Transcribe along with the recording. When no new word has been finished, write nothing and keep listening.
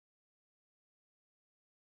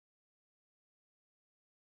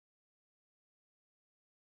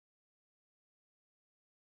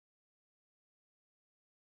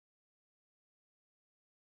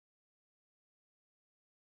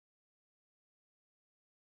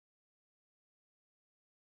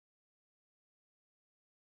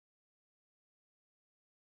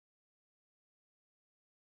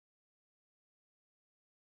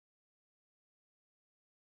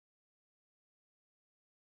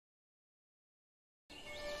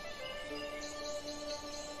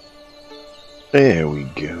There we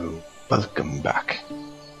go. Welcome back.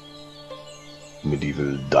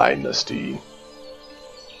 Medieval Dynasty.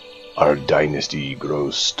 Our dynasty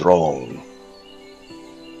grows strong.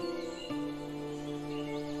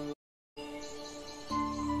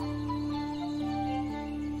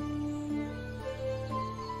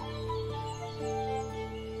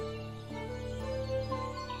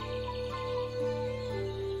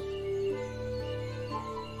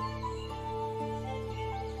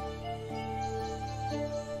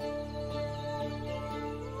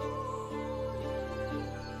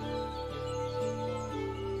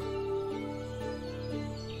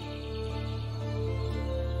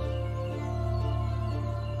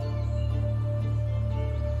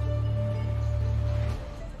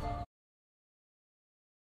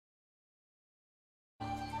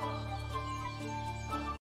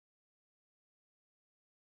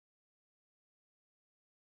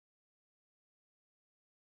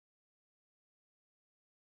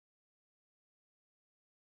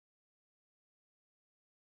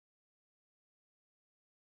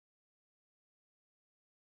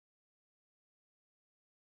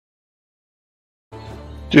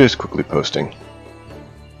 Just quickly posting.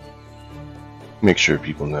 Make sure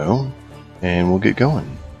people know, and we'll get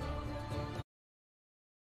going.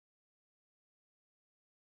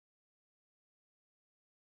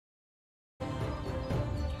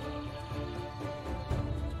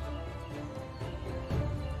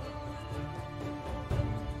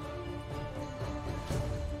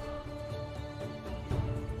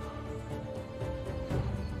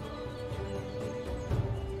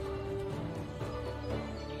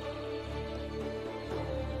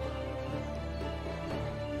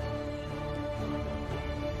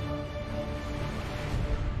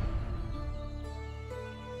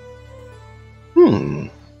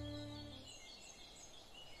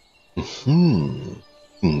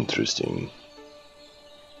 Interesting.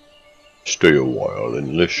 Stay a while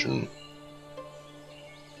and listen.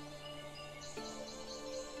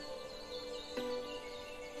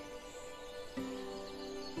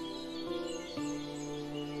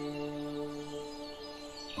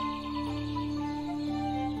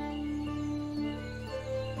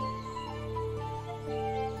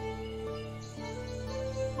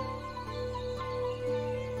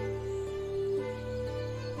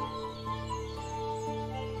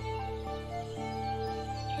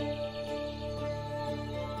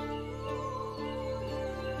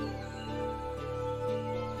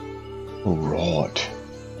 Alright,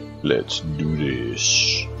 let's do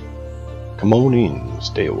this. Come on in,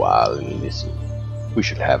 stay a while and listen. We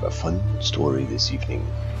should have a fun story this evening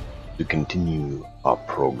to continue our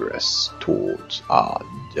progress towards our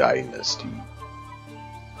dynasty.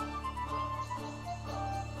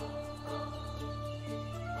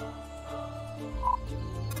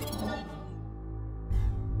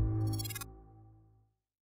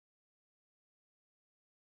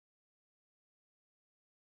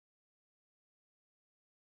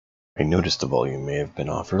 I noticed the volume may have been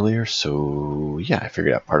off earlier, so yeah, I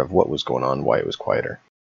figured out part of what was going on, why it was quieter.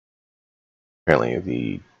 Apparently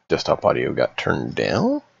the desktop audio got turned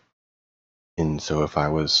down, and so if I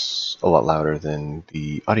was a lot louder than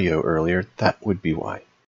the audio earlier, that would be why.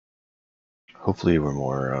 Hopefully we're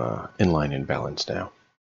more in line and balanced now.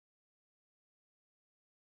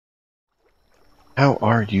 How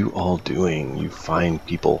are you all doing, you fine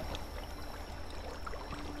people?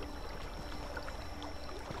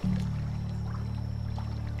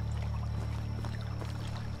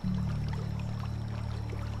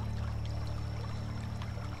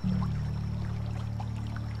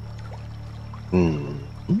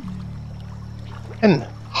 Ein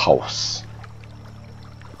Haus.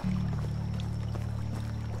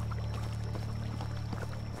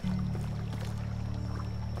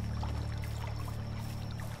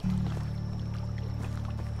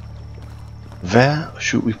 Where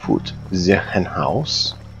should we put the hen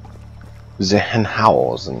house? The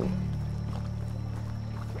Henhausen.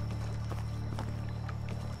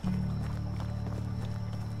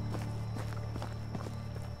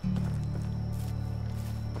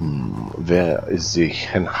 Where is the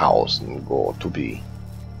Henhausen going to be?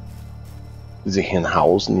 The hen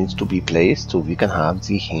house needs to be placed so we can have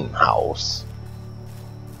the hen house.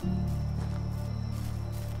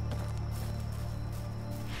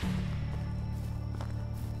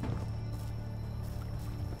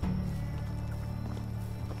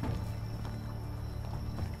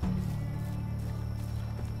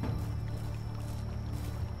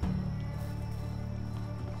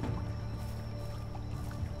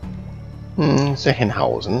 The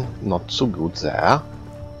Henhausen, not so good there.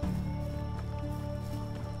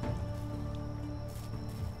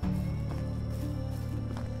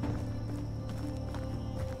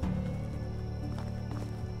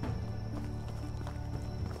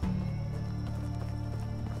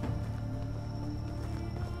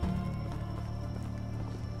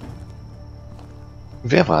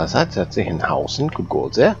 Wer was that the Henhausen could go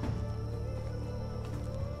there?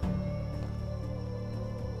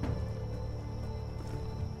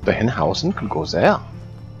 The Henhausen could go there.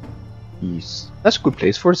 Yes, that's a good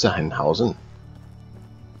place for the Henhausen.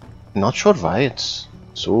 Not sure why it's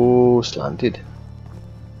so slanted.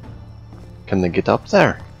 Can they get up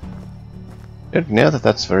there? Yeah,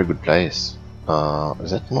 that's a very good place.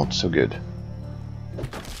 Is that not so good?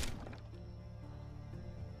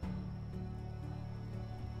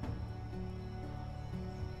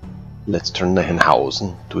 Let's turn the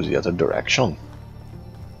Henhausen to the other direction.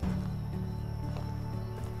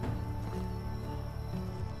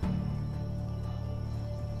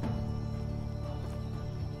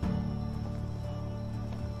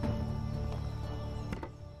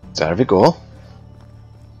 There we go.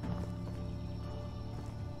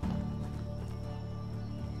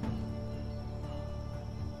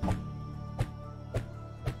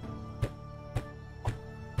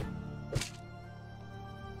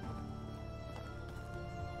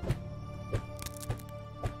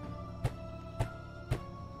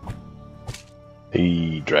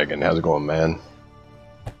 Hey, Dragon, how's it going, man?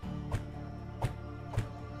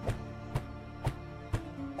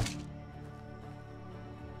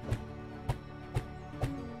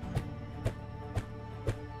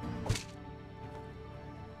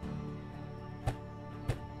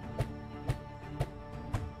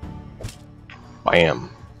 Bam.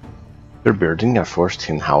 They're building their first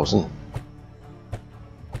Henhausen.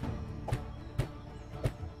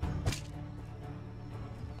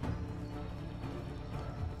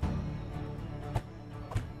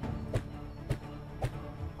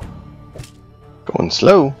 Going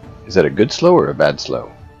slow? Is that a good slow or a bad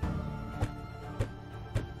slow?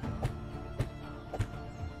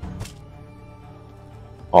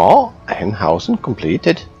 Oh, Henhausen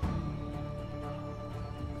completed.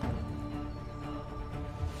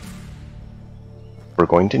 We're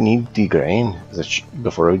going to need the grain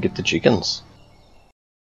before we get the chickens.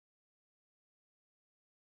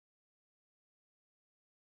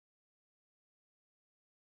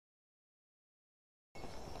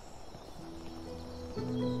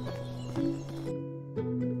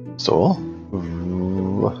 So,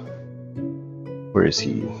 where is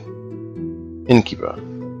he? Innkeeper.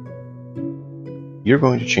 You're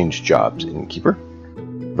going to change jobs, Innkeeper.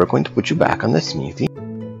 We're going to put you back on the smithy.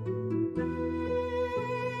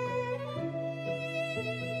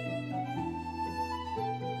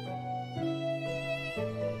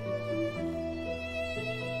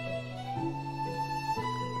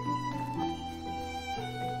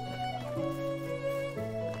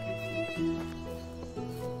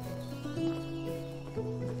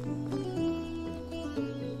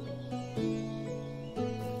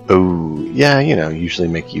 Oh, yeah, you know, usually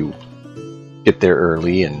make you get there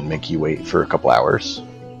early and make you wait for a couple hours.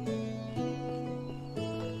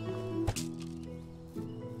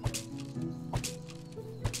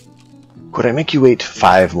 Could I make you wait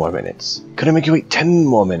 5 more minutes? Could I make you wait 10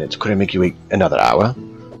 more minutes? Could I make you wait another hour?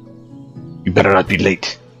 You better not be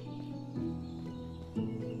late.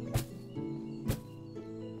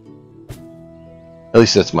 At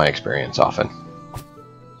least that's my experience often.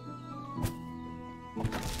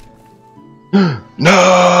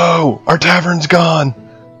 No! Our tavern's gone!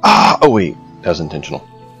 Ah! Oh wait, that was intentional.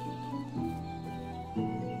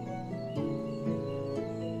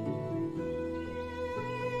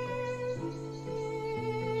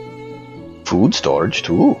 Food storage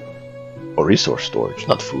too? Or resource storage,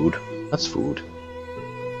 not food. That's food.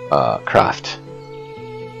 Craft.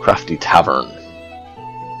 Crafty tavern.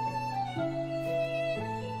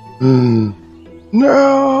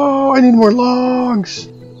 No! I need more logs!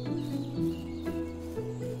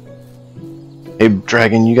 Hey,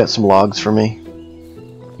 Dragon, you got some logs for me?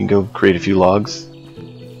 You can go create a few logs.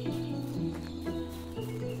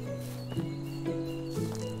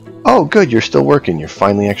 Oh, good, you're still working. You're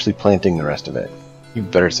finally actually planting the rest of it. You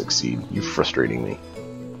better succeed. You're frustrating me.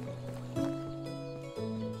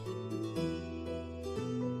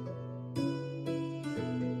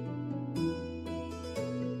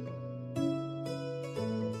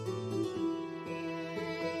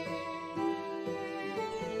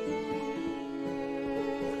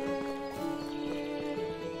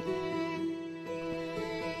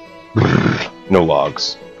 No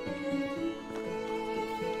logs.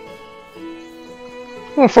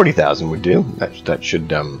 Well, 40,000 would do. That should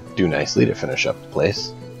do nicely to finish up the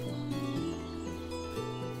place.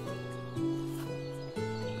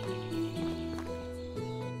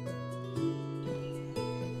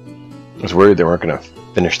 I was worried they weren't going to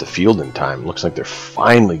finish the field in time. Looks like they're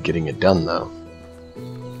finally getting it done, though.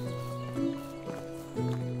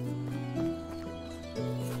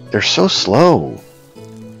 They're so slow.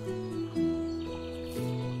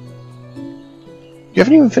 You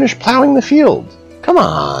haven't even finished plowing the field. Come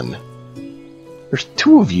on. There's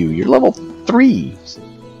 2 of you. You're level 3.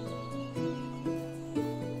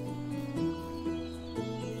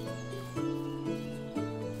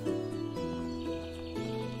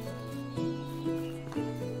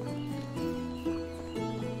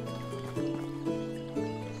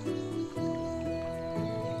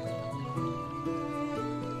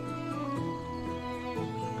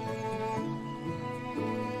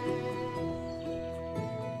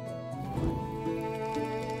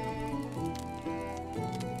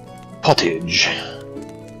 Pottage.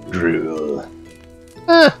 Gruel.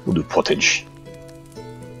 We'll do pottage.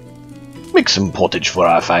 Make some pottage for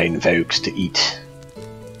our fine folks to eat.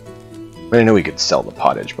 I know we could sell the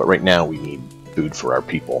pottage, but right now we need food for our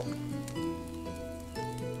people.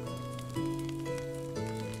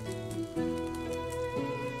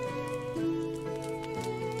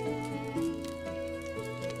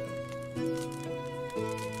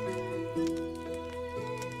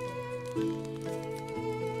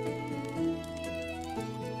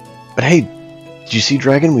 But hey, did you see,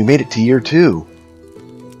 Dragon? We made it to year 2.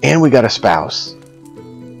 And we got a spouse.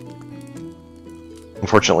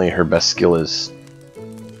 Unfortunately, her best skill is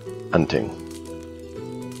hunting.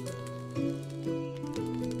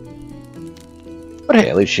 But hey,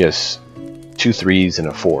 at least she has 2 3s and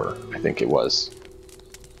a 4, I think it was.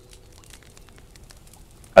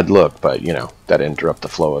 I'd look, but, you know, that'd interrupt the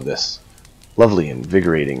flow of this lovely,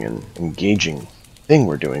 invigorating, and engaging thing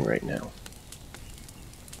we're doing right now.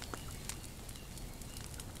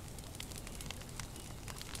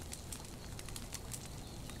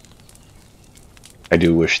 I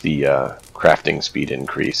do wish the crafting speed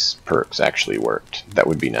increase perks actually worked. That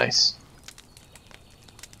would be nice.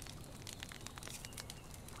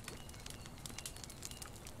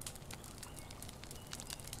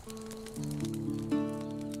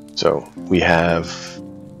 So we have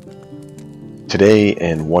today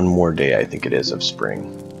and 1 more day, I think it is, of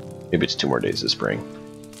spring. Maybe it's 2 more days of spring,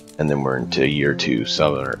 and then we're into year 2,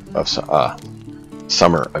 summer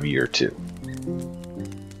of year 2.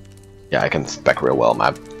 Yeah, I can spec real well.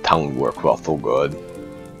 My tongue works well so good.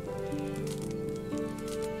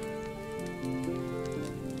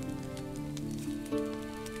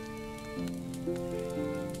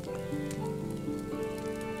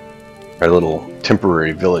 Our little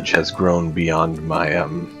temporary village has grown beyond my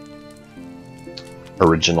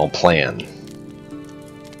original plan.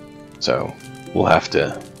 So we'll have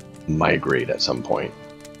to migrate at some point.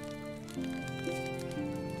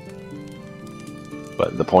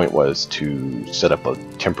 But the point was to set up a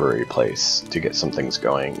temporary place to get some things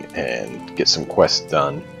going and get some quests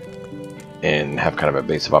done and have kind of a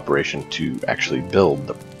base of operation to actually build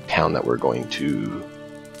the town that we're going to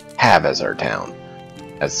have as our town,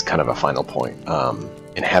 as kind of a final point.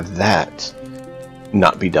 And have that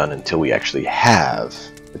not be done until we actually have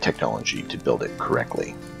the technology to build it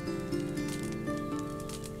correctly.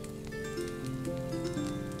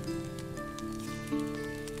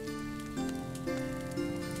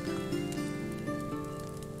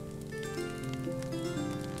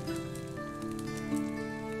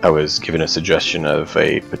 I was given a suggestion of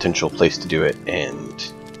a potential place to do it,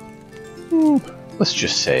 and let's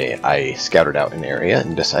just say I scouted out an area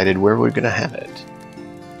and decided where we're going to have it.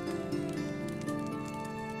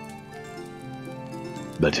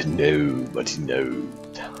 But no.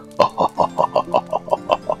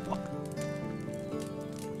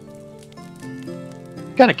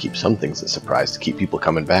 Gotta keep some things a surprise to keep people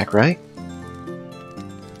coming back, right?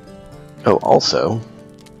 Oh, also,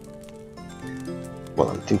 while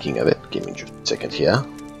I'm thinking of it, give me just a second here.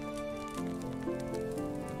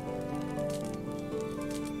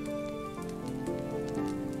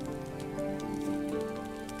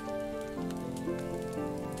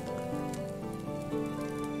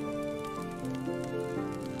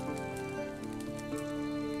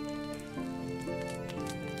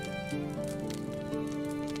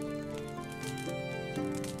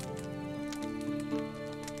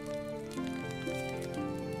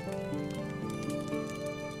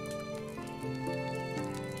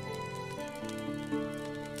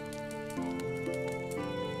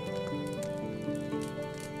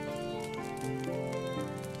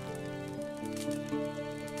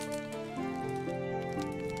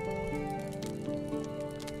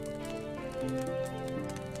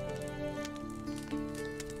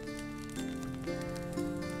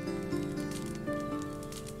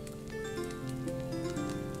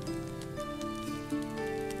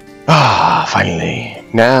 Ah, finally.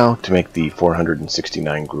 Now to make the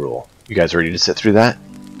 469 gruel. You guys ready to sit through that?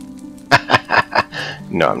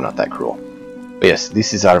 No, I'm not that cruel. But yes,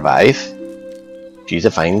 this is our wife. She's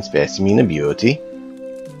a fine specimen of beauty.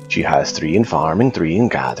 She has 3 in farming, 3 in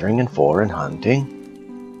gathering, and 4 in hunting.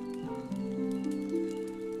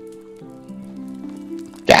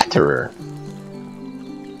 Gatherer.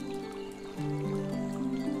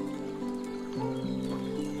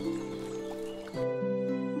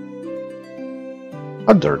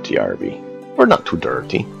 How dirty are we? We're not too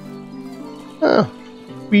dirty.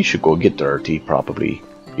 We should go get dirty, probably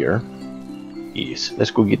here. Yes,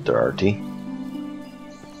 let's go get dirty.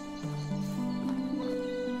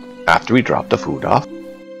 After we drop the food off.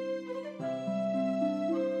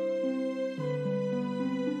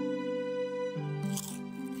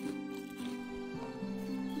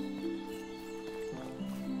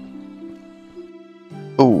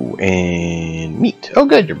 Oh, and meat. Oh,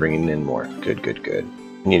 good, you're bringing in more. Good, good, good.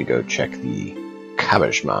 I need to go check the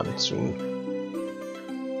cabbage man soon.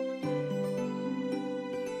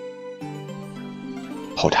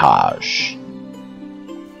 Potage.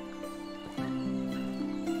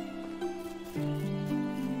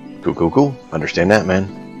 Cool, cool, cool. Understand that,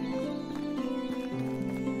 man.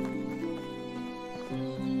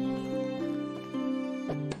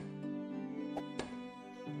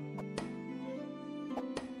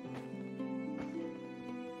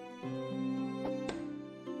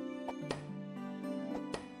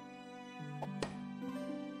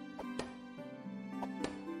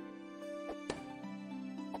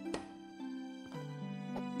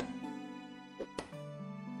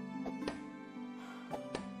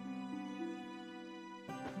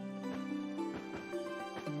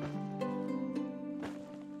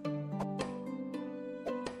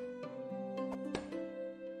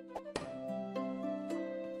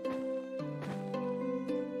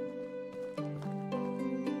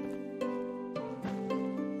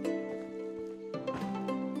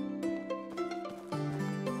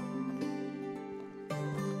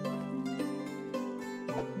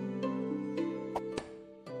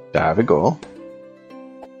 There we go.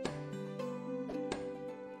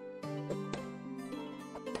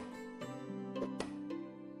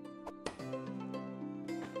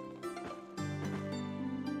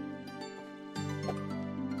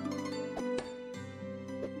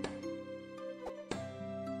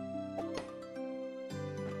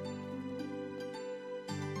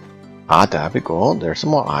 Ah, there we go. There's some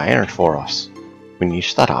more iron for us. We need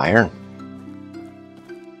that iron.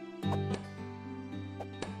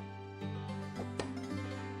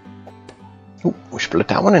 Oh, we split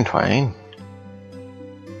that one in twain.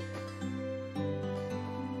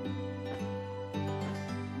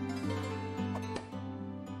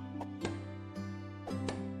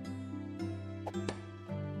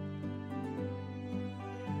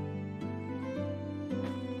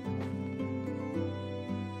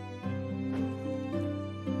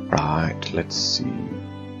 Right, let's see.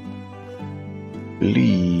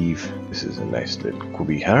 Believe this is a nice little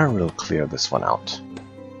cubby here. We'll clear this one out.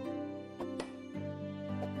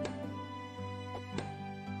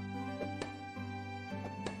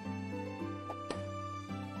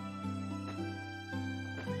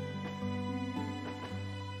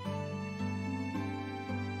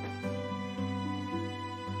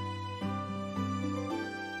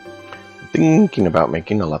 Thinking about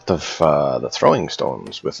making a lot of the throwing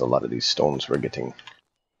stones with a lot of these stones we're getting,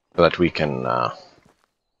 so that we can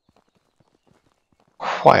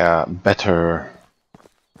acquire better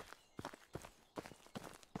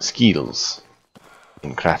skills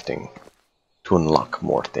in crafting to unlock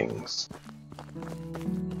more things.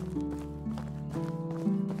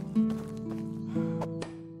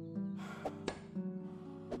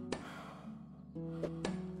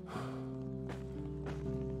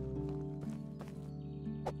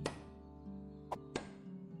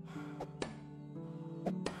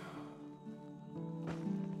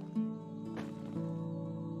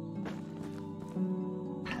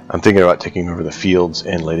 I'm thinking about taking over the fields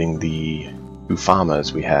and letting the 2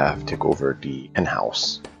 farmers we have take over the hen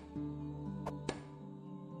house.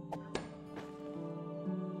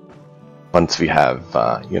 Once we have,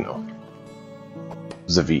 you know,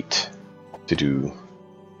 the wheat to do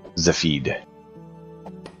the feed.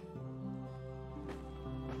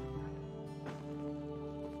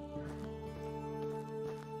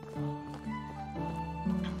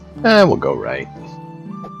 And we'll go right.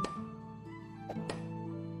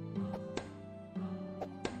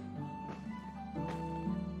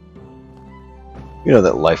 You know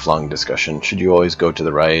that lifelong discussion, should you always go to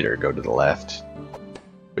the right or go to the left?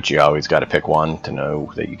 But you always got to pick one to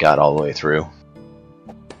know that you got all the way through.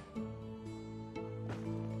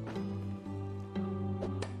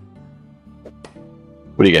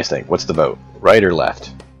 What do you guys think? What's the vote? Right or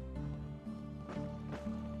left?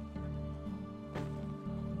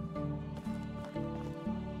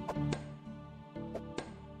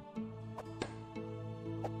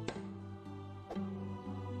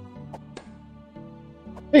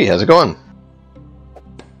 Hey, how's it going?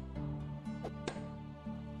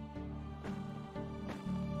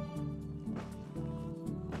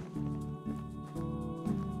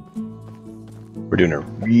 We're doing a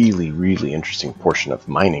really, really interesting portion of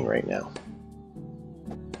mining right now.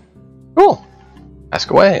 Cool.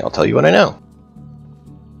 Ask away. I'll tell you what I know.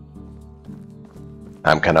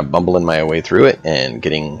 I'm kind of bumbling my way through it and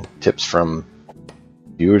getting tips from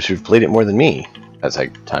viewers who've played it more than me as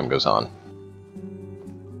time goes on.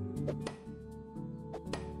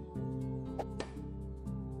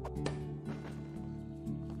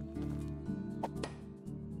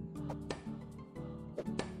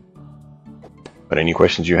 But any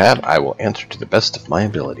questions you have, I will answer to the best of my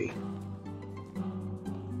ability.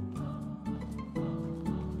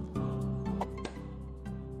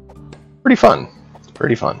 Pretty fun.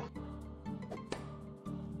 Pretty fun.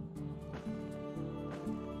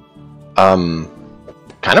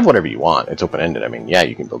 Kind of whatever you want. It's open-ended. I mean, yeah,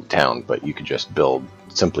 you can build a town, but you could just build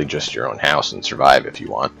simply just your own house and survive if you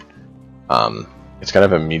want. It's kind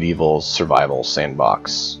of a medieval survival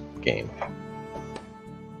sandbox game.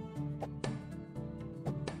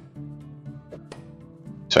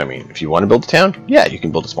 So, I mean, if you want to build a town, yeah, you can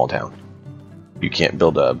build a small town. You can't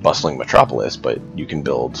build a bustling metropolis, but you can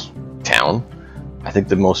build town. I think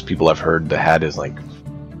the most people I've heard that had is like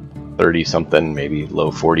 30-something, maybe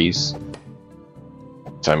low 40s.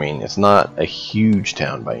 So, I mean, it's not a huge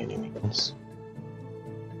town by any means.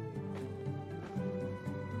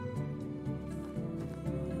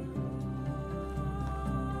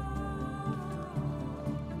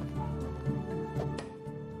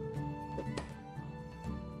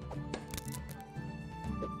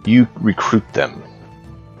 You recruit them.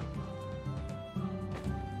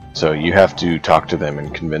 So you have to talk to them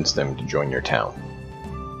and convince them to join your town.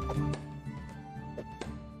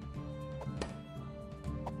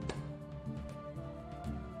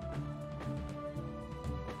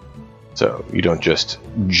 So you don't just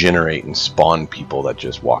generate and spawn people that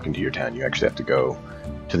just walk into your town. You actually have to go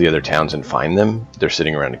to the other towns and find them. They're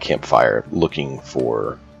sitting around a campfire looking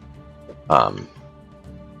for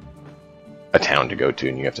a town to go to,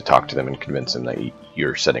 and you have to talk to them and convince them that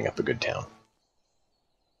you're setting up a good town.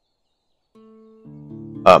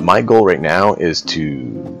 My goal right now is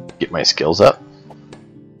to get my skills up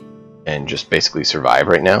and just basically survive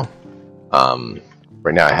right now.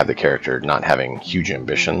 Right now I have the character not having huge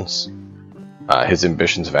ambitions. His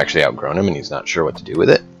ambitions have actually outgrown him and he's not sure what to do with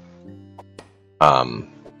it.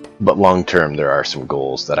 But long term there are some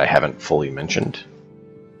goals that I haven't fully mentioned.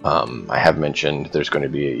 I have mentioned there's going to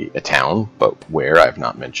be a town, but where I've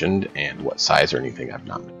not mentioned, and what size or anything I've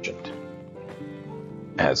not mentioned.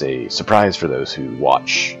 As a surprise for those who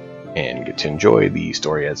watch and get to enjoy the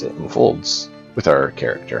story as it unfolds with our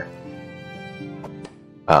character.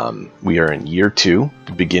 We are in year 2,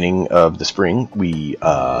 the beginning of the spring.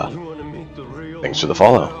 Thanks for the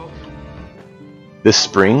follow. This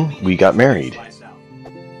spring, we got married.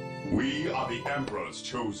 We are the Emperor's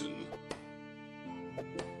chosen.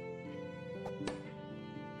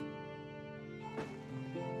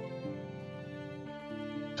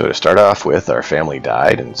 So to start off with, our family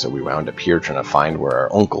died, and so we wound up here trying to find where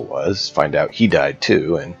our uncle was, find out he died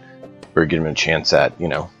too, and we're giving him a chance at, you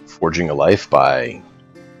know, forging a life by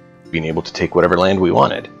being able to take whatever land we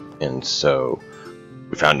wanted. And so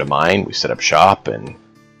we found a mine, we set up shop, and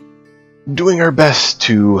doing our best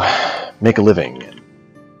to make a living. And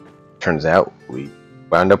turns out we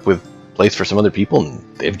wound up with a place for some other people,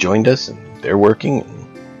 and they've joined us, and they're working. And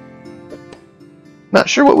not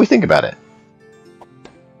sure what we think about it.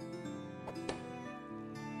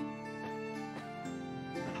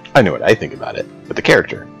 I know what I think about it, but the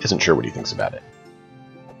character isn't sure what he thinks about it.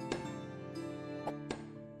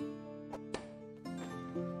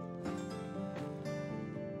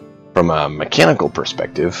 From a mechanical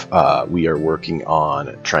perspective, we are working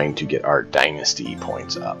on trying to get our Dynasty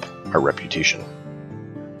points up, our reputation.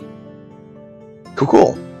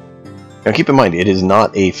 Cool. Now keep in mind, it is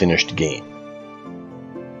not a finished game.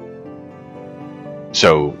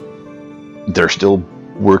 So they're still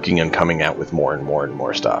working on coming out with more and more and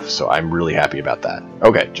more stuff, so I'm really happy about that.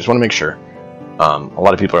 Okay, just want to make sure. A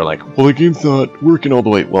lot of people are like, well, the game's not working all the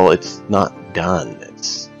way. Well, it's not done.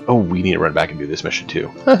 It's... Oh, we need to run back and do this mission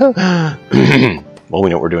too. Well, we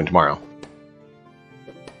know what we're doing tomorrow.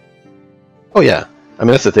 Oh yeah, I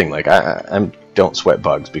mean, that's the thing, like, I don't sweat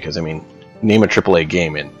bugs, because, I mean, name a AAA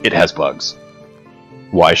game and it has bugs.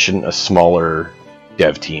 why shouldn't a smaller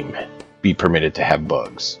dev team be permitted to have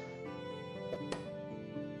bugs?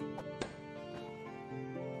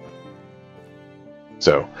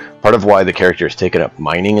 So, part of why the character has taken up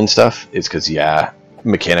mining and stuff is because, yeah,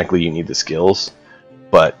 mechanically you need the skills,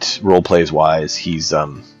 but roleplays-wise, he's,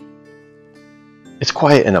 it's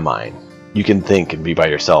quiet in a mine. You can think and be by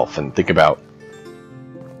yourself and think about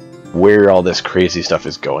where all this crazy stuff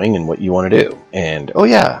is going and what you want to do. And, oh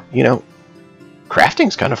yeah, you know,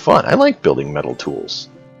 crafting's kind of fun. I like building metal tools.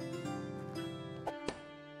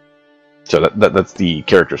 So that's the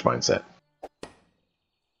character's mindset.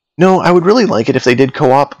 No, I would really like it if they did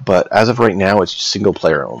co-op, but as of right now, it's just single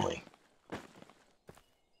player only.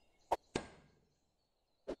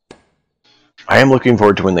 I am looking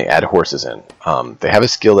forward to when they add horses in. They have a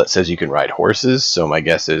skill that says you can ride horses, so my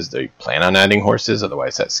guess is they plan on adding horses,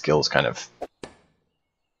 otherwise that skill is kind of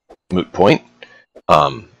moot point.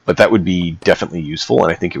 But that would be definitely useful,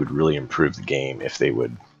 and I think it would really improve the game if they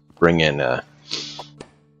would bring in a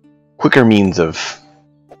quicker means of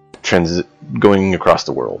going across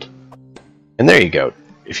the world. And there you go.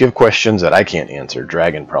 If you have questions that I can't answer,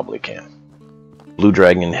 Dragon probably can. Blue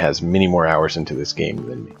Dragon has many more hours into this game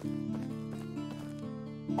than me.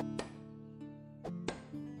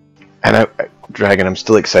 And Dragon, I'm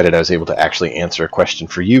still excited I was able to actually answer a question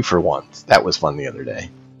for you for once. That was fun the other day.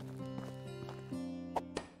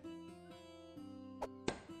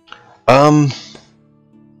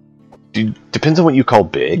 Depends on what you call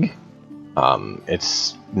big.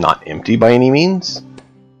 It's not empty by any means.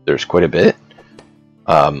 There's quite a bit.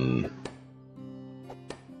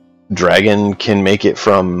 Dragon can make it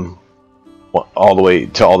from all the way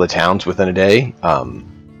to all the towns within a day.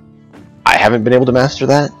 I haven't been able to master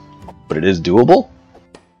that, but it is doable.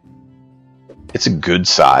 It's a good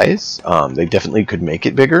size. They definitely could make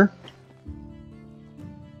it bigger.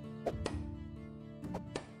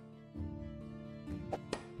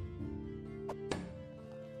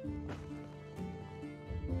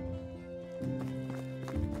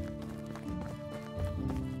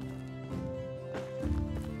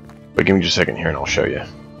 But give me just a second here and I'll show you.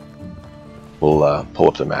 We'll pull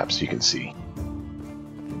up the map so you can see.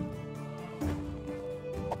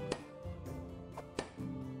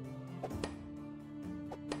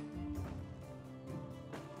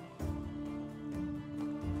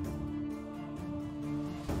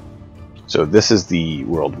 So this is the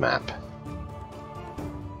world map.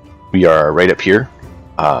 We are right up here.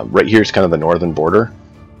 Right here is kind of the northern border.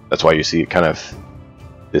 That's why you see it kind of,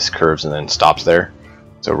 this curves and then stops there.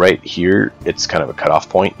 So right here, it's kind of a cutoff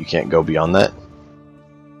point. You can't go beyond that.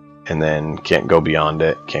 And then can't go beyond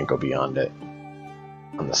it, can't go beyond it.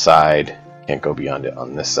 On the side, can't go beyond it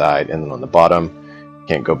on this side. And then on the bottom,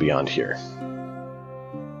 can't go beyond here.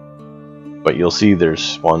 But you'll see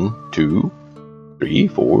there's 1, 2, 3,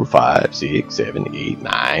 4, 5, 6, 7, 8,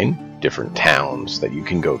 9 different towns that you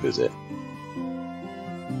can go visit.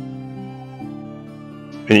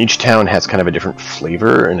 And each town has kind of a different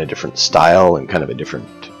flavor and a different style and kind of a different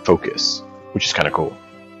focus, which is kind of cool.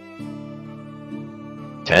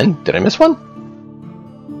 10? Did I miss one?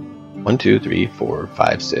 1, 2, 3, 4,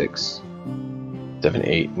 5, 6, 7,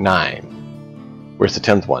 8, 9. Where's the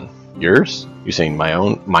 10th one? Yours? You saying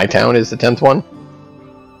my town is the 10th one?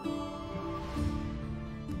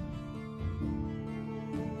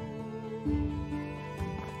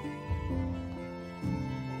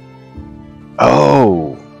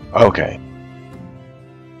 Oh, okay.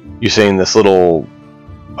 You saying this little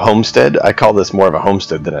homestead? I call this more of a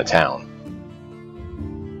homestead than a town.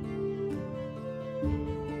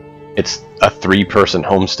 It's a 3-person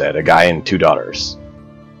homestead, a guy and 2 daughters.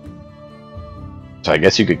 So I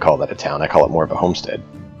guess you could call that a town. I call it more of a homestead.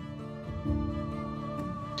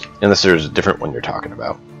 Unless there's a different one you're talking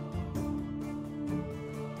about.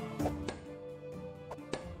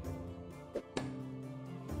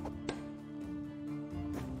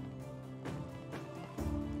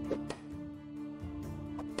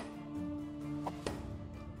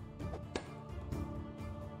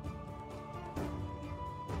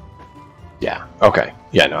 Yeah, okay.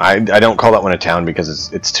 Yeah, no, I don't call that one a town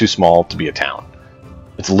because it's too small to be a town.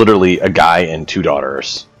 It's literally a guy and 2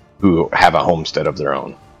 daughters who have a homestead of their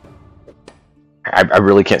own. I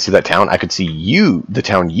really can't see that town. I could see the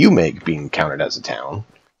town you make being counted as a town,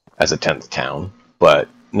 as a 10th town, but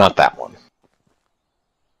not that one.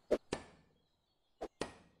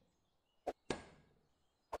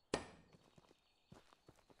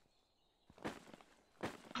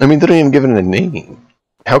 I mean, they don't even give it a name.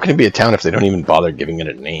 How can it be a town if they don't even bother giving it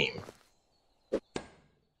a name?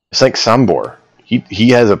 It's like Sambor. He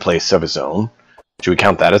has a place of his own. Should we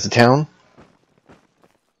count that as a town?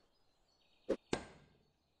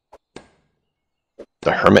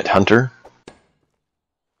 the Hermit Hunter.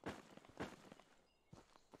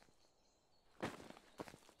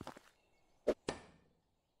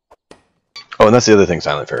 Oh, and that's the other thing,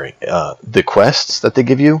 Silent Fairy. The quests that they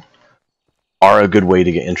give you are a good way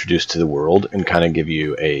to get introduced to the world and kind of give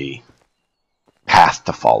you a path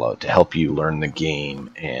to follow to help you learn the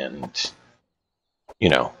game and, you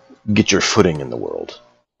know, get your footing in the world.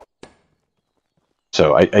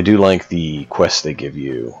 So I do like the quests they give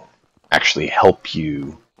you actually help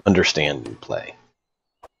you understand and play.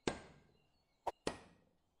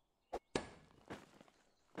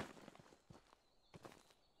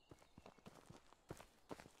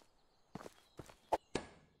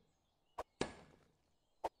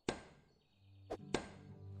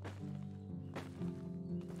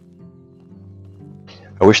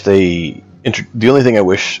 I wish they... The only thing I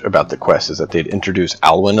wish about the quest is that they'd introduce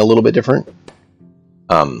Alwyn a little bit different.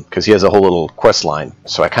 Because he has a whole little quest line.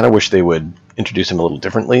 So I kind of wish they would introduce him a little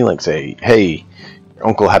differently. Like say, hey, your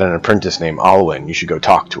uncle had an apprentice named Alwyn. You should go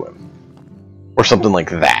talk to him. Or something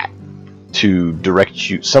like that.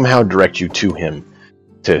 To somehow direct you to him.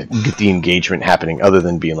 To get the engagement happening other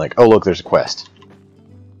than being like, oh look, there's a quest.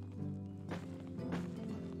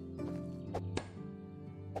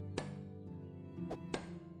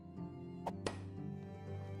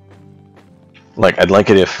 Like, I'd like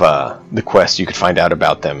it if the quest, you could find out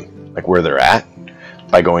about them, like where they're at,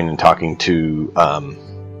 by going and talking to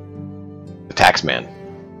the taxman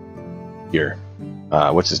here.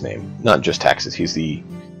 What's his name? Not just taxes. He's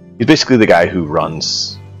basically the guy who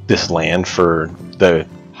runs this land for the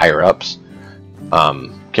higher ups.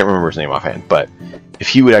 Can't remember his name offhand, but if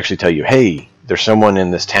he would actually tell you, hey, there's someone in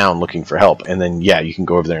this town looking for help, and then yeah, you can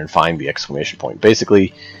go over there and find the exclamation point.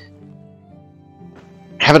 Basically,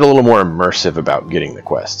 have it a little more immersive about getting the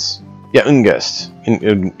quests. Yeah, Ungest.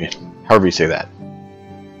 However you say that.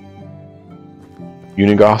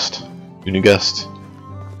 Unigast?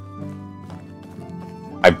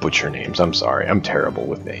 I butcher names, I'm sorry. I'm terrible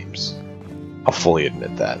with names. I'll fully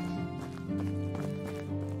admit that.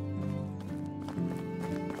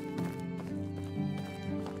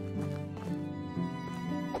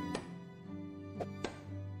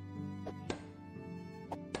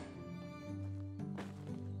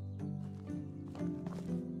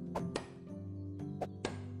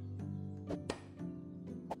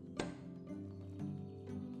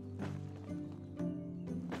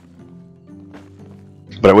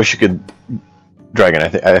 But I wish you could, Dragon. I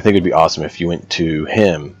think it'd be awesome if you went to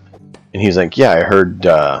him, and he's like, "Yeah, I heard,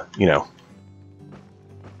 you know,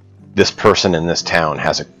 this person in this town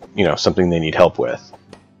has something they need help with."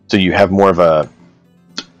 So you have more of a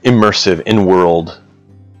immersive in-world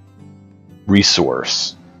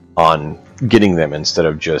resource on getting them instead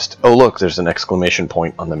of just, "Oh look, there's an exclamation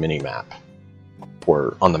point on the mini map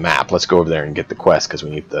or on the map. Let's go over there and get the quest because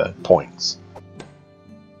we need the points."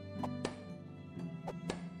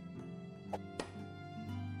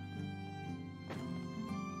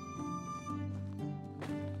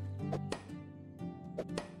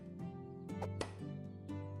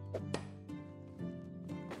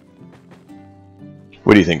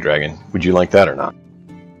 What do you think, Dragon? Would you like that or not?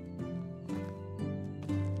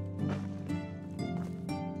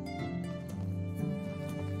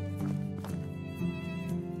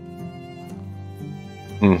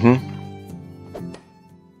 Mm-hmm.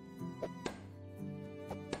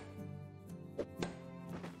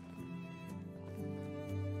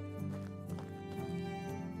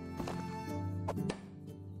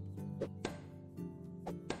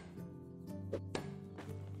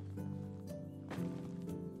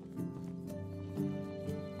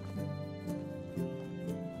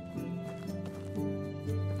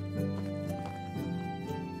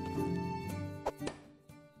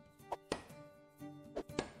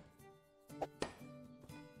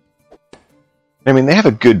 I mean, they have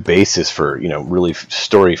a good basis for, really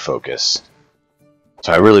story focused.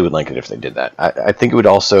 So I really would like it if they did that. I think it would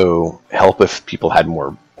also help if people had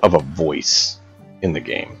more of a voice in the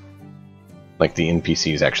game. Like the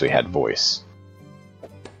NPCs actually had voice.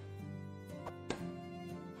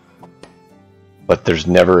 But there's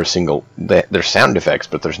never a single... There's sound effects,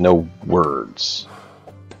 but there's no words.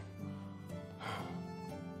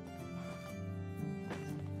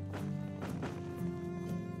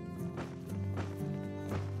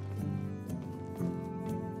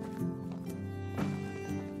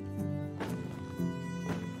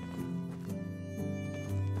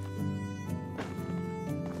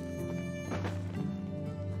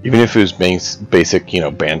 Even if it was basic,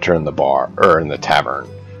 banter in the bar or in the tavern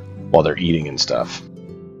while they're eating and stuff.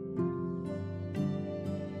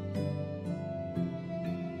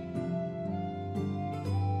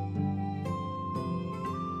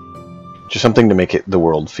 Just something to make the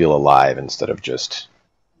world feel alive instead of just,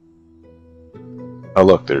 oh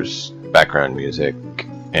look, there's background music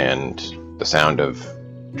and the sound of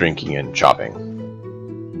drinking and chopping.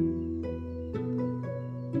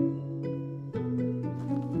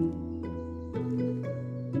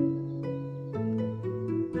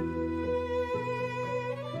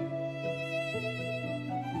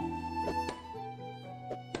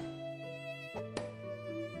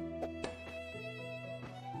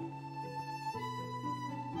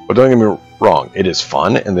 But don't get me wrong, it is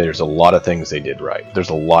fun, and there's a lot of things they did right. There's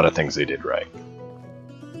a lot of things they did right.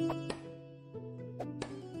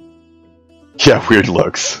 Yeah, weird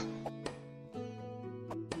looks.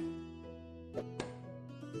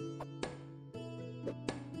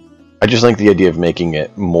 I just like the idea of making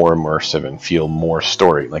it more immersive and feel more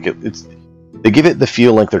story. Like they give it the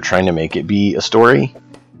feel like they're trying to make it be a story,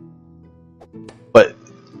 but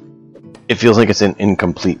it feels like it's an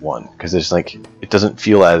incomplete one because it's like it doesn't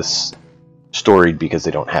feel as storied because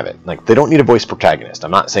they don't have it. Like they don't need a voice protagonist.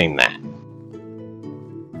 I'm not saying that.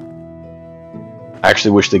 I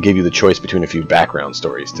actually wish they gave you the choice between a few background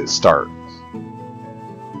stories to start.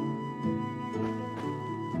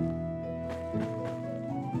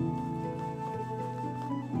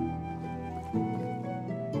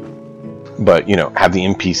 But, you know, have the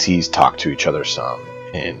NPCs talk to each other some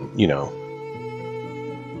and, you know,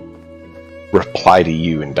 reply to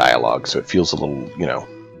you in dialogue so it feels a little, you know,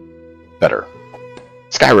 better.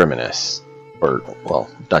 Skyrim-iness. Or, well,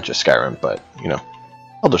 not just Skyrim, but, you know,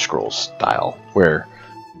 Elder Scrolls style, where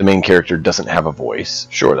the main character doesn't have a voice.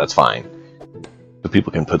 Sure, that's fine. But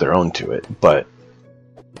people can put their own to it, but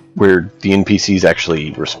where the NPCs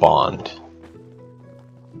actually respond.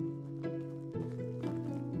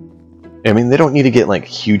 I mean, they don't need to get, like,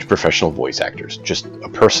 huge professional voice actors. Just a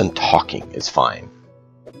person talking is fine.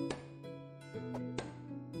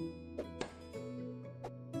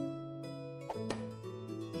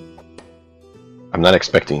 I'm not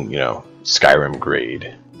expecting, you know, Skyrim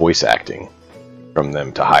grade voice acting from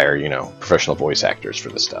them to hire, you know, professional voice actors for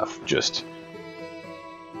this stuff. Just,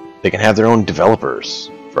 they can have their own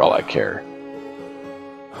developers, for all I care.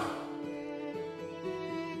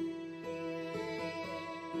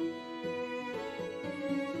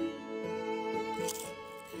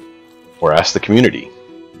 Or ask the community.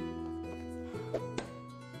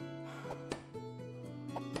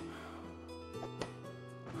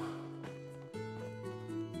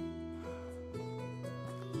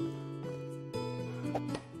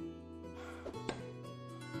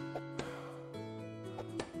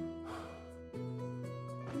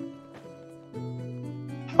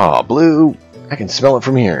 Aw, blue! I can smell it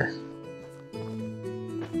from here.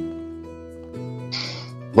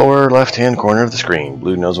 Lower left-hand corner of the screen.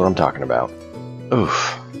 Blue knows what I'm talking about.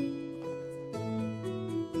 Oof.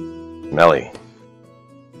 Smelly.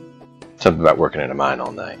 Something about working in a mine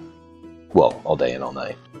all night. Well, all day and all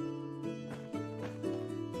night.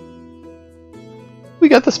 We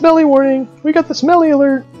got the smelly warning! We got the smelly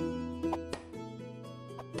alert!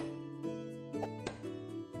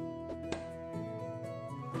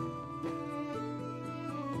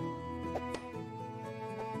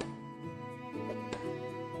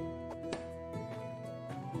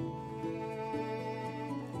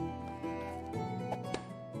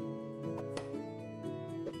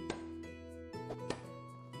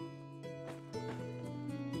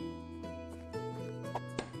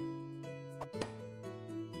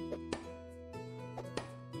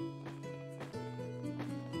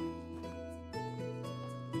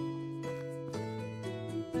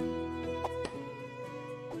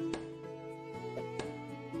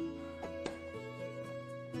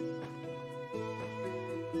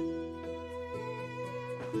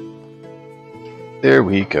 There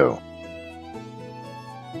we go.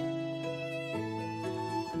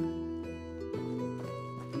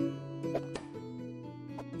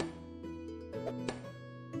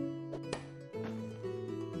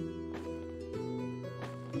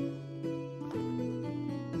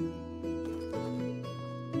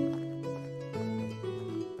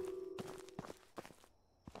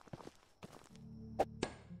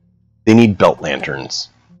 They need belt lanterns.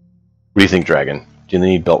 What do you think, Dragon? Do they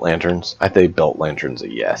need belt lanterns? I think belt lanterns a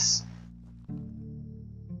yes.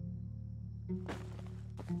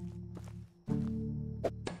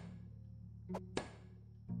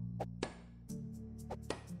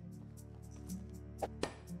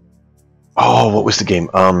 Oh, what was the game?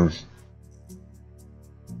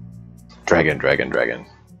 Dragon.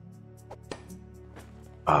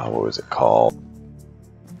 What was it called?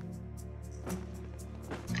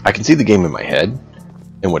 I can see the game in my head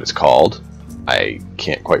and what it's called. I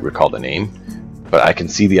can't quite recall the name, But I can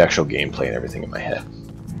see the actual gameplay and everything in my head.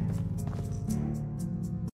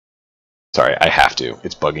 Sorry, I have to.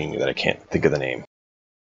 It's bugging me that I can't think of the name.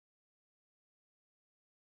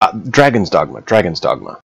 Dragon's Dogma. Dragon's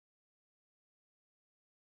Dogma.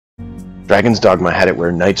 Dragon's Dogma had it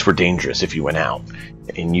where nights were dangerous if you went out.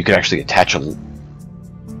 And you could actually attach a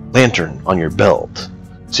lantern on your belt.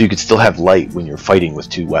 So you could still have light when you're fighting with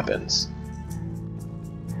two weapons.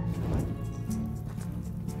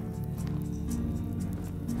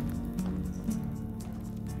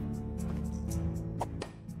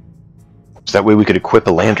 So that way we could equip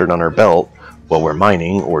a lantern on our belt while we're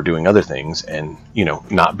mining or doing other things and, you know,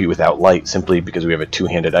 not be without light simply because we have a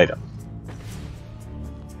two-handed item.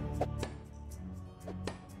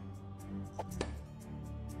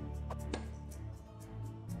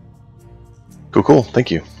 Cool, cool.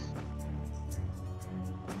 Thank you.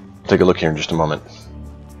 I'll take a look here in just a moment.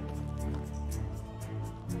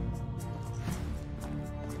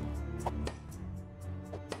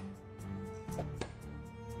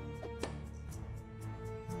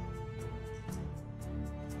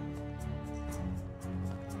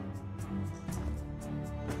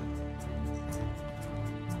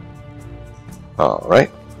 Alright,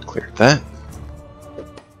 cleared that.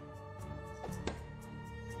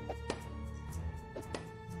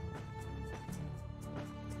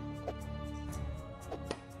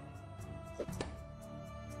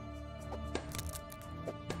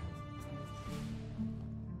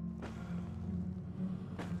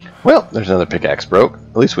 Well, there's another pickaxe broke.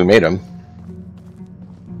 At least we made them.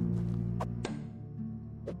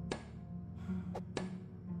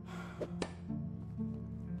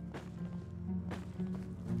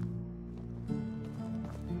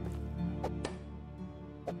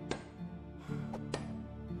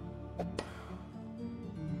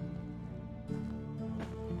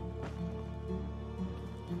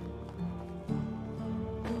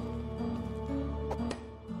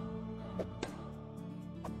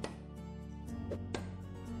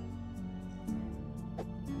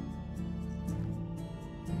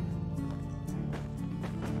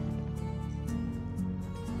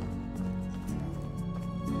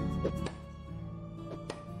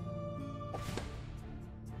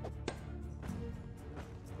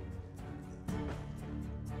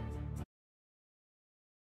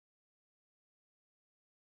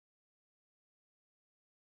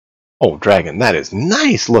 Oh, dragon, that is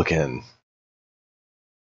nice looking.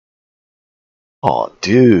 Oh,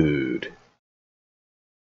 dude.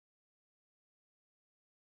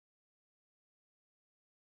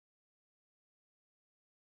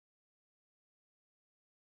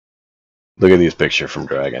 Look at this picture from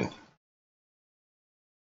Dragon.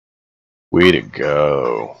 Way to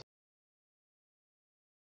go.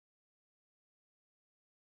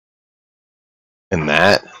 And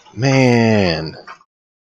that, man.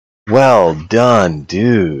 Well done,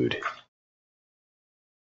 dude.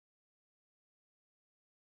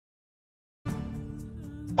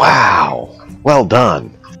 Wow. Well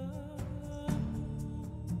done.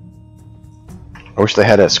 I wish they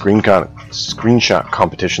had a screenshot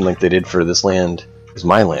competition like they did for This Land Is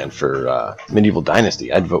My Land for Medieval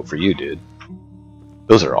Dynasty. I'd vote for you, dude.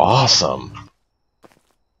 Those are awesome.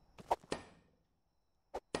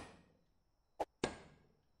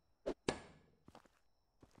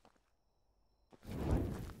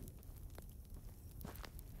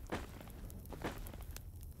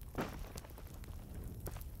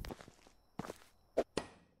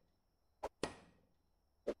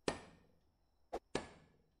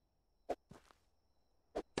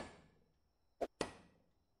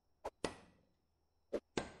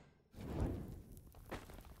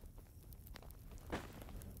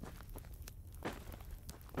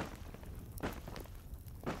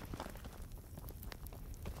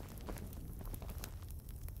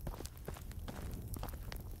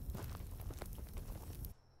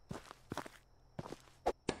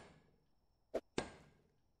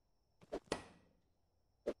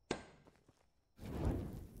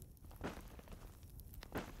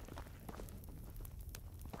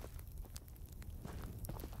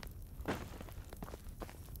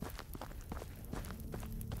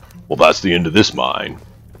 Well, that's the end of this mine.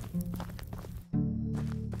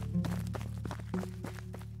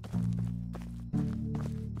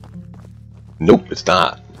 Nope, it's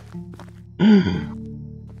not.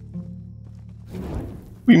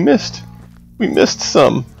 We missed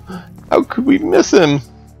some. How could we miss him?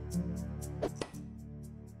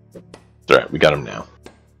 It's alright, we got him now.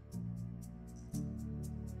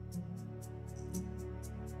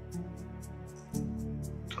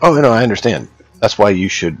 Oh, no, I understand. That's why you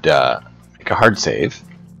should make a hard save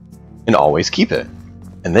and always keep it.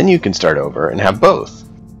 And then you can start over and have both.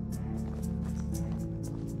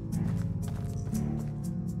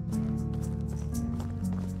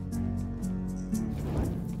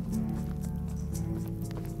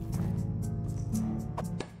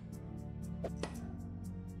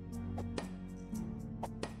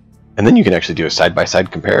 And then you can actually do a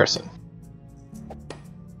side-by-side comparison.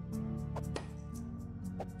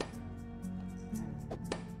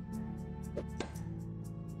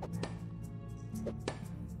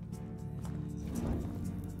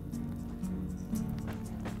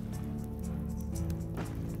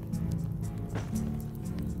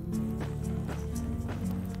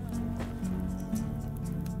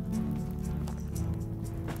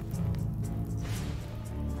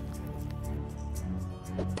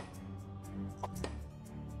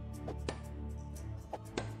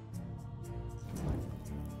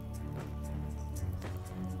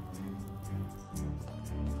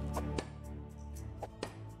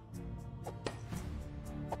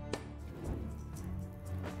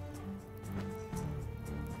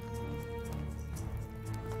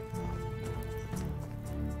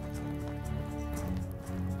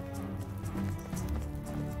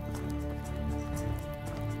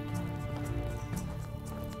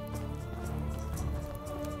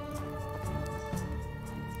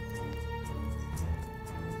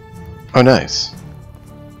 Oh, nice.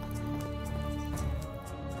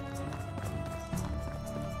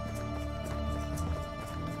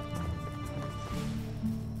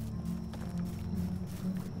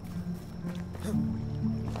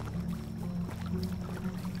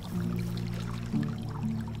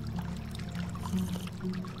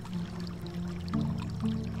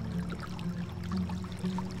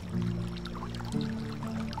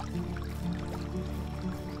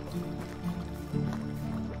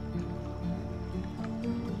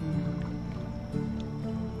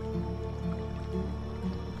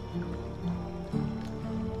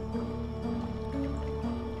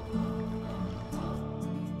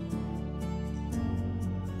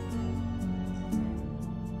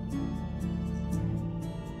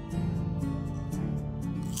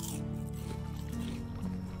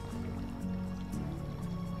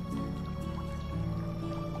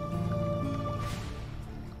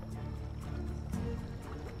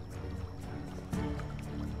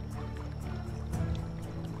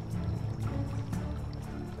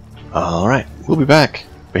 Alright, we'll be back.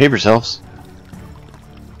 Behave yourselves.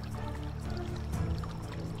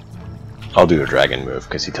 I'll do a dragon move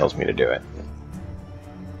because he tells me to do it.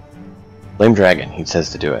 Lame dragon, he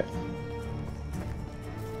says to do it.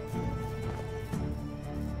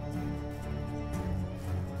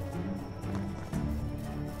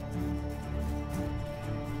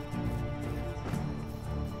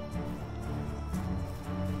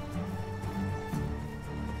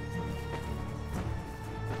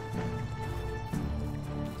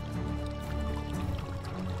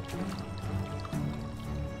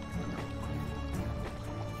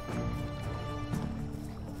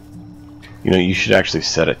 You know, you should actually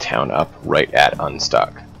set a town up right at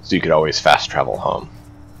Unstuck, so you could always fast travel home.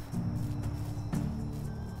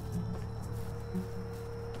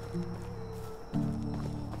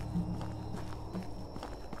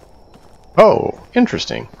 Oh,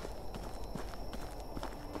 interesting.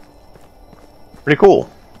 Pretty cool.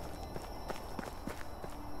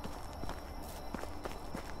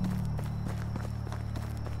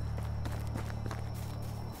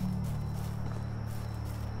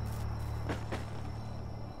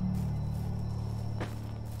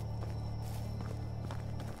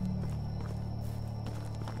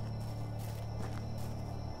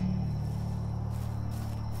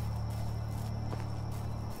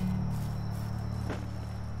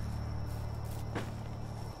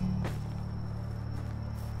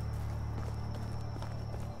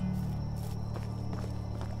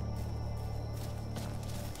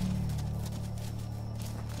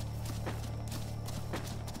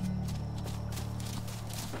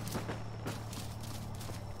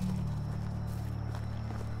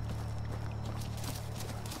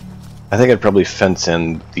 I think I'd probably fence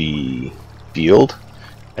in the field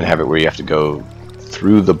and have it where you have to go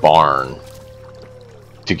through the barn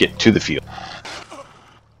to get to the field.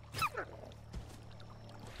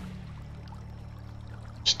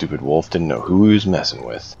 Stupid wolf didn't know who he was messing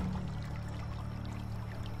with.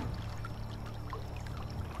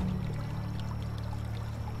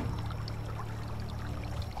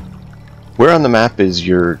 Where on the map is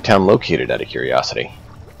your town located, out of curiosity?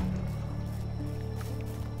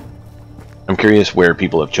 I'm curious where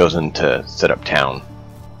people have chosen to set up town.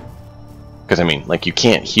 Because, I mean, like, you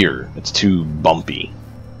can't hear. It's too bumpy.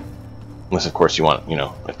 Unless, of course, you want, you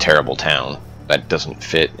know, a terrible town. that doesn't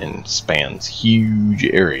fit and spans huge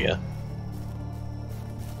area.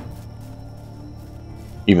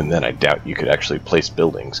 Even then, I doubt you could actually place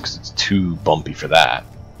buildings because it's too bumpy for that.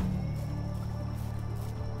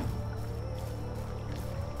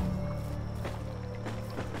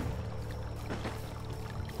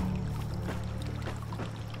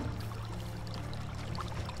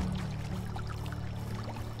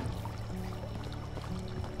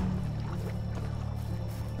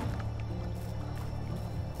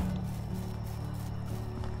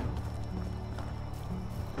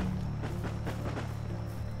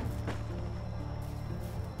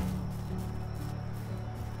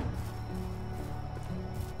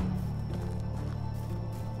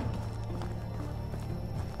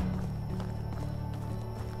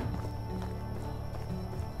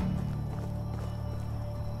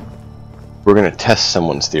 We're going to test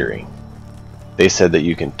someone's theory. They said that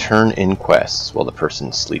you can turn in quests while the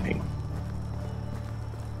person's sleeping.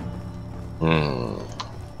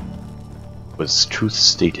 Was truth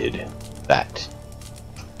stated that?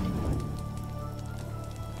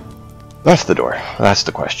 That's the door. That's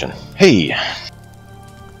the question. Hey!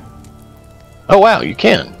 Oh wow, you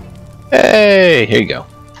can! Hey! Here you go.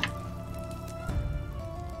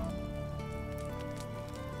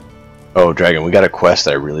 Oh, Dragon, we got a quest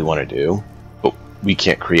that I really want to do, but we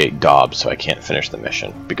can't create daubs, so I can't finish the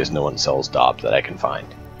mission, because no one sells daubs that I can find.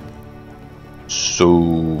 So,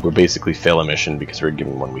 we're basically fail a mission because we're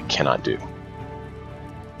given one we cannot do.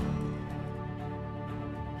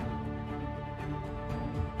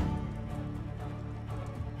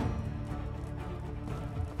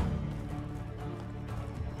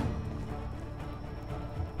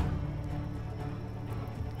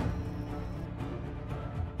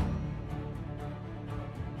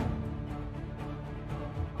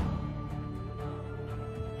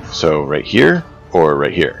 So right here, or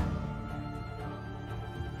right here?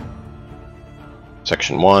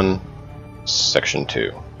 Section 1, Section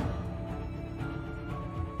 2.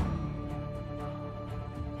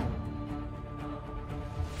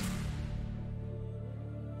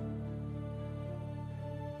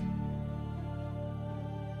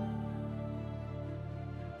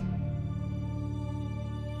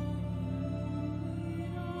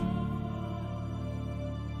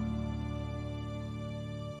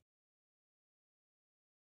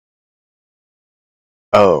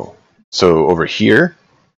 Oh, so over here,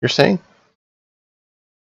 you're saying?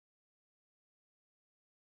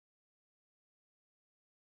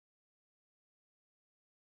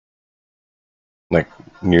 Like,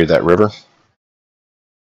 near that river?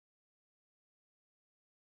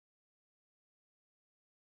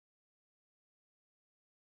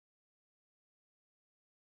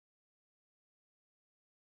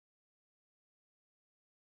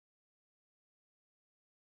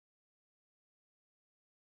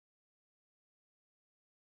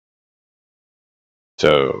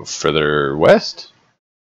 So, further west?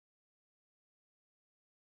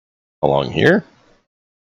 Along here?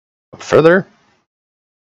 Further?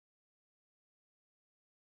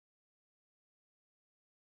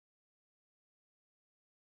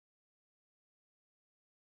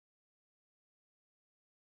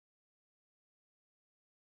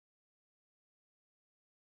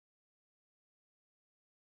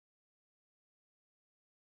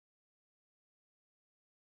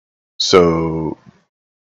 So,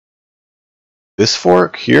 this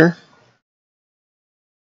fork here?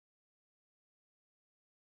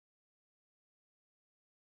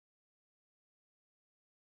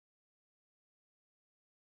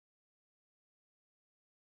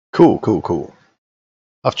 Cool, cool, cool.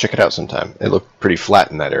 I'll check it out sometime. It looked pretty flat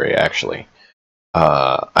in that area, actually.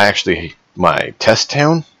 My test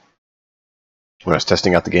town, when I was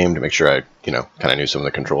testing out the game to make sure I, kind of knew some of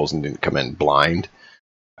the controls and didn't come in blind,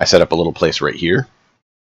 I set up a little place right here.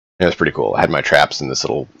 It was pretty cool. I had my traps in this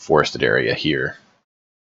little forested area here.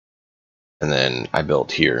 And then I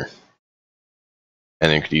built here.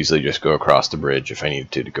 And then could easily just go across the bridge if I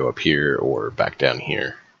needed to go up here or back down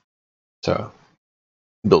here. So,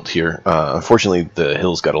 built here. Unfortunately, the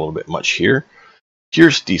hills got a little bit much here.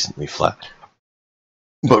 Here's decently flat.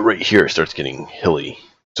 But right here it starts getting hilly,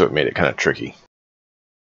 so it made it kind of tricky.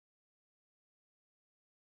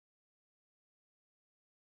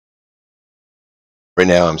 Right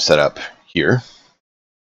now I'm set up here.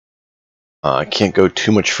 I can't go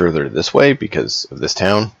too much further this way because of this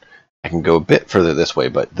town. I can go a bit further this way,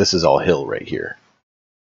 but this is all hill right here.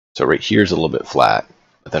 So right here is a little bit flat,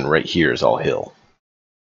 but then right here is all hill.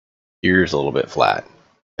 Here's a little bit flat,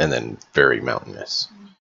 and then very mountainous.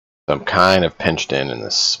 So I'm kind of pinched in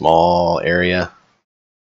this small area,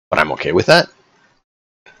 but I'm okay with that.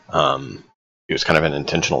 It was kind of an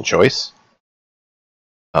intentional choice.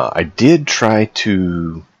 I did try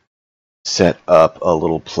to set up a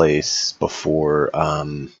little place before.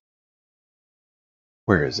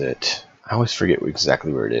 Where is it? I always forget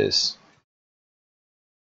exactly where it is.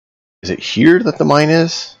 Is it here that the mine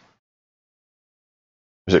is?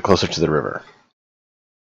 Or is it closer to the river?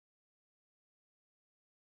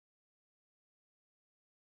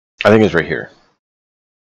 I think it's right here.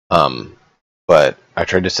 But I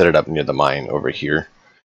tried to set it up near the mine over here,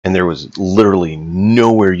 and there was literally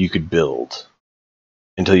nowhere you could build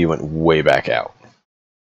until you went way back out.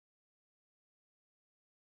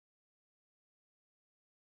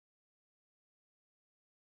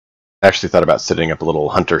 I actually thought about setting up a little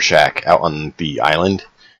hunter shack out on the island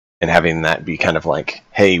and having that be kind of like,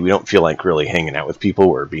 hey, we don't feel like really hanging out with people.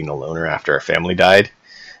 We're being a loner after our family died.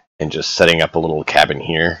 And just setting up a little cabin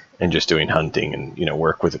here and just doing hunting and, you know,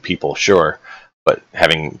 work with the people, sure. But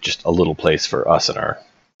having just a little place for us and our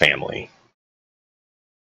family.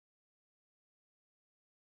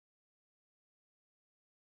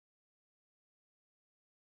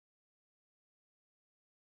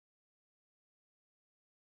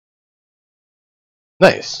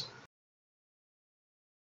 Nice.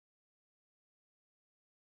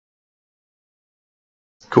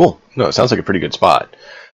 Cool. No, it sounds like a pretty good spot.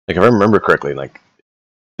 Like, if I remember correctly, like,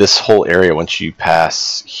 this whole area, once you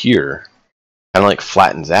pass here, kind of like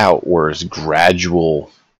flattens out, or is gradual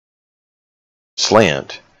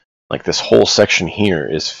slant. Like, this whole section here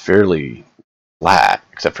is fairly flat,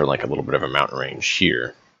 except for like a little bit of a mountain range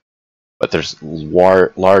here. But there's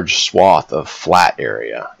large swath of flat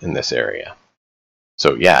area in this area.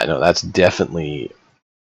 So yeah, no, that's definitely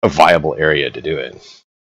a viable area to do it.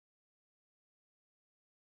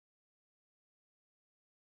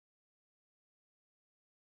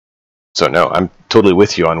 So no, I'm totally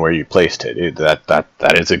with you on where you placed it.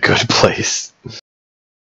 That is a good place.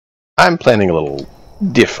 I'm planning a little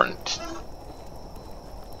different.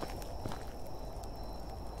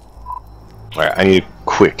 Alright, I need a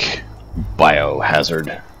quick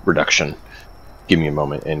biohazard reduction. Give me a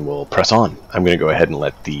moment and we'll press on. I'm going to go ahead and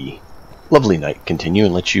let the lovely night continue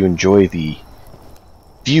and let you enjoy the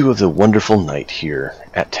view of the wonderful night here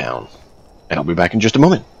at town. And I'll be back in just a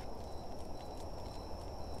moment.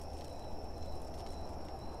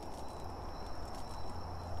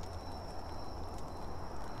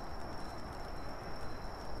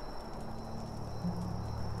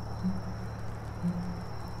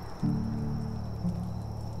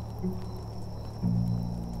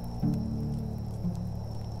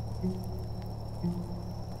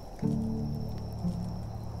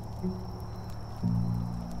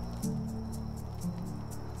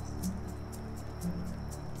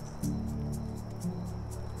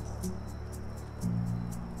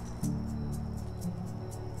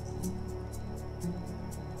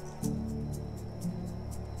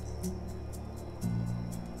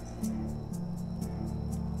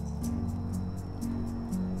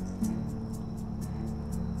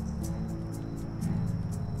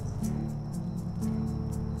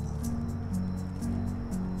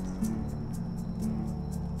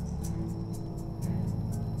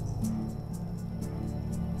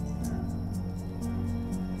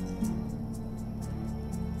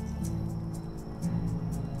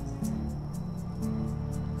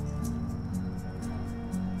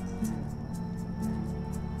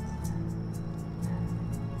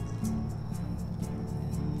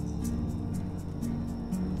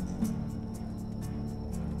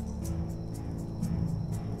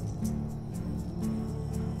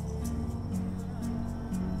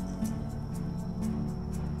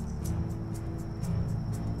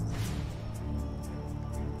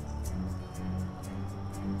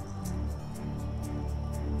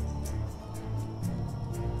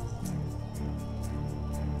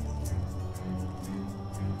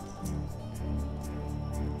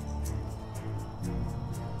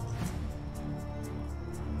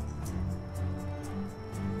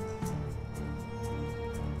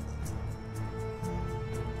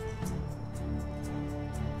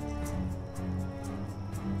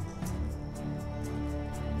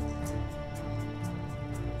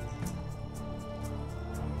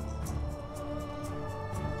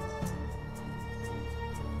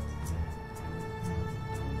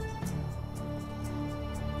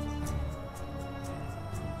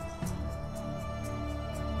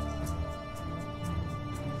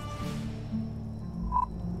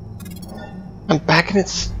 I'm back and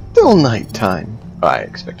it's still nighttime. I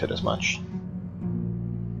expected as much.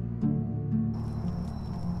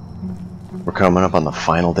 We're coming up on the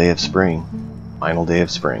final day of spring. Final day of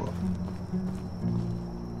spring.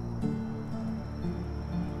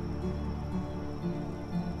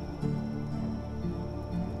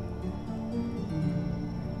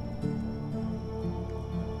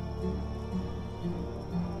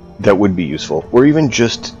 that would be useful. Or even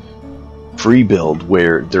just free build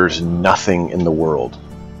where there's nothing in the world.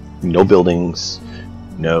 No buildings,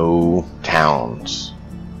 no towns.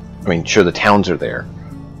 I mean, sure, the towns are there,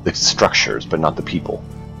 the structures, but not the people.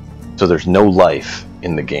 So there's no life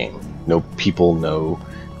in the game. No people, no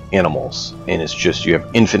animals. And it's just, you have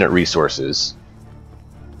infinite resources.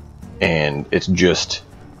 And it's just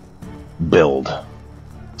build.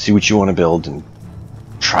 See what you want to build and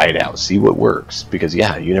try it out. See what works. Because,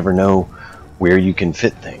 yeah, you never know where you can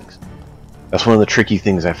fit things. That's one of the tricky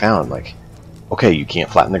things I found. Like, okay, you can't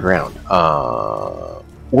flatten the ground.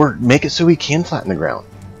 Or make it so we can flatten the ground.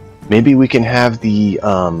 Maybe we can have the,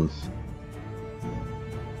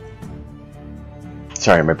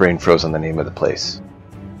 sorry, my brain froze on the name of the place.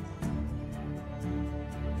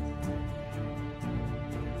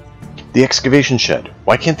 The excavation shed.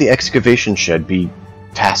 Why can't the excavation shed be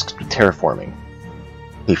tasked with terraforming?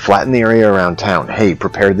 Hey, flatten the area around town. Hey,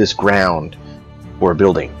 prepare this ground for a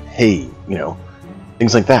building. Hey, you know,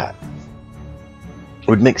 things like that. It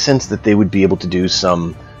would make sense that they would be able to do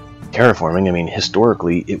some terraforming. I mean,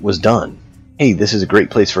 historically, it was done. Hey, this is a great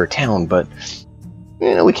place for a town, but,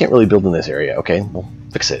 you know, we can't really build in this area. Okay, well,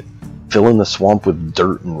 fix it. Fill in the swamp with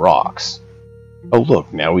dirt and rocks. Oh,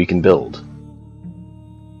 look, now we can build.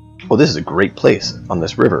 Well, this is a great place on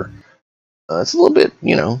this river. It's a little bit,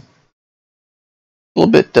 you know, a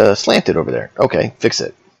little bit slanted over there. Okay, fix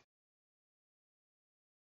it.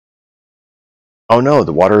 Oh no,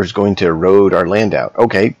 the water is going to erode our land out.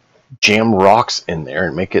 Okay, jam rocks in there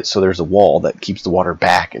and make it so there's a wall that keeps the water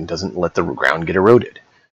back and doesn't let the ground get eroded.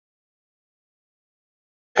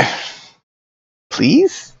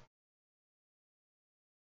 Please?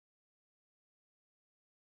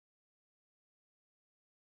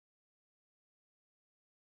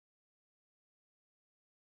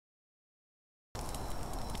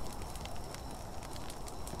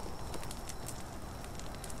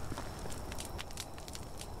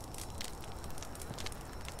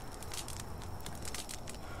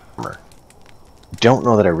 Don't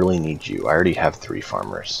know that I really need you. I already have 3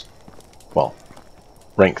 farmers. Well,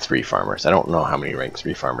 rank 3 farmers. I don't know how many rank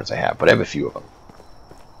 3 farmers I have, but I have a few of them.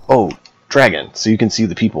 Oh, dragon, so you can see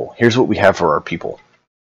the people. Here's what we have for our people.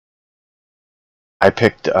 I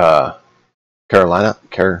picked Carolina.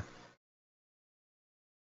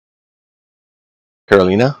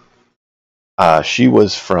 She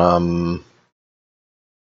was from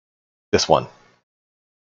this one.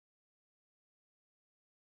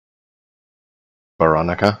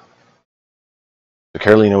 Veronica. So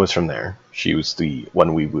Carolina was from there. She was the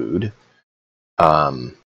one we wooed.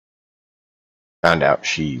 Found out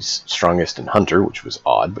she's strongest in Hunter, which was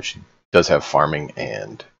odd, but she does have farming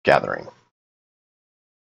and gathering.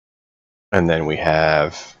 And then we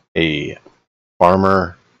have a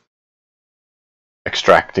farmer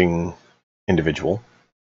extracting individual.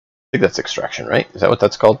 I think that's extraction, right? Is that what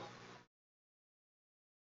that's called?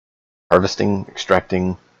 Harvesting,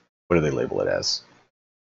 extracting, what do they label it as?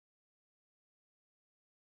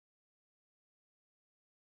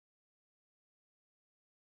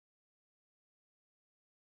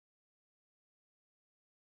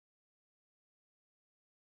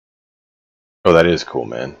 Oh, that is cool,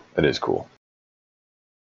 man. That is cool.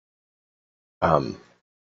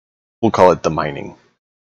 We'll call it the mining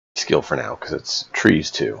skill for now, because it's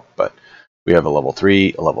trees too. But we have a level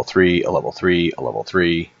 3, a level 3, a level 3, a level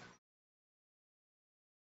 3.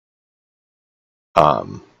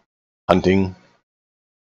 Hunting.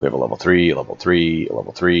 We have a level 3, a level 3, a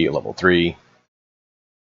level 3, a level 3.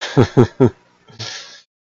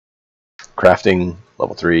 Crafting,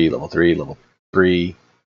 level 3, level 3, level 3.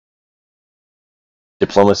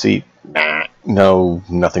 Diplomacy, nah, no,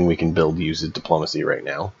 nothing we can build uses diplomacy right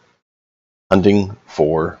now. Hunting,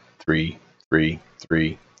 4, 3, 3,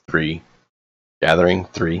 3, 3. Gathering,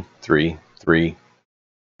 3, 3, 3,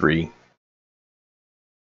 3.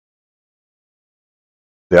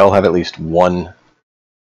 They all have at least one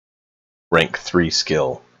rank 3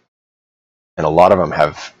 skill. And a lot of them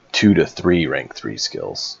have 2 to 3 rank 3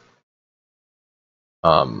 skills.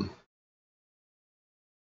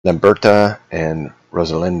 Lamberta and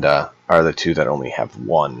Rosalinda are the 2 that only have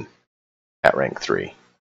 1 at rank 3.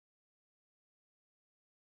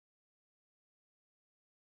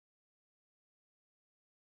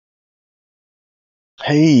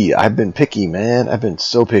 Hey, I've been picky, man. I've been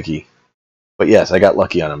so picky. But yes, I got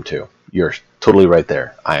lucky on them too. You're totally right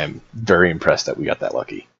there. I am very impressed that we got that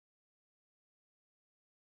lucky.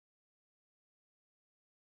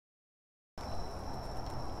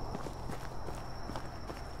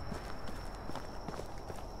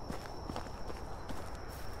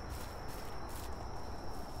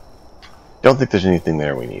 Don't think there's anything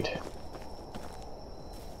there we need.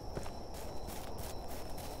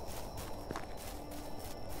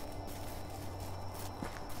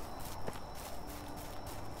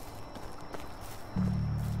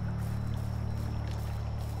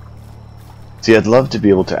 See, I'd love to be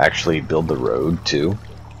able to actually build the road, too.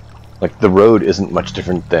 Like, the road isn't much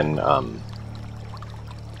different than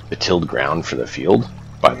the tilled ground for the field,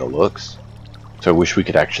 by the looks. So I wish we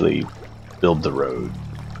could actually build the road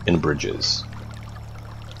in bridges.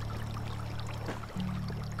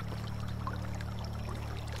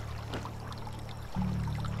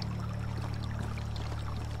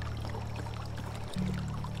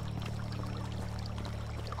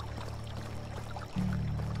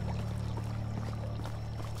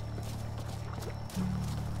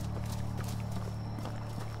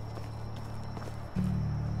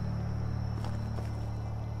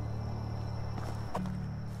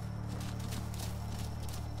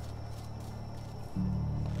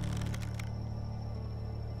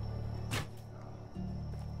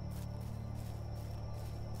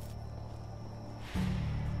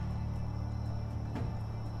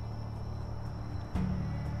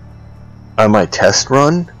 On my test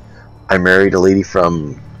run, I married a lady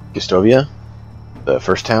from Gustovia, the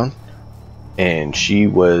first town, and she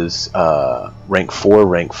was rank 4,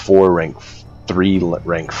 rank 4, rank 3,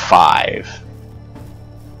 rank 5.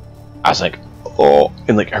 I was like, oh,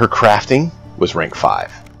 and like her crafting was rank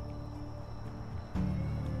 5.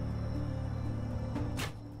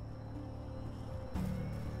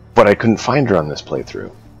 But I couldn't find her on this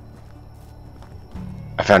playthrough.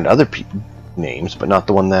 I found other names, but not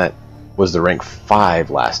the one that was the rank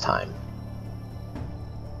 5 last time.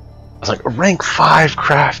 I was like, rank 5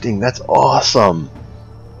 crafting, that's awesome!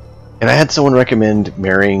 And I had someone recommend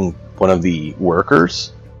marrying one of the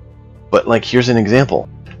workers, but like, here's an example.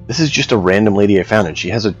 This is just a random lady I found, and she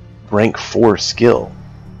has a rank 4 skill.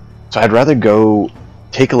 So I'd rather go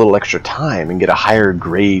take a little extra time and get a higher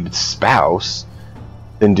grade spouse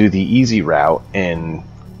than do the easy route and,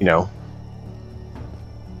 you know,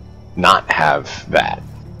 not have that.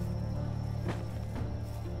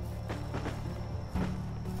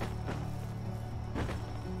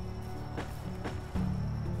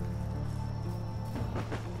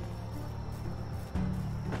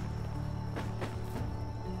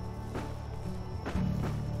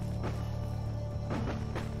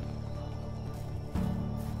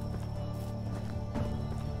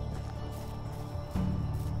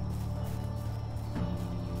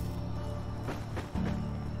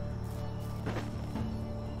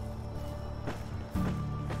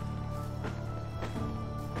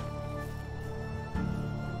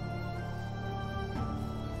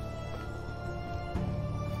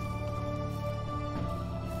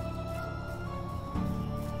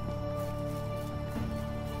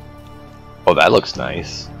 Oh, that looks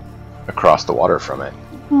nice. Across the water from it.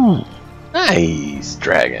 Nice,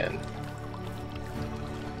 dragon.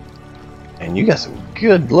 And you got some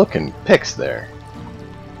good looking pics there.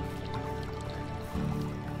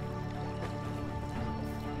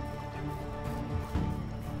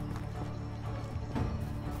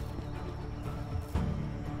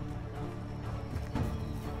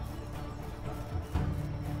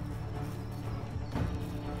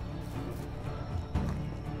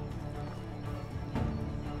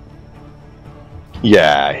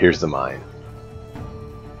 Yeah, here's the mine.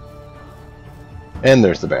 And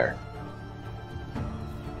there's the bear.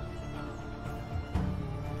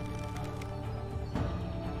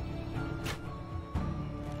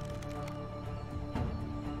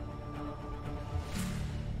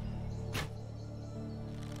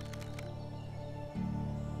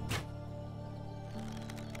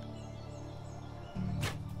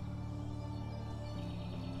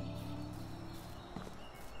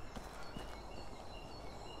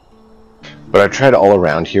 But I tried all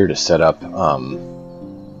around here to set up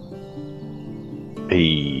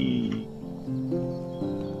a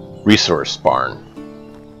resource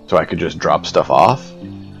barn so I could just drop stuff off.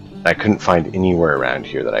 I couldn't find anywhere around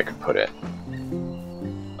here that I could put it.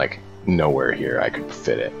 Like, nowhere here I could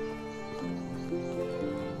fit it.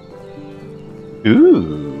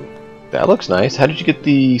 Ooh, that looks nice. How did you get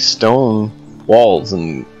the stone walls?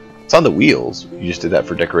 And it's on the wheels. You just did that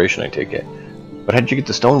for decoration, I take it. But how did you get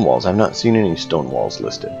the stone walls? I've not seen any stone walls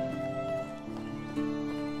listed.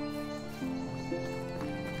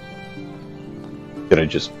 Did I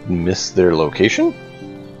just miss their location?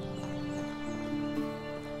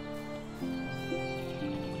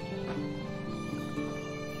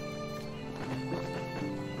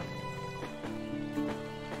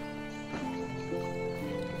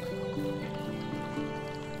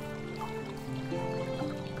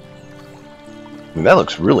 I mean, that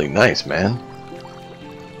looks really nice, man.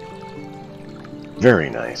 Very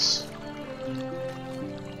nice.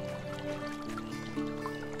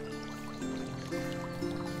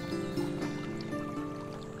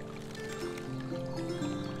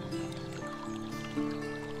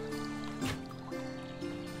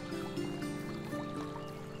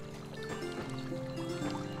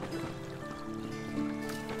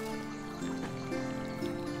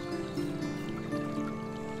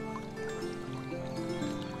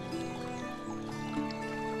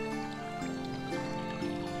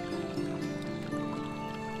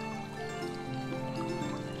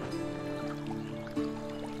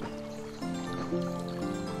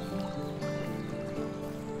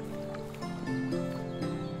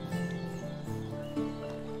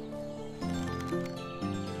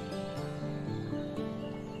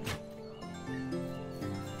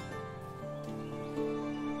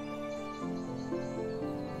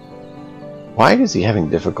 Why is he having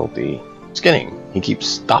difficulty skinning? He keeps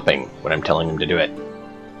stopping when I'm telling him to do it.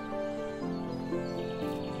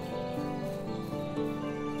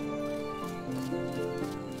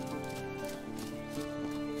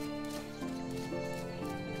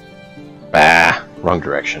 Bah, wrong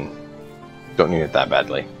direction. Don't need it that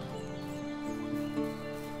badly.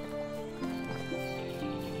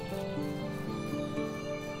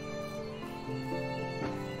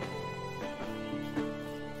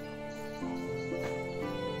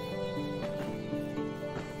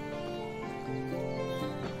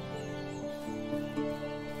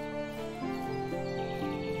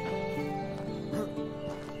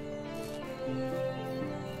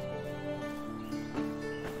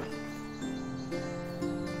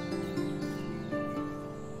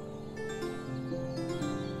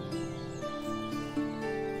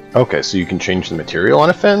 Okay, so you can change the material on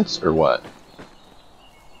a fence, or what?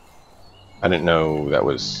 I didn't know that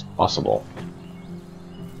was possible.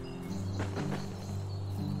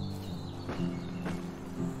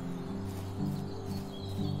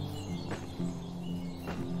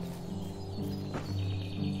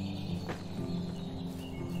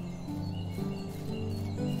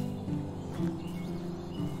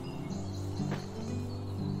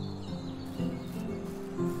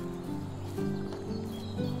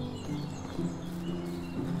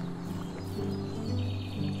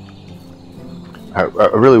 I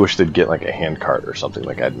really wish they'd get like a hand cart or something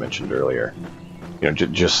like I'd mentioned earlier. You know,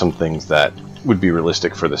 just some things that would be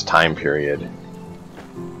realistic for this time period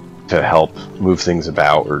to help move things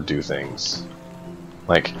about or do things.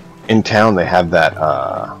 Like, in town they have that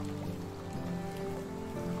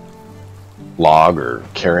log or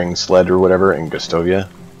carrying sled or whatever in Gustovia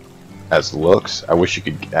as looks. I wish you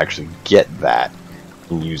could actually get that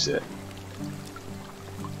and use it.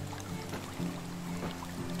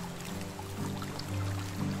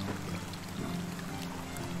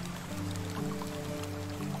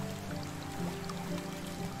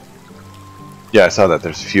 Yeah, I saw that.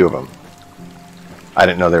 There's a few of them. I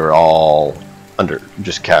didn't know they were all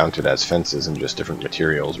just counted as fences and just different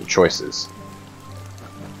materials or choices.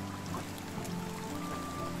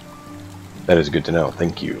 That is good to know.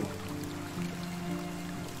 Thank you.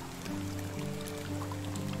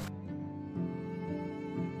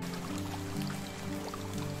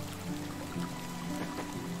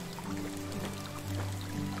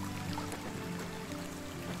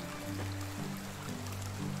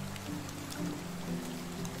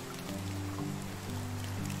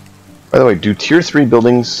 By the way, do tier 3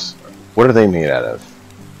 buildings, what are they made out of?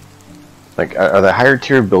 Like, are the higher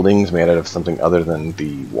tier buildings made out of something other than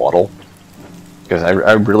the wattle? Because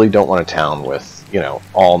I really don't want a town with, you know,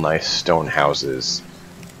 all nice stone houses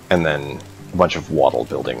and then a bunch of wattle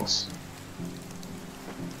buildings.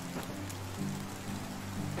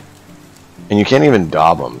 And you can't even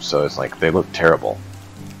daub them, so it's like, they look terrible.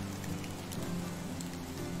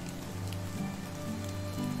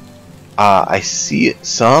 I see it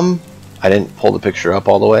some. I didn't pull the picture up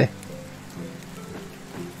all the way.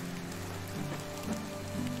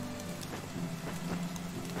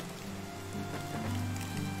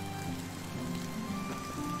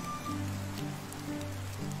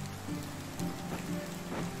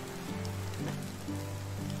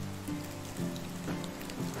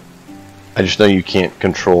 I just know you can't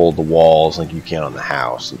control the walls like you can on the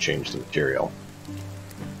house and change the material.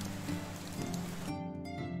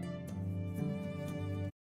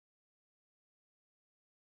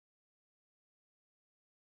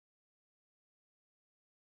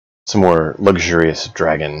 Some more luxurious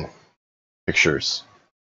dragon pictures.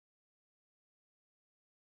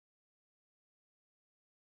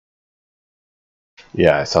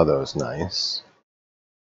 Yeah, I saw those. Nice.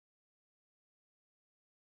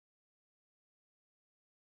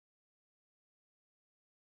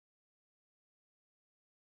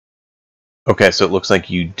 Okay, so it looks like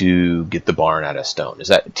you do get the barn out of stone. Is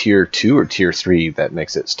that tier 2 or tier 3 that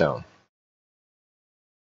makes it stone?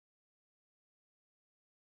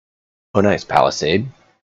 Oh, nice. Palisade.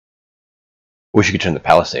 Wish you could turn the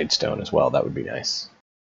palisade stone as well. That would be nice.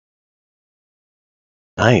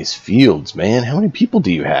 Nice fields, man. How many people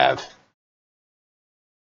do you have?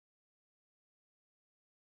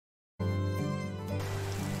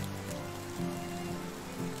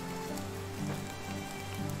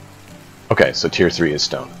 Okay, so tier 3 is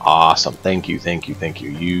stone. Awesome. Thank you, thank you, thank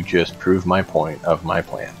you. You just proved my point of my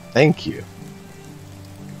plan. Thank you.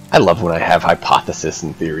 I love when I have hypotheses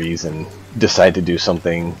and theories and decide to do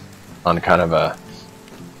something on kind of a...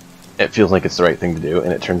 It feels like it's the right thing to do,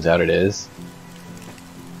 and it turns out it is.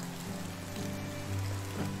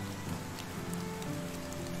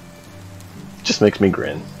 Just makes me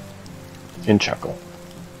grin and chuckle.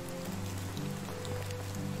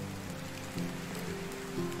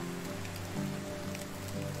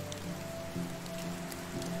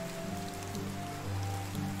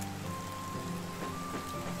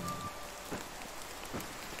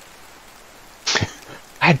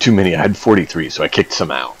 I had too many. I had 43, so I kicked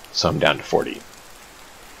some out. So I'm down to 40.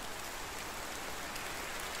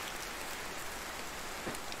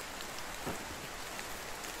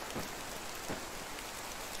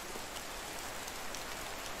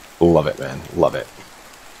 Love it, man. Love it.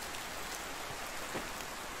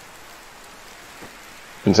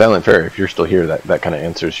 And Silent Fairy, if you're still here, that kind of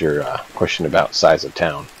answers your question about size of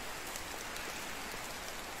town.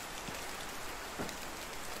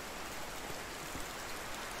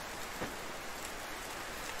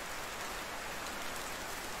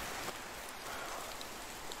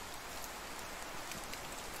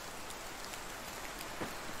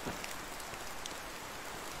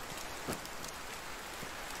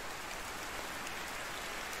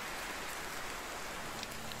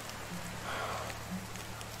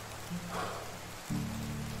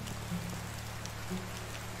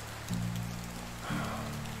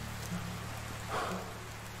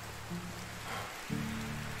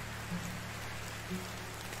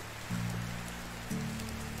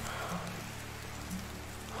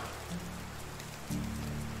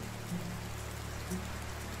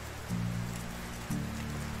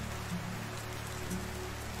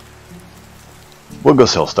 We'll go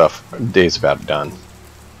sell stuff. Day's about done.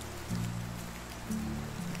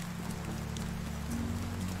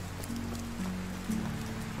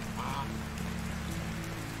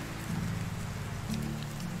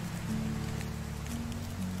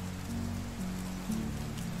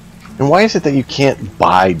 And why is it that you can't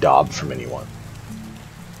buy Daub from anyone?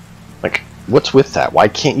 Like, what's with that? Why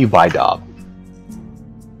can't you buy Daub?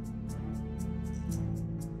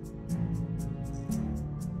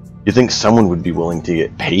 You think someone would be willing to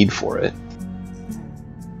get paid for it?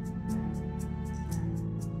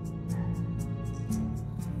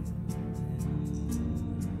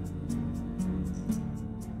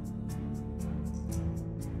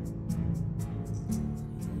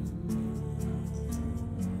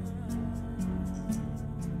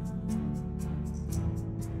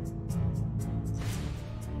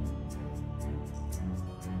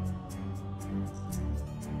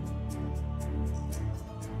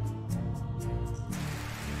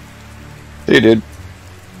 Hey, dude.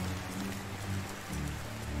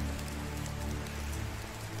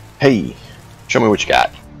 Hey, show me what you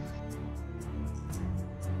got.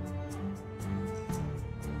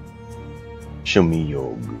 Show me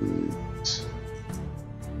your goods.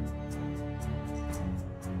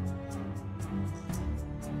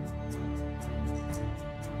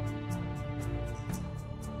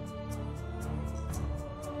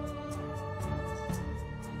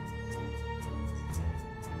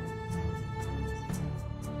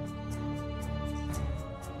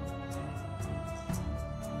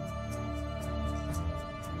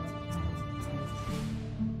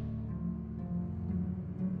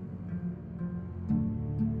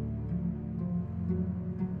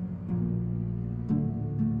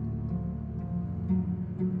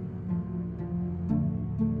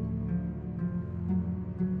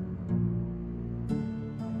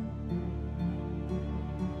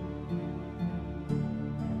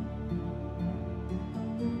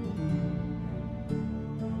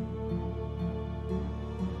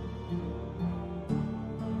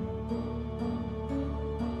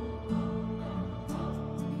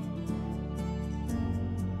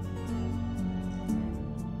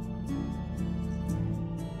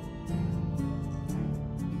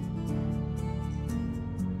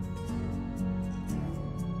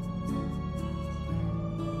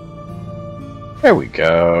 There we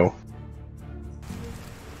go.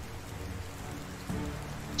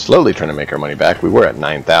 slowly trying to make our money back. We were at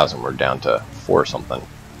 9,000. We're down to 4 something.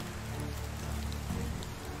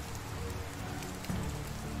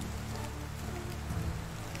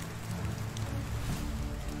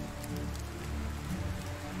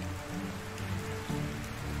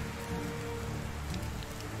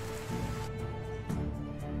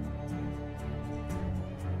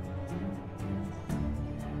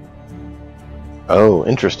 Oh,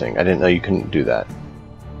 interesting. I didn't know you couldn't do that.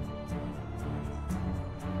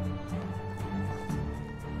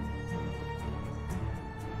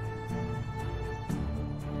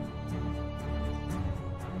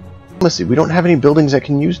 Diplomacy. We don't have any buildings that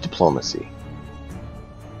can use diplomacy.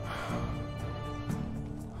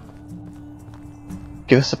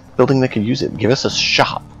 Give us a building that can use it. Give us a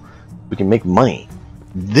shop. We can make money.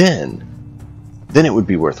 Then it would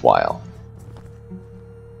be worthwhile.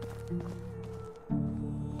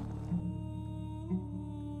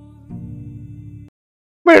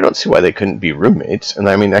 I don't see why they couldn't be roommates, and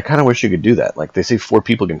I mean, I kind of wish you could do that. Like, they say 4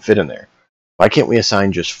 people can fit in there. Why can't we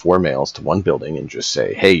assign just 4 males to one building and just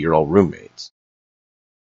say, hey, you're all roommates?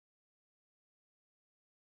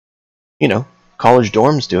 You know, college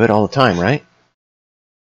dorms do it all the time, right?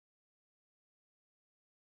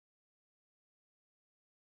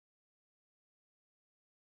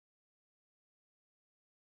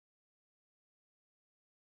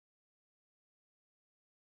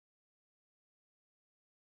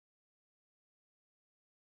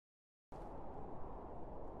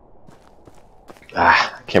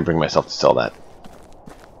 Ah, I can't bring myself to sell that.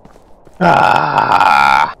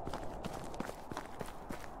 Ah!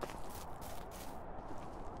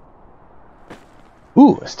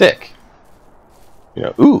 Ooh, a stick. You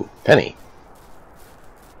know, ooh, penny.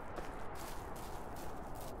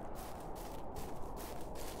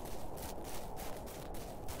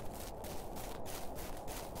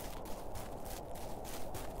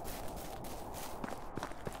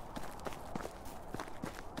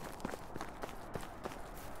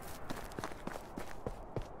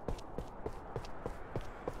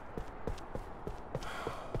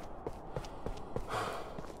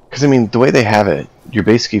 Because, I mean, the way they have it, you're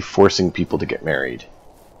basically forcing people to get married.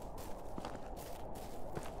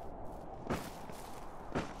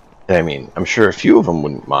 And, I mean, I'm sure a few of them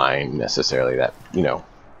wouldn't mind necessarily that, you know,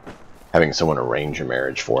 having someone arrange a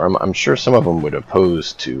marriage for them. I'm sure some of them would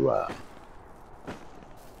oppose to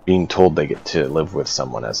being told they get to live with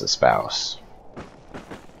someone as a spouse.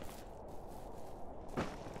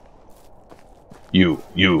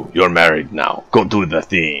 You're married now. Go do the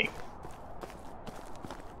thing.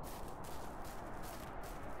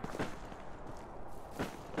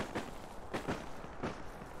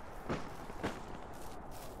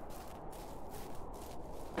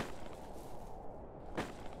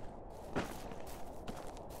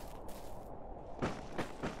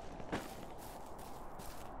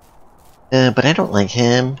 But I don't like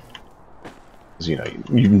him. 'Cause, you know,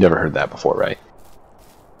 you've never heard that before, right?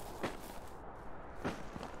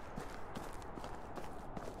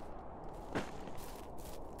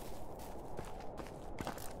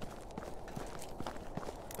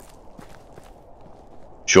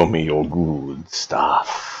 Show me your good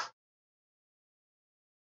stuff.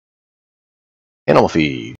 Animal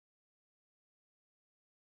feed.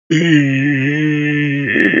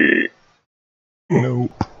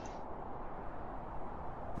 Nope.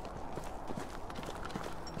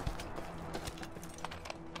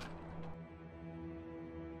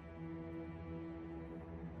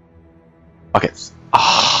 Buckets.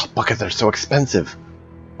 Ah, buckets are so expensive.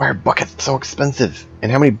 Why are buckets so expensive?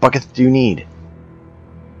 And how many buckets do you need?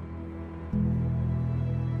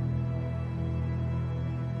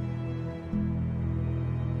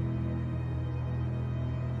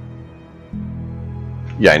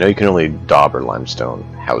 Yeah, I know you can only daub or limestone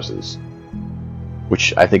houses,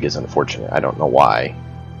 which I think is unfortunate. I don't know why.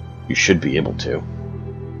 You should be able to.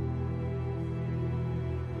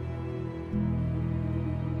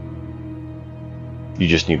 You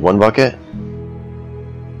just need 1 bucket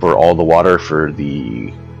for all the water for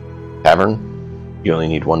the tavern. You only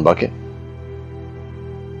need 1 bucket. I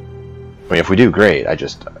mean, if we do, great.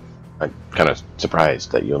 I'm kind of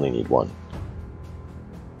surprised that you only need 1.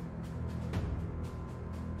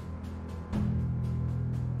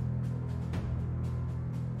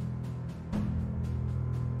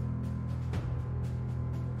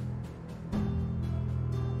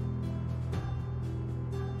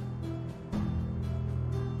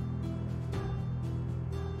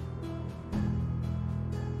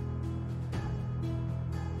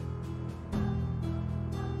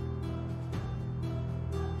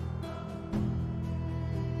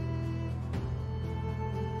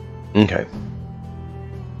 Okay.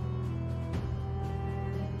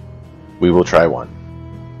 We will try one.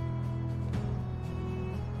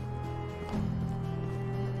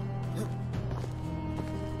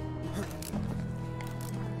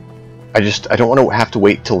 I don't want to have to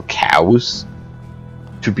wait till cows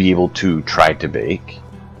to be able to try to bake.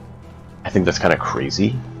 I think that's kind of crazy.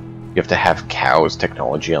 You have to have cows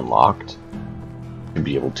technology unlocked to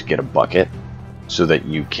be able to get a bucket so that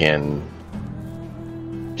you can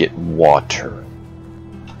get water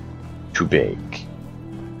to bake.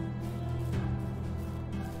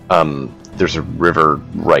 There's a river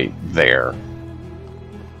right there.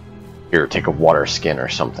 Here, take a water skin or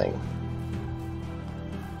something.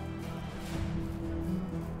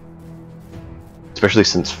 Especially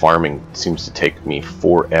since farming seems to take me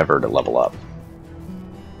forever to level up.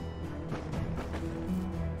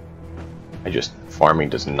 Farming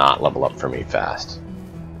does not level up for me fast.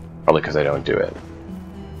 Probably because I don't do it.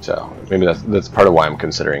 So, maybe that's part of why I'm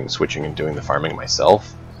considering switching and doing the farming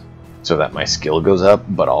myself, so that my skill goes up,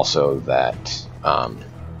 but also that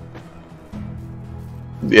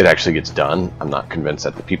it actually gets done. I'm not convinced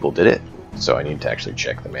that the people did it, so I need to actually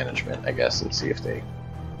check the management, I guess, and see if they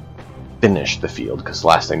finished the field, because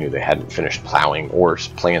last I knew they hadn't finished plowing or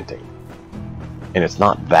planting. And it's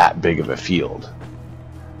not that big of a field.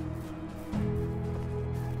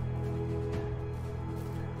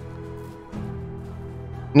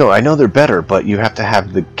 No, I know they're better, but you have to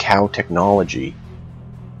have the cow technology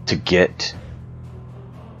to get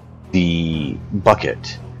the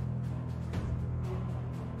bucket.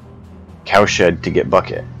 Cowshed to get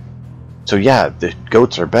bucket. So yeah, the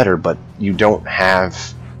goats are better, but you don't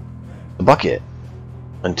have the bucket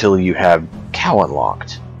until you have cow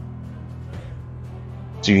unlocked.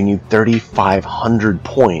 So you need 3,500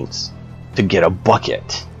 points to get a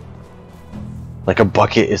bucket. Like, a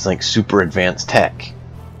bucket is like super advanced tech.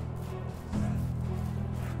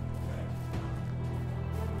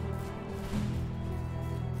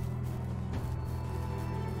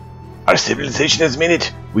 Our civilization has made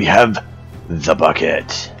it. We have the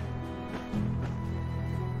bucket.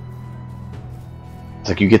 It's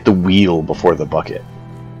like you get the wheel before the bucket.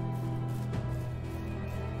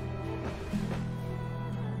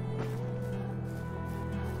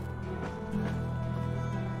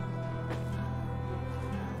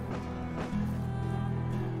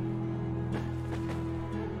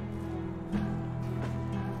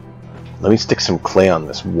 Let me stick some clay on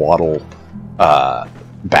this wattle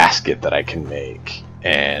basket that I can make,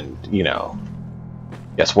 and, you know,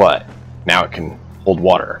 guess what? Now it can hold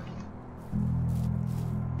water.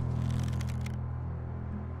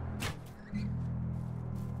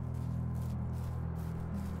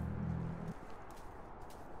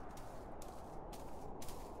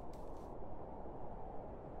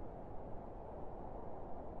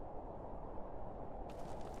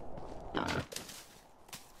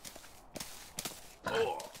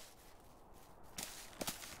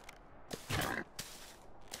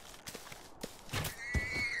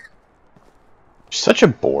 Such a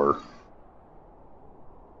bore.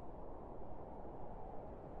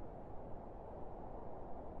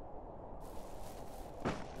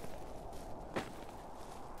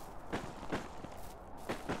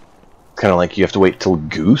 Kind of like you have to wait till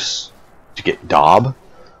Goose to get Dob.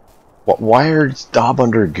 What? Why is Dob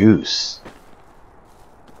under Goose?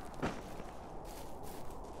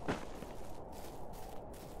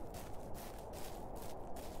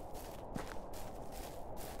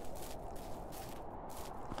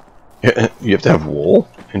 You have to have wool?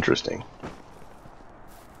 Interesting.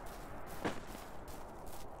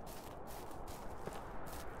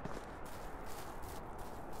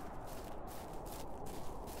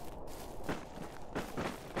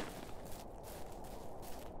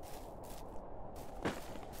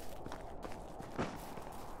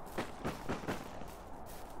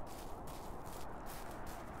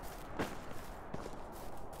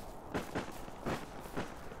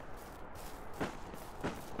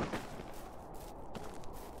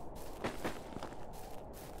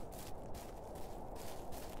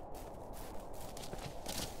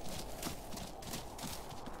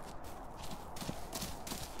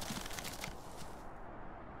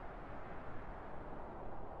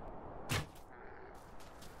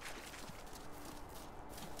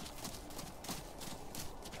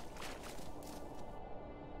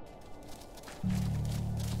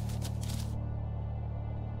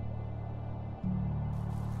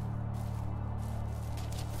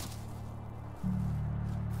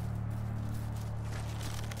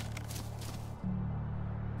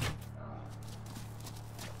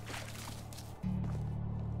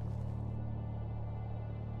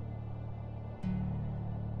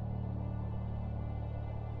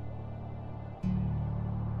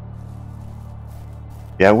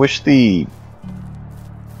 Yeah, I wish the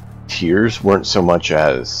tiers weren't so much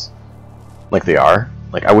as like they are.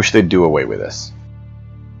 Like, I wish they'd do away with this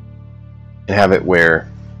and have it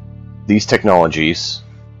where these technologies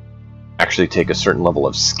actually take a certain level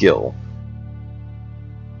of skill,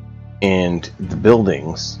 and the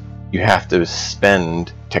buildings you have to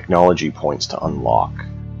spend technology points to unlock.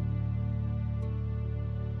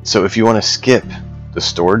 So if you want to skip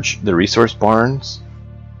the resource barns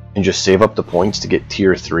and just save up the points to get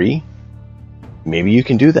tier 3, maybe you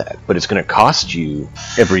can do that, but it's going to cost you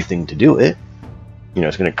everything to do it. You know,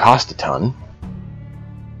 it's going to cost a ton.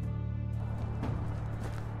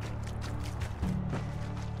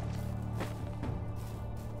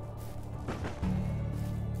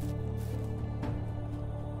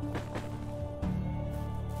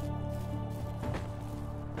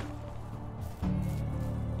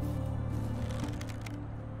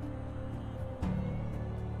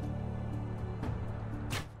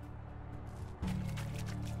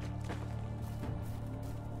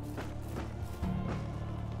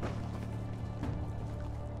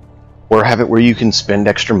 Or have it where you can spend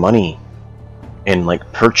extra money and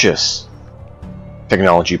like purchase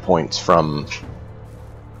technology points from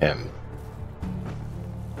him.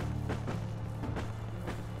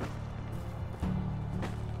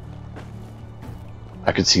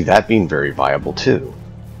 I could see that being very viable too.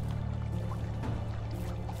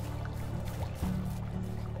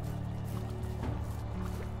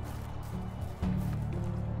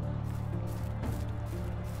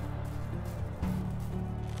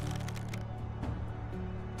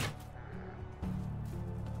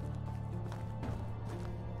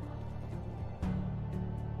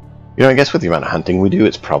 You know, I guess with the amount of hunting we do,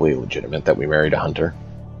 it's probably legitimate that we married a hunter.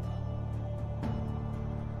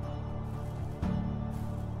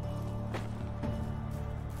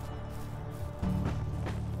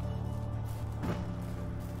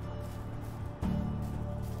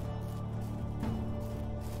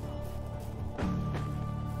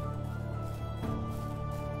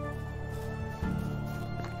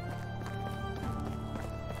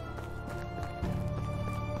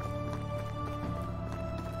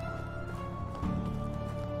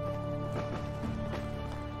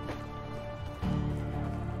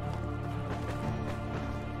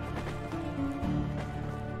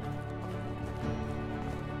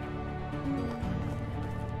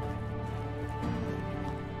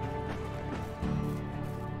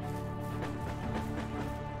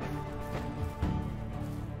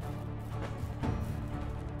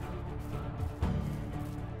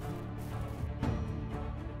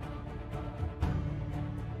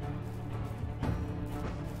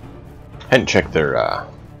 Hadn't checked their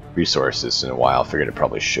resources in a while. Figured it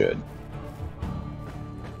probably should.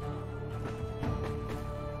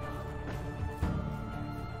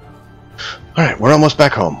 Alright, we're almost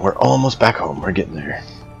back home. We're almost back home. We're getting there.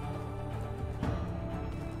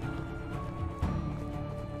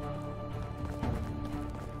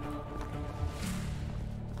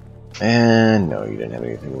 And no, you didn't have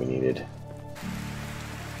anything we needed.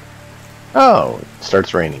 Oh, it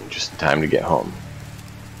starts raining just in time to get home.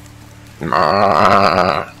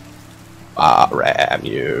 I'll ram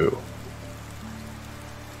you.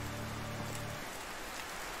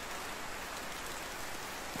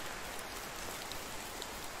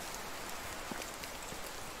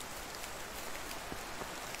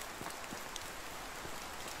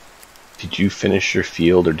 Did you finish your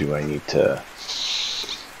field, or do I need to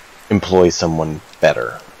employ someone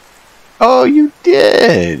better? Oh, you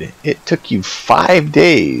did! It took you 5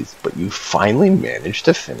 days, but you finally managed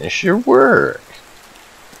to finish your work.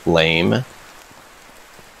 Lame.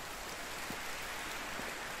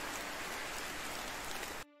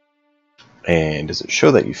 And does it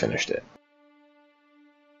show that you finished it?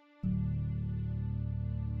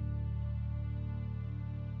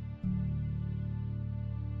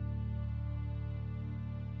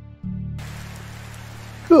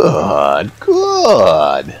 Good,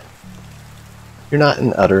 good. You're not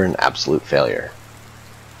an utter and absolute failure.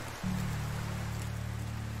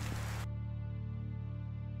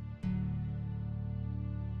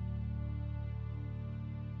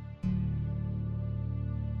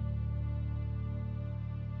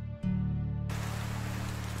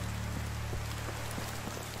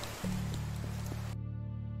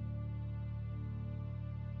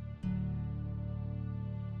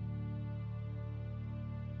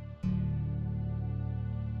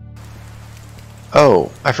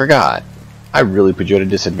 Oh, I forgot. I really put you at a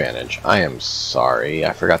disadvantage. I am sorry.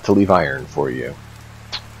 I forgot to leave iron for you.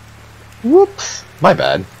 Whoops. My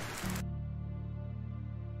bad.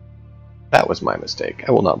 That was my mistake.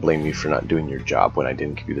 I will not blame you for not doing your job when I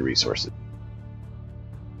didn't give you the resources.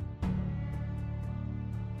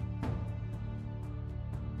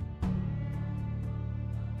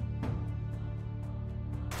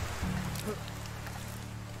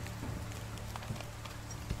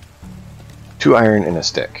 2 iron and a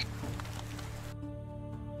stick.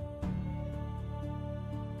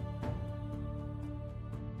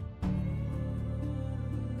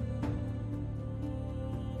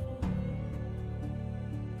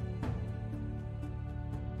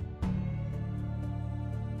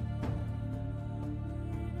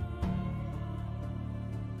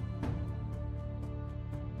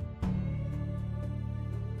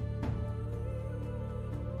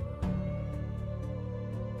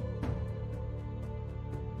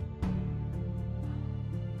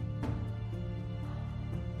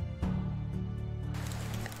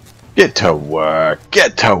 Get to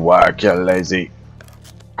work, you lazy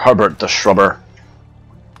Herbert the Shrubber.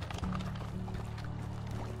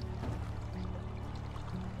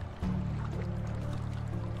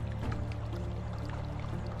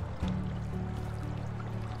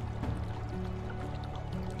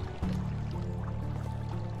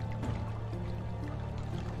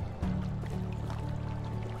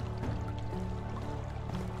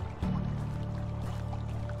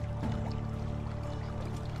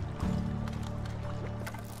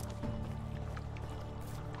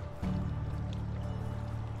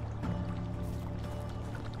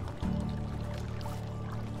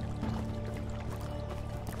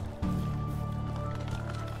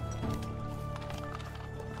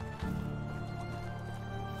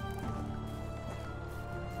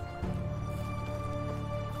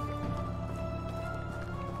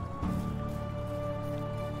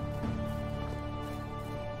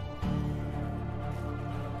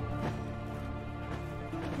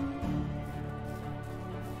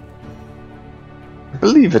 I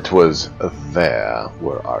believe it was there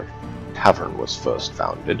where our tavern was first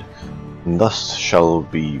founded, and thus shall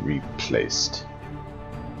be replaced.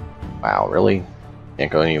 Wow, really?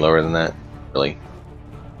 Can't go any lower than that? Really?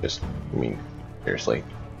 Just, I mean, seriously?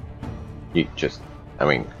 You just, I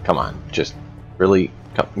mean, come on, just, really?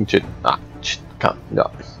 Come, just, come, no.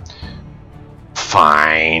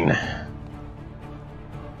 Fine.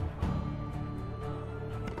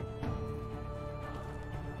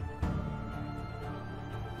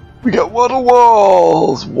 We got water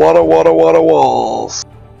walls! Water walls!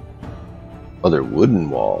 Oh, they're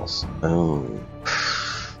wooden walls. Oh.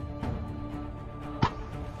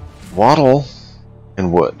 Wattle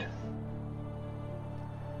and wood.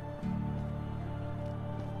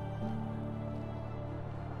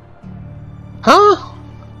 Huh?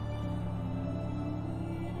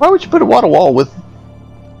 Why would you put a water wall with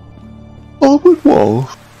a wood wall?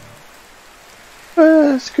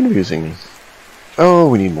 It's confusing. Oh,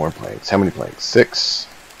 we need more planks. How many planks? 6?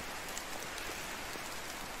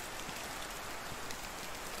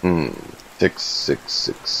 6, 6,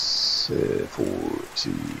 6, 4,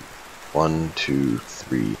 2, 1, 2,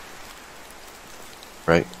 3.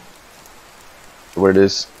 Right? So what it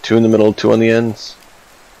is? 2 in the middle, 2 on the ends?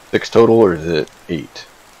 6 total, or is it 8?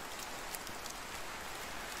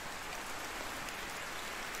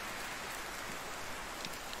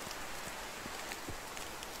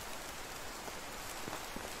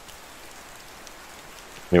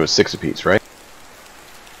 It was 6 apiece, right?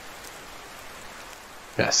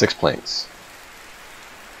 Yeah, 6 planks.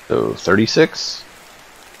 So 36?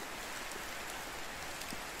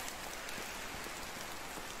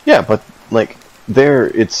 Yeah, but like there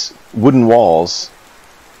it's wooden walls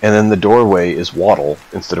and then the doorway is wattle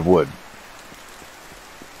instead of wood.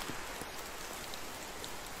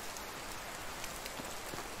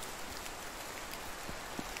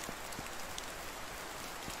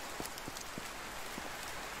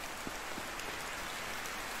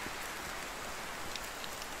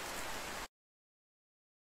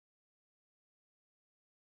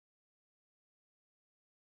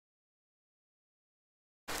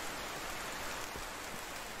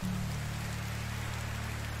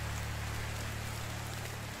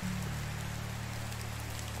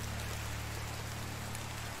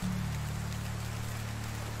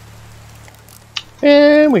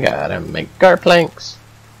 And we gotta make our planks.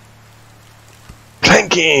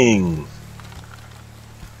 Planking!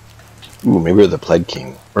 Ooh, maybe we're the Plague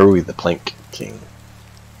King. Or are we the Plank King?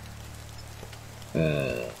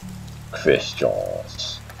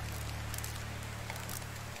 Questions.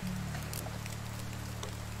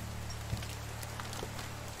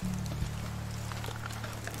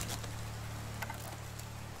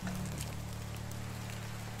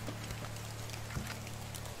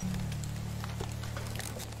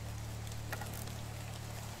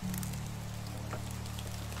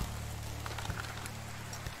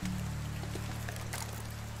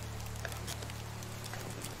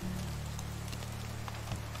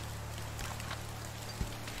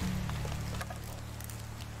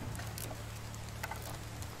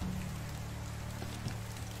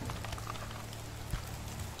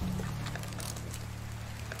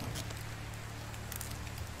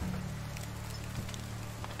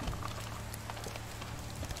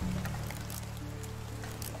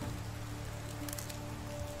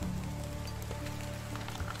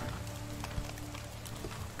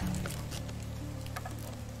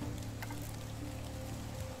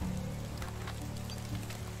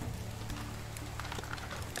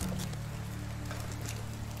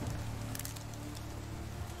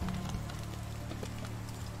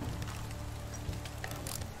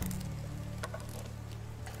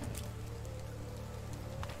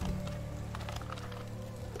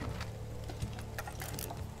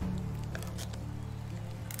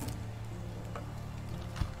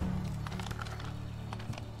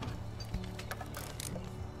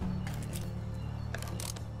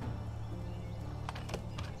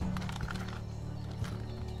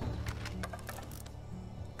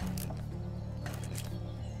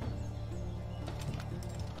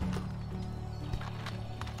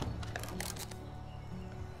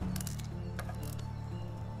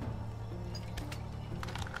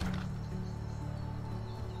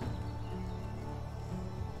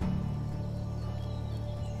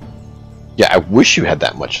 Yeah, I wish you had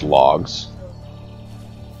that much logs.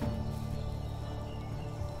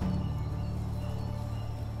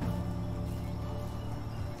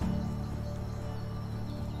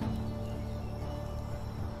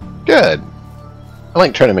 Good. I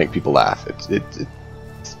like trying to make people laugh.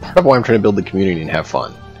 It's part of why I'm trying to build the community and have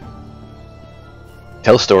fun.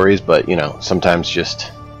 Tell stories, but, you know, sometimes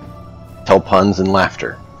just tell puns and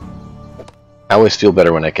laughter. I always feel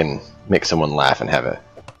better when I can make someone laugh and have a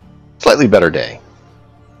slightly better day.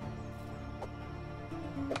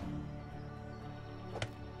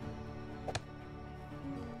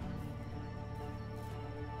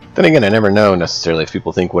 Then again, I never know necessarily if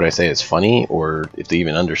people think what I say is funny or if they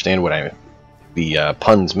even understand what the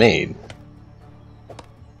puns made.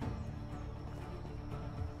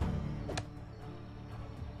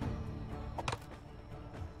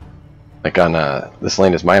 Like on This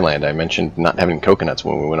Land Is My Land, I mentioned not having coconuts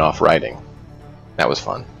when we went off riding. That was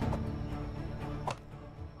fun.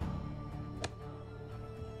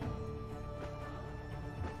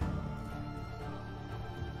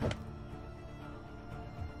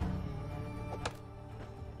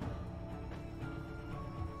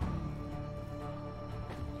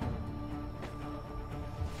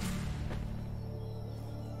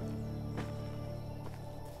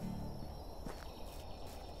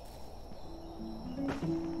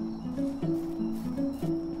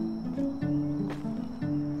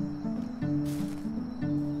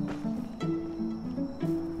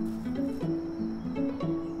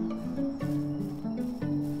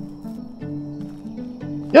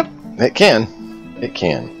 Yep, it can. It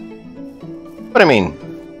can. But I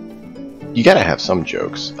mean, you gotta have some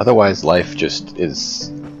jokes. Otherwise, life just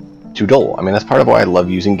is too dull. I mean, that's part of why I love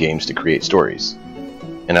using games to create stories.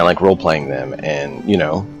 And I like role-playing them and, you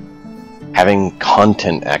know, having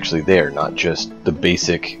content actually there, not just the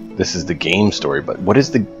basic, this is the game story, but what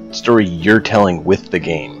is the story you're telling with the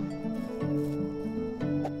game?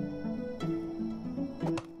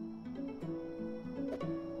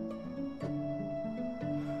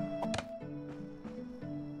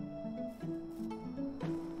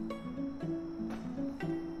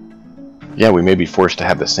 Yeah, we may be forced to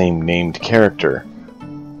have the same named character,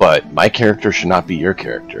 but my character should not be your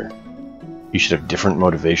character. You should have different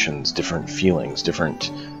motivations, different feelings, different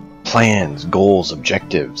plans, goals,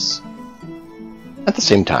 objectives. At the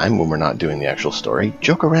same time, when we're not doing the actual story,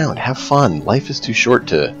 joke around, have fun. Life is too short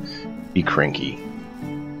to be cranky.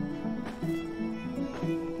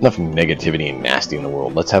 Enough negativity and nasty in the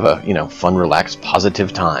world. Let's have a, you know, fun, relaxed,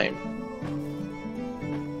 positive time.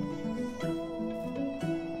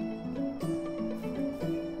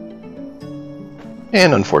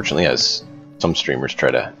 And unfortunately, as some streamers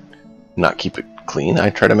try to not keep it clean, I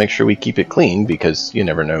try to make sure we keep it clean because you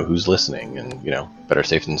never know who's listening, and, you know, better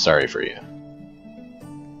safe than sorry for you.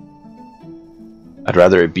 I'd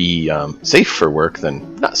rather it be safe for work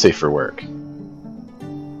than not safe for work.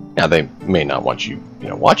 Now, they may not want you, you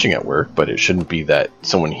know, watching at work, but it shouldn't be that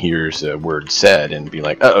someone hears a word said and be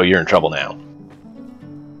like, uh-oh, you're in trouble now.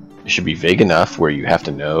 It should be vague enough where you have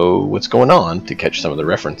to know what's going on to catch some of the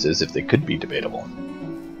references if they could be debatable.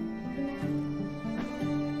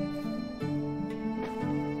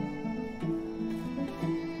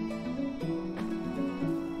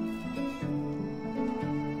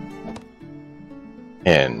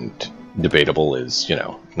 And debatable is, you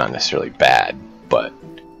know, not necessarily bad, but,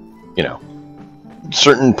 you know,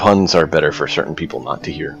 certain puns are better for certain people not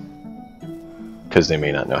to hear, because they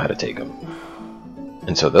may not know how to take them.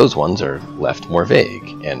 And so those ones are left more vague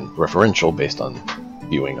and referential based on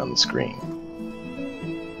viewing on the screen.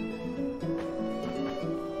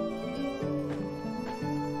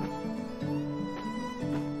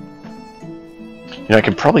 You know, I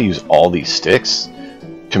could probably use all these sticks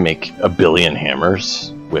to make a billion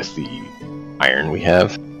hammers with the iron we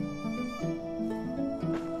have.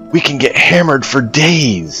 We can get hammered for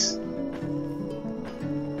days!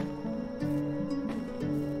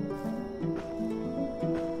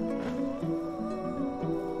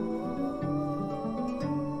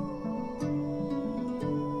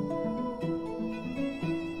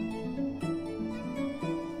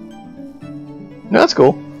 No, that's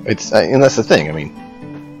cool. It's and that's the thing. I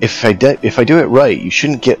mean, if I do it right, you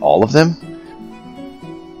shouldn't get all of them,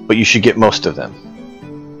 but you should get most of them,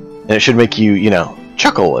 and it should make you, you know,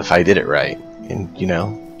 chuckle if I did it right, and, you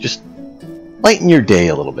know, just lighten your day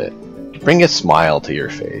a little bit. Bring a smile to your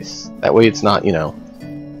face. That way, it's not, you know,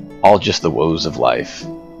 all just the woes of life.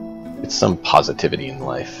 It's some positivity in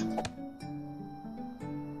life.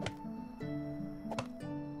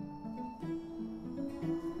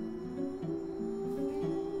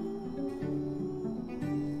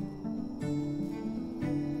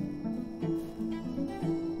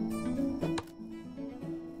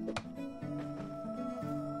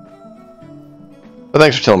 But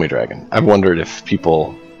thanks for telling me, Dragon. I've wondered if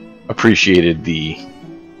people appreciated the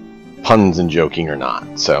puns and joking or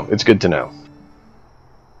not, so it's good to know.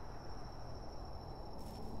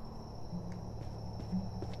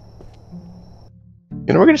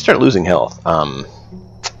 You know, we're going to start losing health. I'm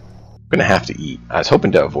going to have to eat. I was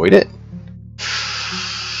hoping to avoid it.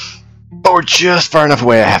 But we're just far enough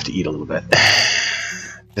away I have to eat a little bit.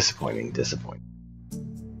 Disappointing, disappointing.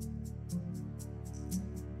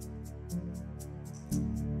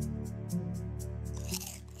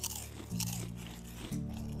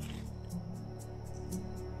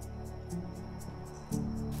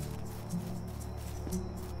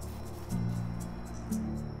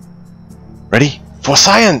 Ready? For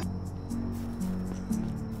science!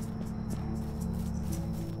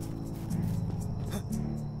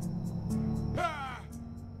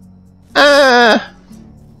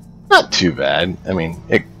 Not too bad. I mean,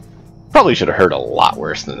 it probably should have hurt a lot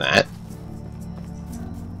worse than that.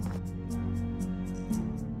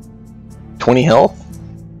 20 health?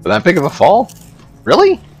 For that big of a fall?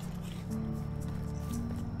 Really?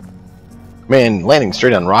 Man, landing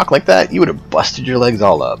straight on rock like that, you would have busted your legs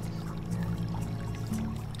all up.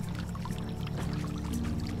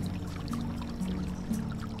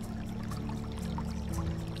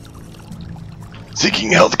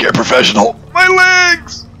 Seeking healthcare professional. My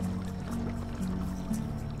legs!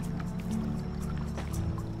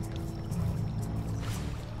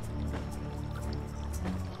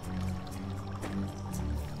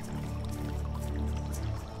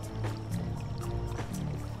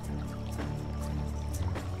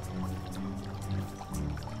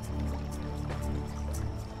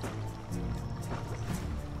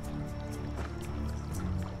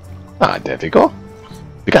 Ah, there we go.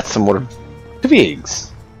 We got some more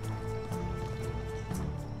twigs.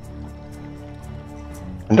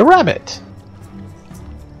 And a rabbit.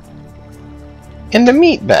 And a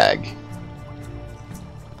meat bag.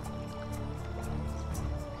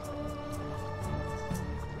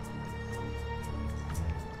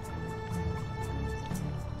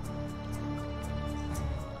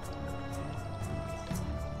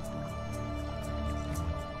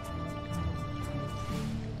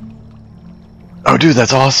 Oh dude,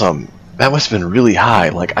 that's awesome. That must have been really high.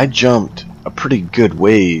 Like, I jumped a pretty good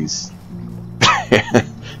ways. And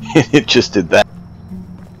it just did that.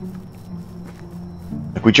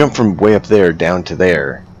 Like, we jumped from way up there down to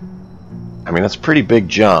there. I mean, that's a pretty big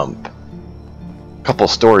jump. Couple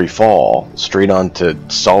story fall straight onto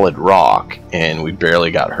solid rock, and we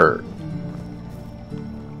barely got hurt.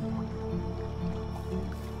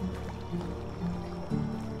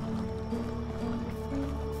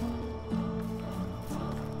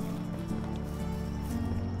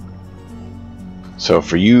 So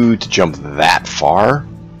for you to jump that far,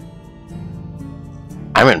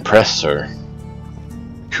 I'm impressed, sir.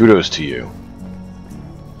 Kudos to you.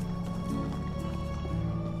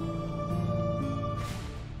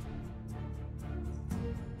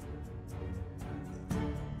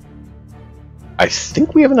 I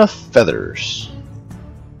think we have enough feathers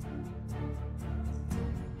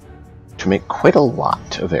to make quite a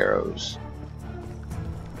lot of arrows.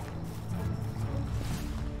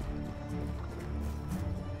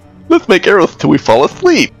 Let's make arrows till we fall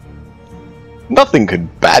asleep. Nothing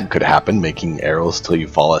bad could happen making arrows till you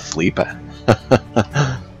fall asleep.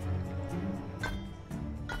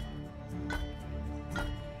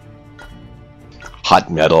 Hot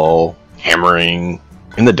metal, hammering,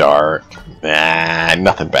 in the dark. Nah,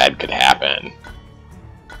 nothing bad could happen.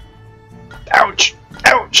 Ouch!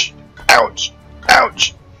 Ouch! Ouch!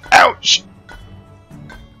 Ouch! Ouch!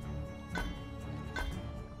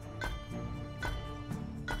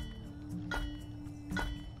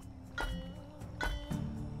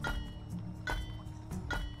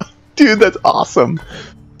 Dude, that's awesome.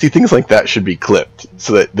 See, things like that should be clipped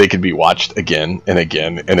so that they can be watched again and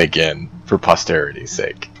again and again for posterity's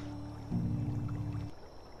sake.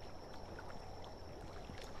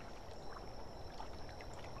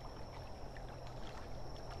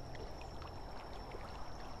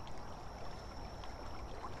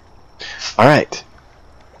 Alright.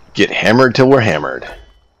 Get hammered till we're hammered.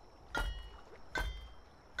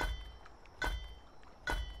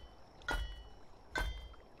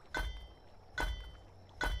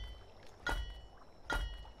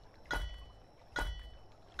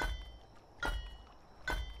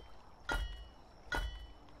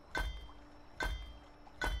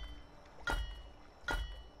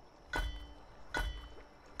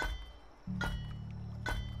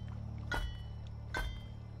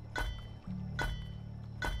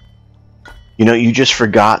 You know, you just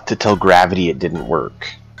forgot to tell gravity it didn't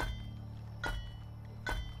work.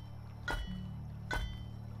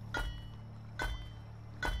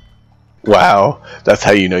 Wow, that's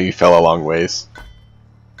how you know you fell a long ways.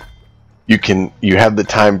 You have the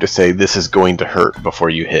time to say this is going to hurt before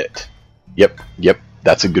you hit. Yep,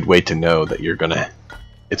 that's a good way to know that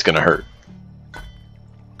it's gonna hurt.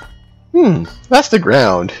 That's the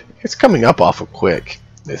ground. It's coming up awful quick.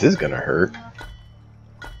 This is gonna hurt.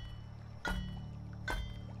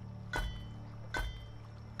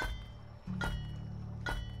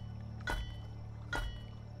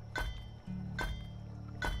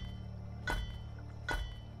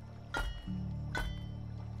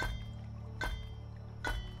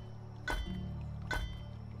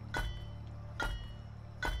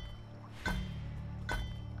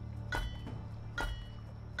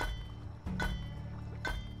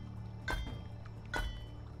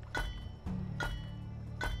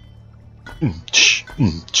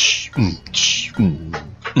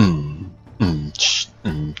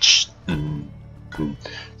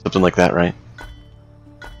 Something like that, right?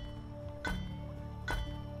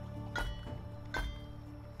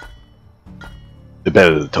 The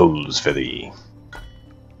better the tolls for thee.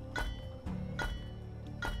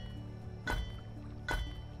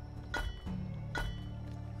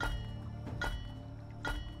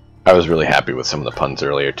 I was really happy with some of the puns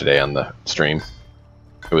earlier today on the stream.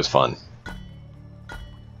 It was fun.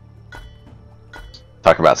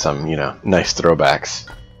 Talk about some, nice throwbacks.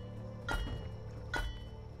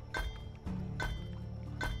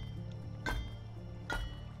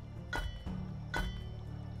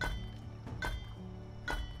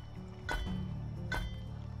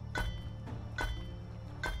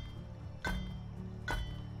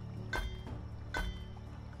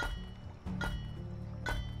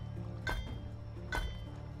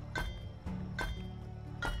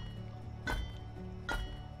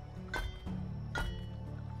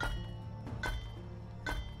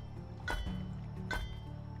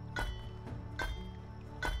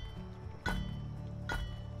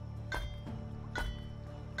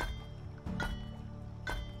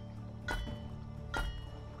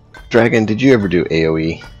 Dragon, did you ever do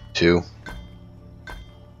AoE too?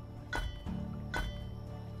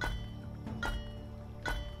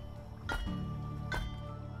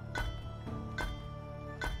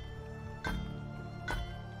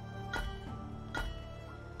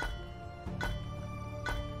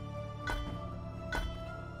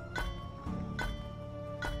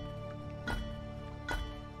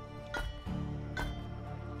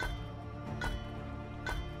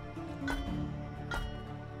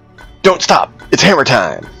 Don't stop! It's hammer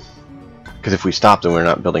time! Because if we stop, then we're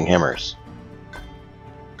not building hammers.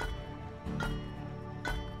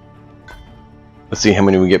 Let's see how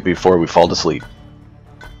many we get before we fall to sleep.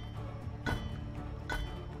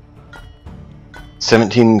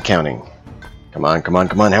 17 counting. Come on, come on,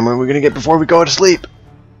 come on. How many are we going to get before we go to sleep?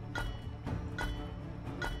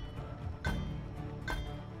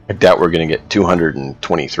 I doubt we're going to get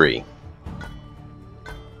 223.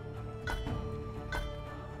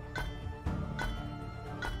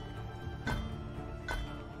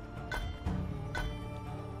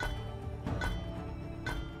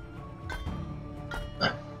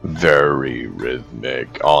 Very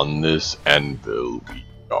rhythmic on this anvil, we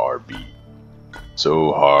are beat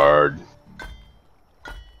so hard.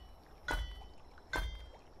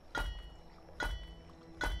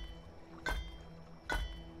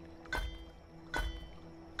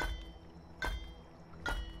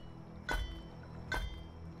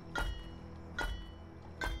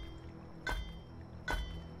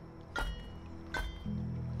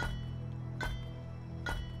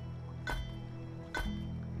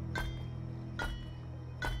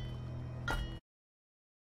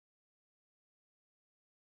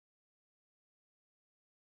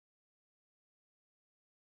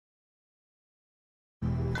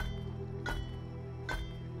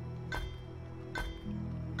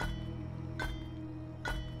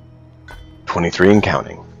 $23 and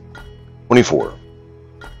counting. 24.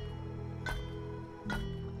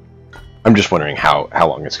 I'm just wondering how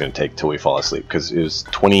long it's going to take till we fall asleep, because it was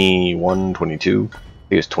 21, 22. I think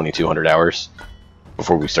it was 2,200 hours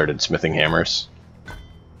before we started smithing hammers.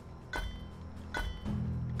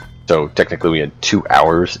 So technically we had 2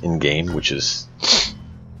 hours in game, which is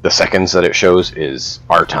the seconds that it shows is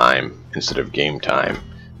our time instead of game time.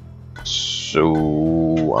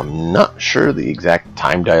 So I'm not sure the exact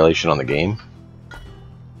time dilation on the game.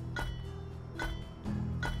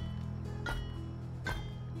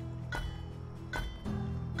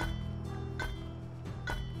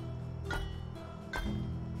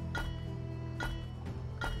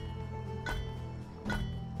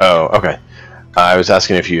 Oh, okay. I was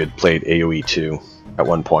asking if you had played AoE 2 at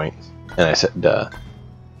one point, and I said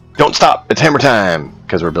Don't stop! It's hammer time!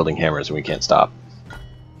 Because we're building hammers and we can't stop.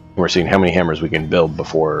 And we're seeing how many hammers we can build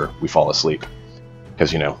before we fall asleep.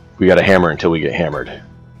 Because, you know, we gotta hammer until we get hammered.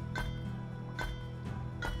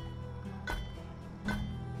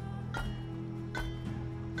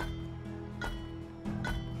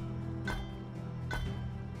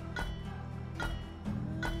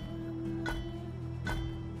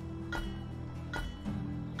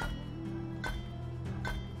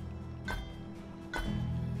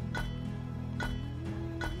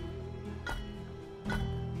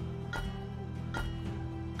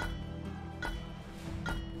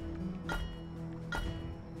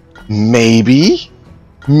 Maybe?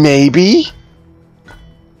 Maybe?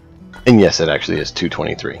 And yes, it actually is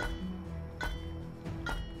 223.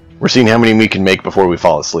 We're seeing how many we can make before we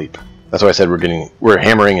fall asleep. That's why I said we're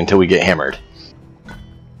hammering until we get hammered.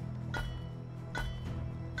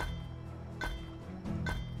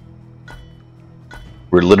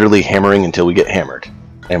 We're literally hammering until we get hammered.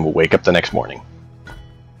 And we'll wake up the next morning.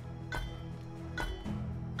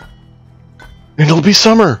 And it'll be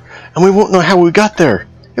summer, and we won't know how we got there.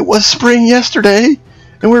 It was spring yesterday,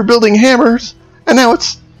 and we were building hammers, and now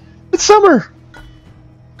it's summer.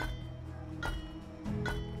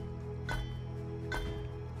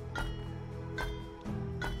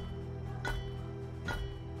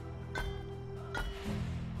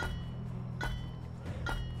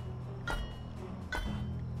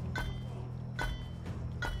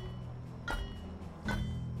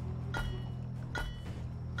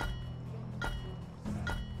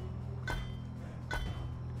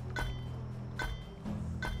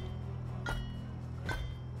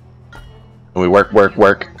 And we work.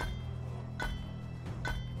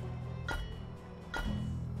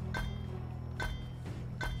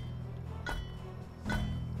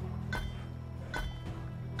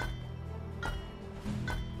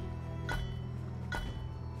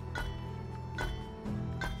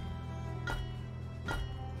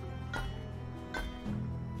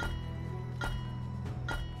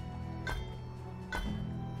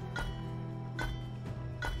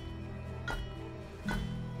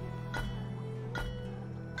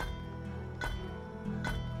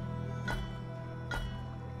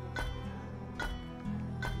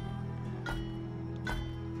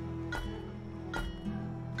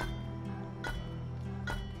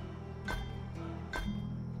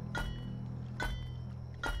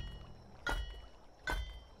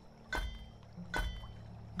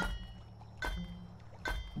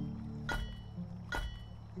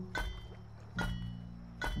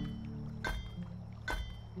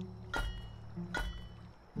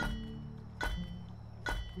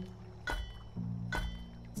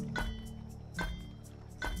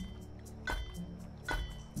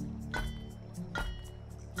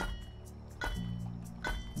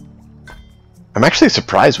 I'm actually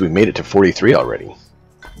surprised we made it to 43 already.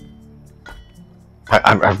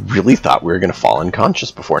 I really thought we were going to fall unconscious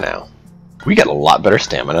before now. We got a lot better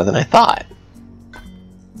stamina than I thought.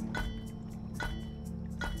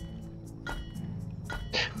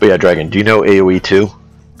 But yeah, Dragon, do you know AoE 2?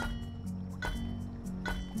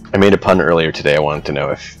 I made a pun earlier today. I wanted to know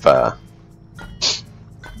if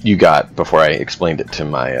you got, before I explained it to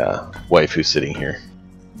my wife who's sitting here.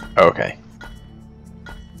 Okay.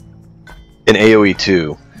 In AoE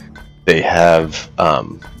 2, they have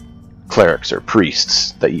clerics or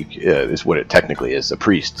priests that you is what it technically is, a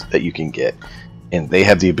priest that you can get, and they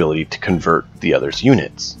have the ability to convert the other's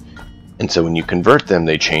units. And so when you convert them,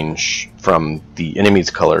 they change from the enemy's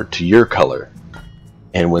color to your color.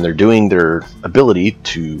 And when they're doing their ability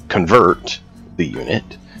to convert the unit,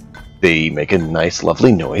 they make a nice,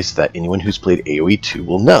 lovely noise that anyone who's played AoE 2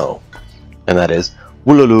 will know, and that is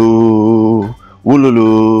 "Woolulu,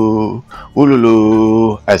 woolulu,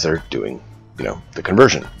 woolulu," as they're doing, you know, the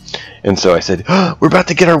conversion. And so I said, oh, we're about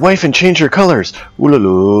to get our wife and change her colors.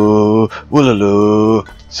 Woolulu, woolulu.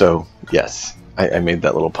 So yes, I made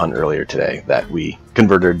that little pun earlier today that we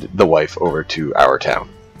converted the wife over to our town.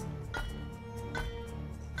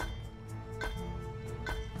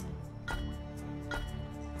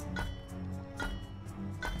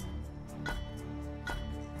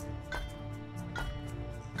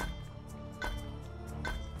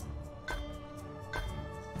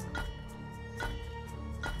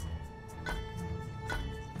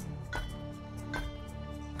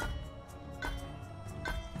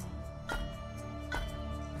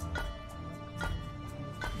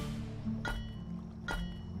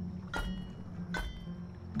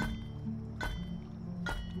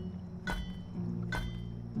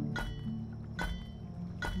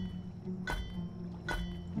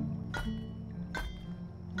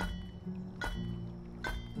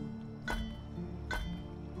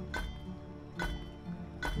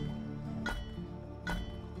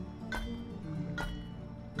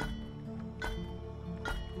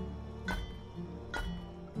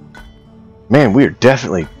 Man, we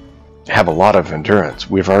definitely have a lot of endurance.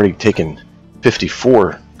 We've already taken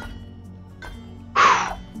 54.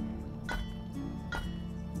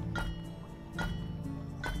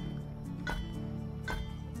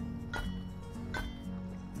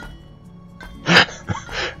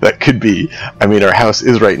 That could be. I mean, our house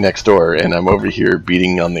is right next door, and I'm over here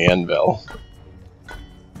beating on the anvil.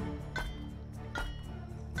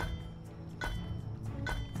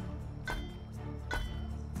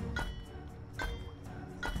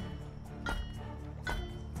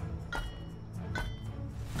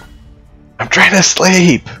 I'm trying to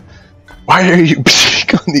sleep! Why are you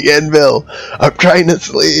beating on the anvil? I'm trying to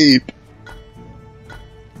sleep!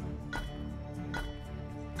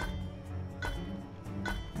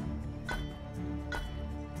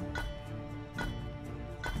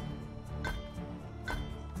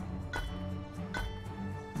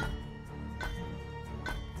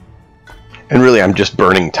 And really, I'm just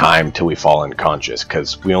burning time till we fall unconscious,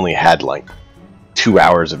 because we only had like 2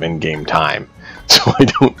 hours of in-game time. So I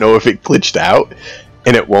don't know if it glitched out,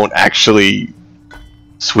 and it won't actually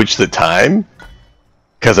switch the time,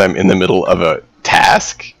 because I'm in the middle of a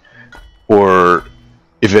task, or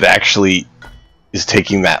if it actually is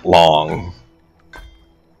taking that long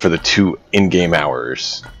for the 2 in-game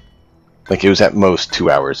hours. Like, it was at most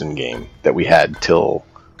 2 hours in-game that we had till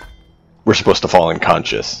we're supposed to fall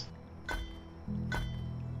unconscious.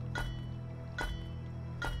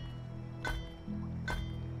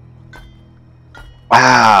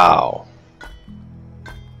 Wow!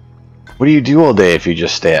 What do you do all day if you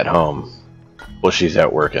just stay at home? Well, she's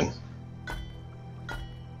out working.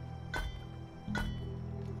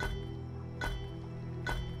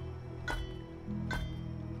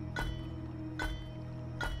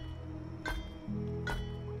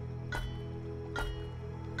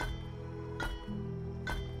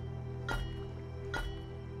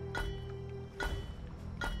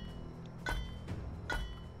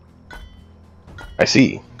 I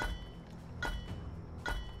see.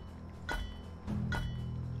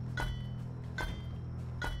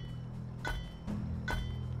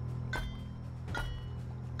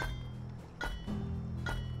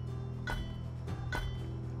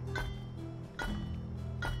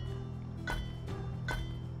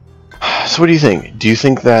 So what do you think? Do you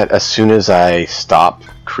think that as soon as I stop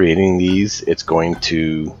creating these, it's going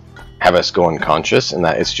to have us go unconscious and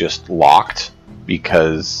that it's just locked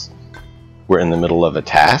because we're in the middle of a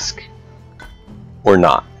task? Or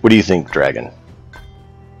not? What do you think, Dragon?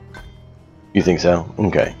 You think so?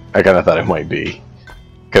 Okay. I kind of thought it might be.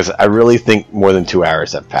 Because I really think more than 2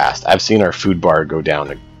 hours have passed. I've seen our food bar go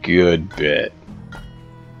down a good bit.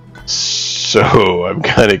 So I'm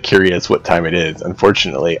kind of curious what time it is.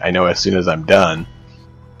 Unfortunately, I know as soon as I'm done,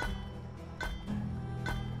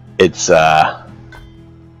 it's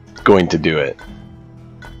going to do it.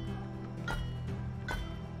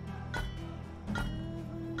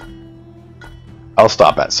 I'll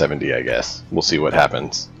stop at 70, I guess. We'll see what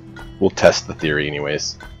happens. We'll test the theory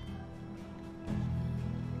anyways.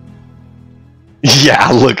 Yeah,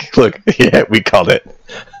 look. Yeah, we called it.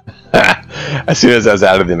 As soon as I was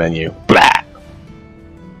out of the menu. Blah!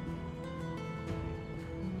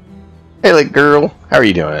 Hey, like, girl. How are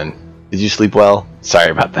you doing? Did you sleep well?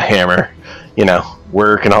 Sorry about the hammer. You know,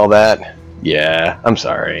 work and all that. Yeah, I'm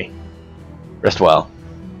sorry. Rest well.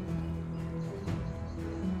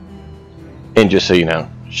 And just so you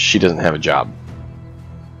know, she doesn't have a job.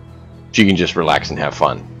 She can just relax and have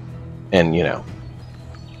fun. And, you know,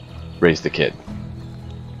 raise the kid.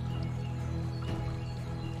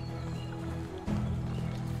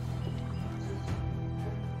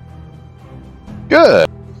 Good.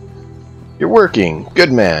 You're working.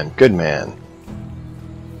 Good man. Good man.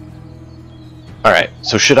 Alright,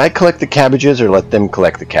 so should I collect the cabbages or let them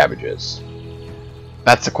collect the cabbages?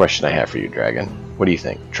 That's the question I have for you, Dragon. What do you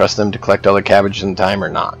think? Trust them to collect all the cabbages in time or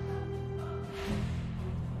not?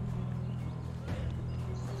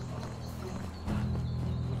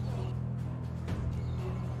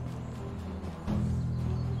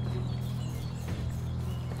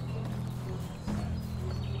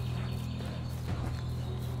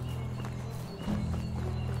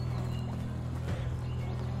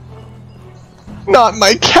 Not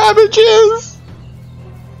my cabbages!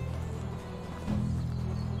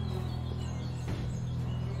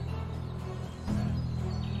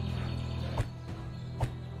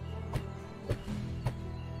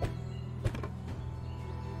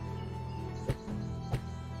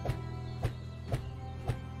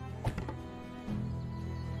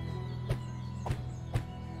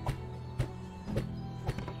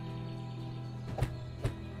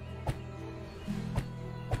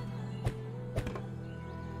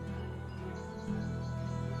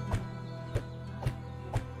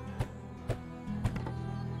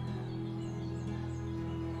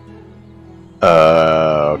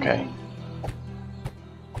 Okay.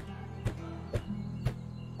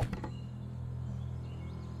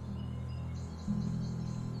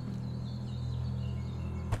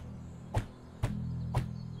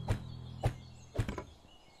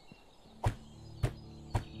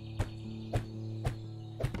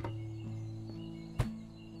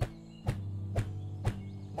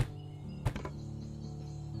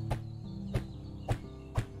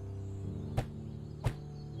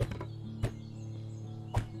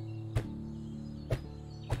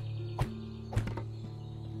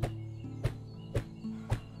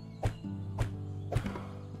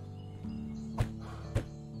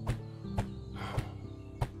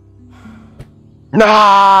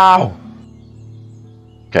 No!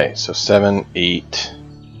 Okay, so 7, 8,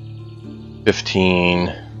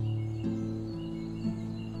 15.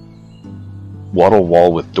 Wattle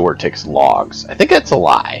wall with door takes logs. I think that's a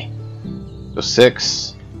lie. So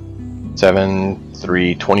 6, 7,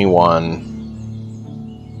 3,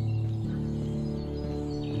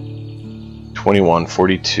 21. 21,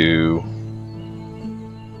 42.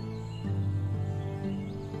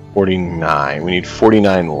 49. We need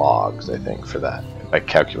 49 logs, I think, for that, if I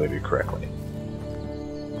calculated correctly.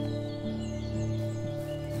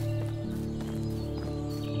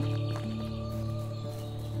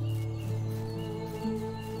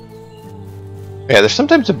 Yeah, there's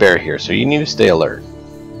sometimes a bear here, so you need to stay alert.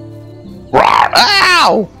 Rawr!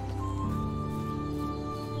 Ow!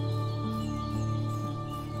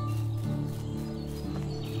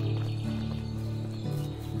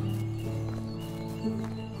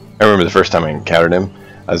 I remember the first time I encountered him,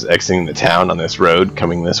 I was exiting the town on this road,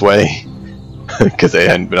 coming this way, because I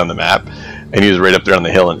hadn't been on the map, and he was right up there on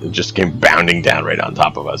the hill, and it just came bounding down right on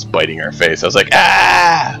top of us, biting our face. I was like,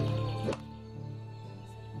 ah!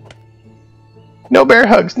 No bear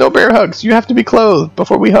hugs, no bear hugs, you have to be clothed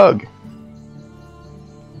before we hug.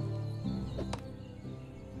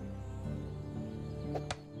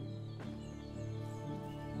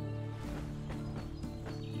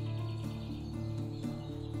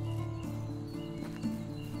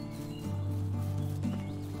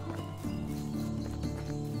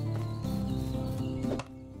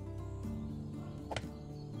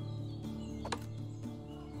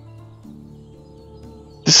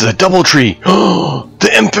 This is a double tree!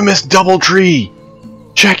 The infamous double tree!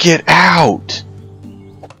 Check it out!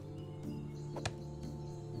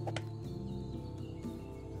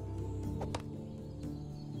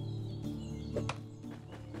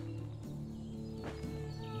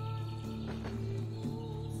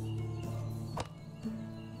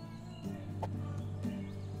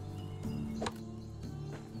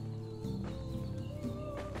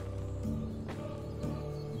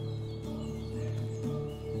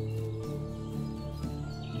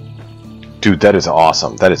 Dude, that is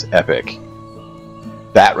awesome. That is epic.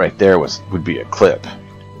 That right there would be a clip.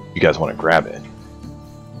 You guys want to grab it.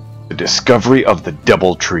 The discovery of the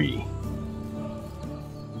double tree.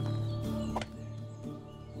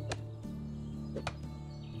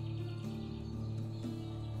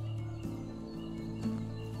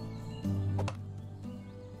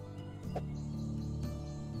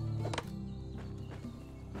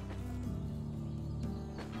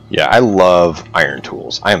 Yeah, I love iron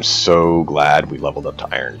tools. I am so glad we leveled up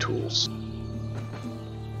to iron tools.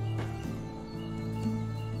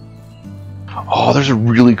 Oh, there's a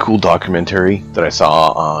really cool documentary that I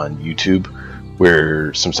saw on YouTube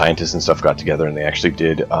where some scientists and stuff got together and they actually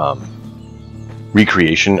did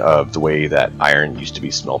recreation of the way that iron used to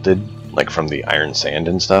be smelted, like from the iron sand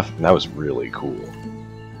and stuff, and that was really cool.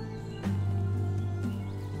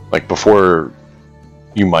 Like before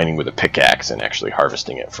you mining with a pickaxe and actually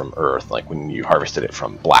harvesting it from earth, like when you harvested it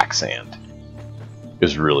from black sand. It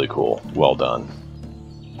was really cool. Well done.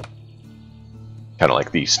 Kind of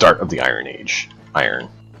like the start of the Iron Age. Iron.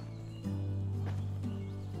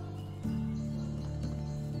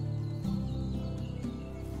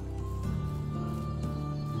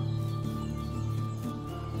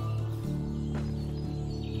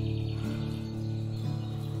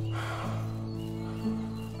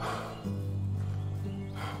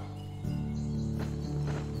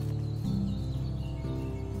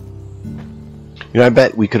 You know, I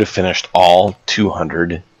bet we could have finished all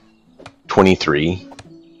 223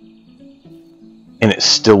 and it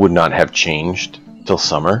still would not have changed till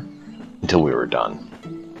summer until we were done.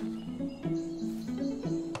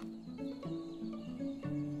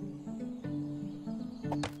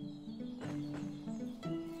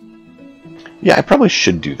 Yeah, I probably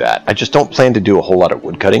should do that. I just don't plan to do a whole lot of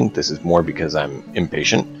wood cutting. This is more because I'm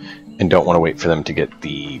impatient and don't want to wait for them to get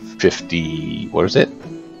the 50... what is it?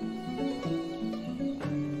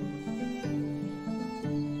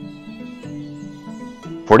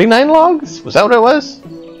 49 logs? Was that what it was?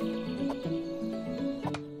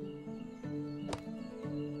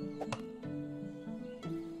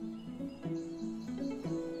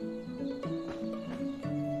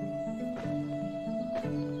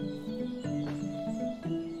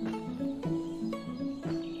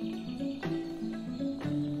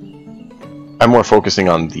 I'm more focusing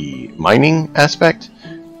on the mining aspect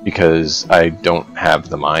because I don't have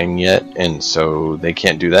the mine yet, and so they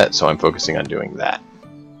can't do that, so I'm focusing on doing that.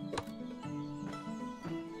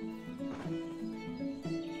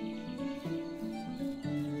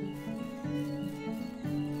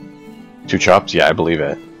 Two chops? Yeah, I believe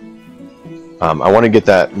it. I want to get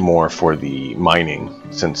that more for the mining,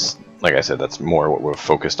 since, like I said, that's more what we're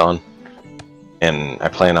focused on. And I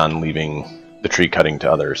plan on leaving the tree cutting to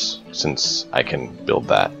others, since I can build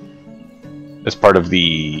that. As part of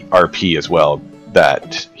the RP as well,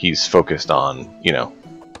 that he's focused on, you know,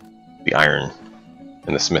 the iron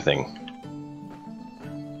and the smithing.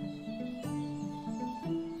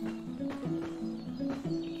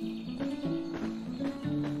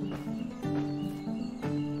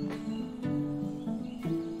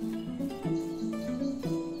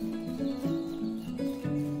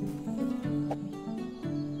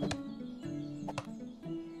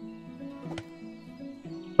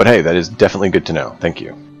 But hey, that is definitely good to know. Thank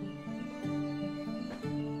you.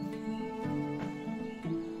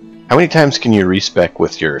 How many times can you respec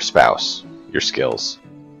with your spouse, your skills?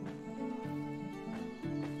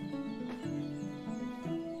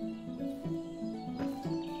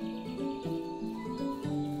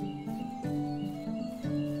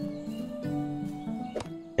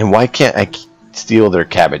 And why can't I steal their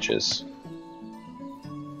cabbages?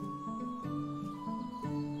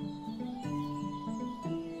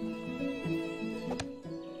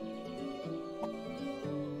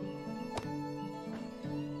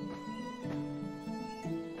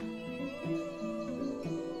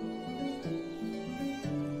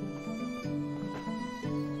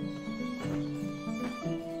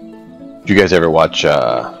 Did you guys ever watch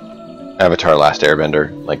Avatar: Last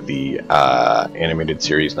Airbender, like the animated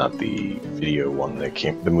series, not the video one that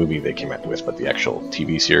the movie they came out with, but the actual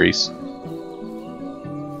TV series?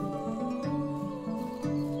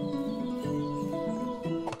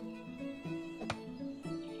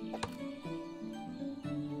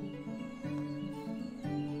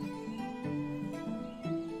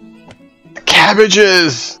 The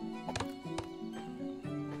cabbages!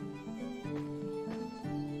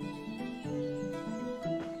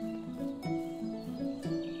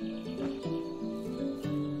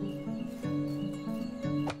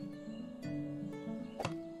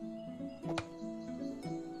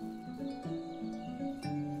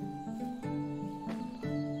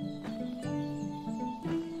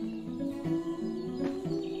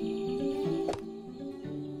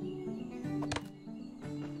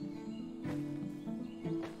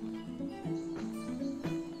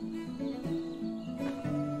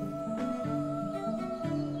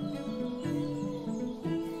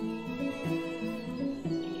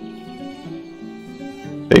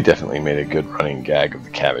 They definitely made a good running gag of the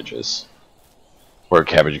cabbages. Or a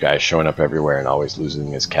cabbage guy showing up everywhere and always losing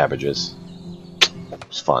his cabbages. It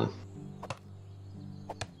was fun.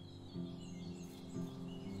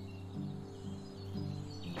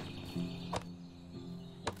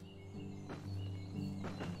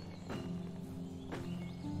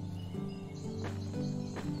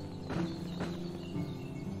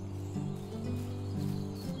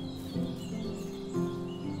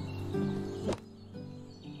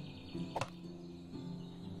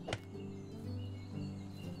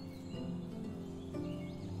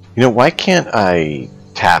 You know, why can't I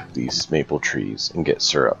tap these maple trees and get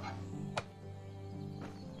syrup?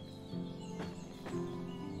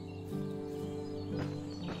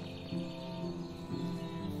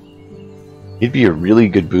 It'd be a really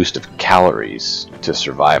good boost of calories to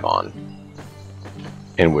survive on.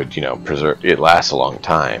 And would, you know, preserve it lasts a long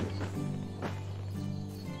time.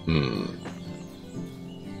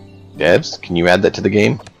 Devs, can you add that to the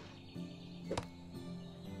game?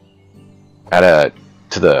 Add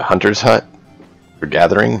to the hunter's hut for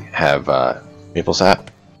gathering, have maple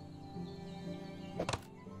sap.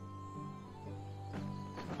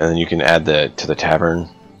 And then you can add to the tavern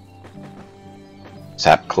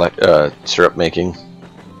sap syrup making.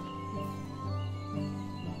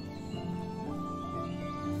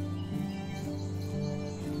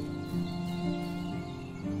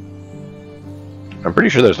 I'm pretty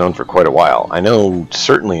sure that was known for quite a while. I know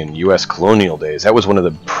certainly in US colonial days that was one of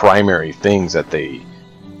the primary things that they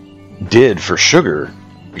did for sugar,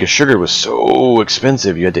 because sugar was so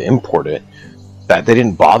expensive you had to import it. that they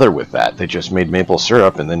didn't bother with that. They just made maple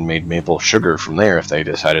syrup and then made maple sugar from there if they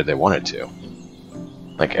decided they wanted to.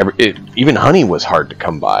 Like, even honey was hard to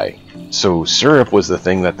come by. So syrup was the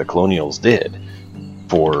thing that the colonials did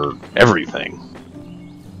for everything.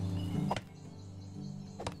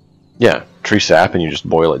 Yeah, tree sap, and you just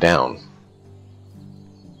boil it down.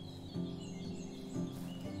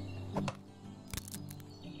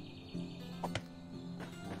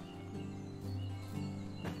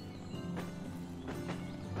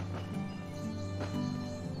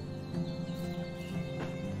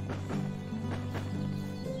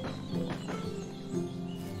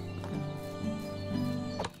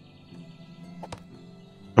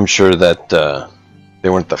 I'm sure that they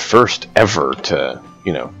weren't the first ever to,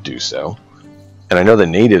 do so. And I know the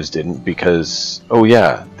natives didn't because, oh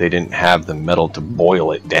yeah, they didn't have the metal to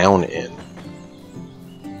boil it down in.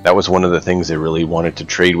 That was one of the things they really wanted to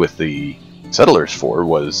trade with the settlers for,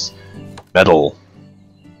 was metal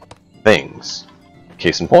things.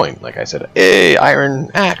 Case in point, like I said, hey, iron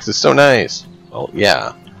axe is so nice. Well,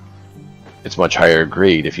 yeah. It's much higher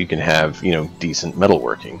grade if you can have, decent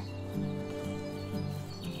metalworking.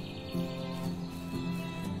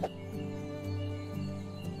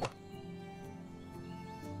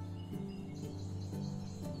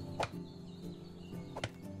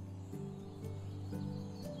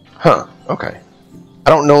 Huh, okay. I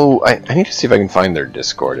don't know, I need to see if I can find their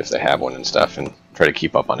Discord if they have one and stuff and try to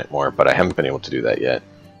keep up on it more, but I haven't been able to do that yet.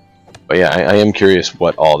 But yeah, I am curious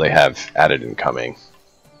what all they have added and coming.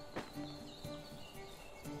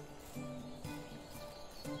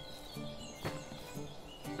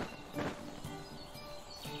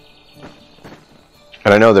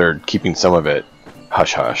 And I know they're keeping some of it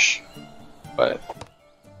hush-hush, but...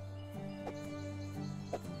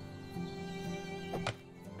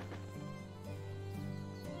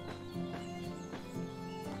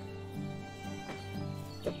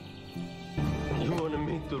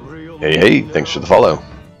 Hey, thanks for the follow.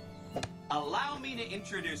 Allow me to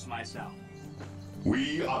introduce myself.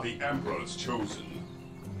 We are the Emperor's chosen.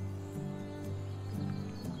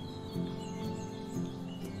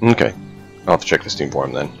 Okay. I'll have to check the Steam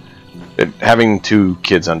forum then. Having 2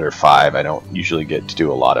 kids under 5, I don't usually get to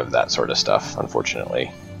do a lot of that sort of stuff,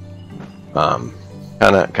 unfortunately.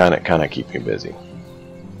 Kinda keep me busy.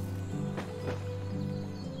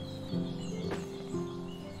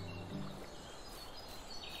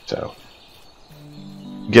 So,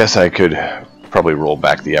 guess I could probably roll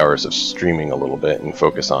back the hours of streaming a little bit and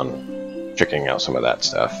focus on checking out some of that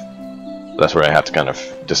stuff. That's where I have to kind of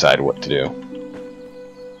decide what to do.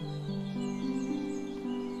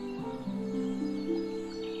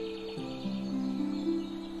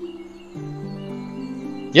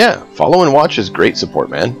 Yeah, follow and watch is great support,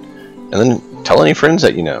 man. And then tell any friends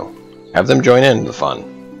that you know. Have them join in the fun.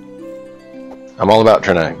 I'm all about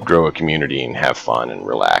trying to grow a community and have fun and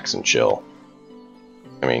relax and chill.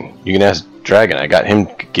 I mean, you can ask Dragon. I got him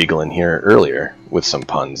giggling here earlier with some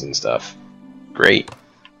puns and stuff. Great.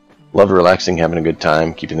 Love relaxing, having a good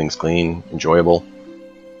time, keeping things clean, enjoyable.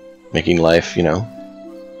 Making life,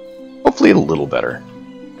 hopefully a little better.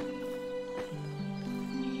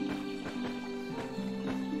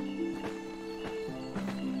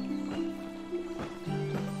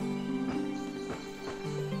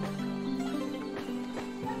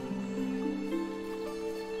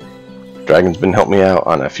 Dragon's been helping me out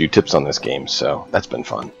on a few tips on this game, so that's been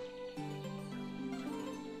fun.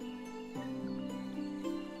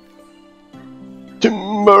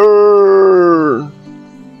 Timber!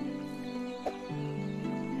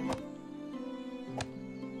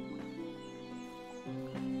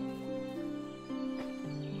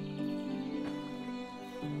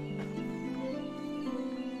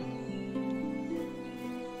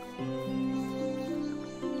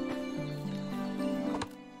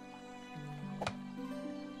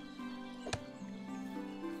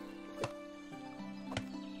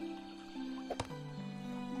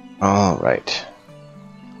 All right.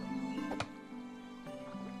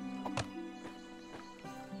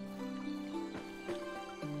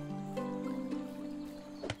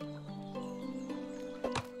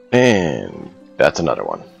 And that's another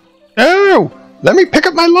one. Oh! Let me pick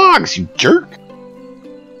up my logs, you jerk!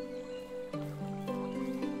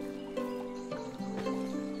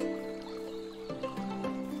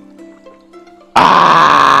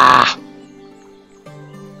 Ah!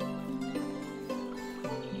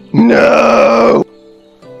 No!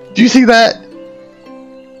 Do you see that?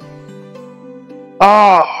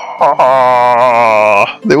 Ah!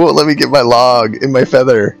 They won't let me get my log in my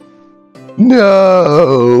feather.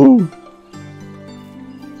 No!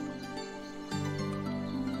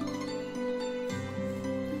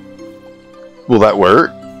 Will that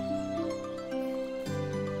work?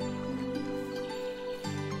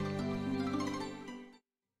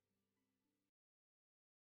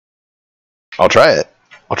 I'll try it.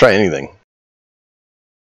 I'll try anything.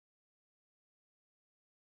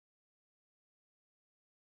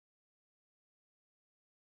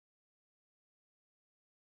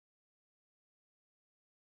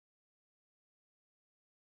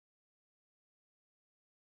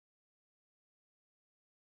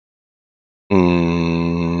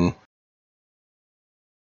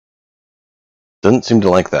 Doesn't seem to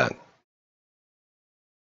like that.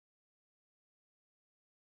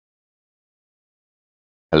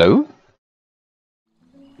 Hello?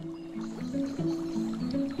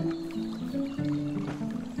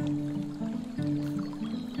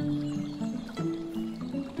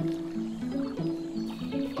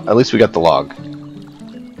 At least we got the log.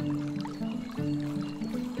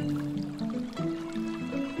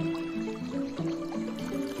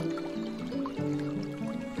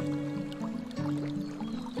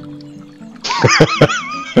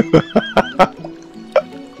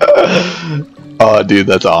 Oh, dude,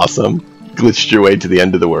 that's awesome. Glitched your way to the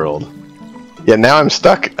end of the world. Yeah, now I'm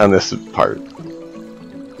stuck on this part.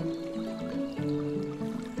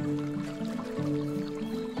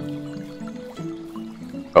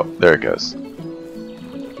 Oh, there it goes.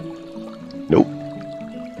 Nope.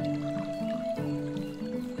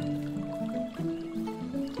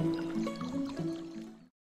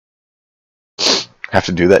 Have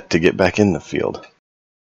to do that to get back in the field.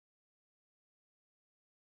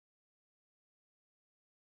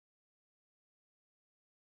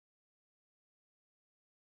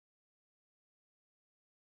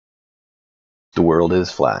 The world is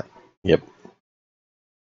flat. Yep.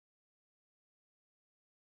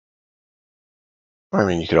 I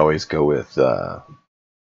mean, you could always go with the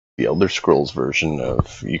Elder Scrolls version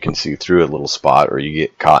of you can see through a little spot, or you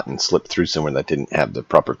get caught and slip through somewhere that didn't have the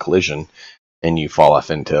proper collision, and you fall off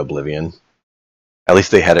into oblivion. At least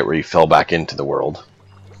they had it where you fell back into the world.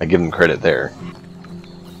 I give them credit there.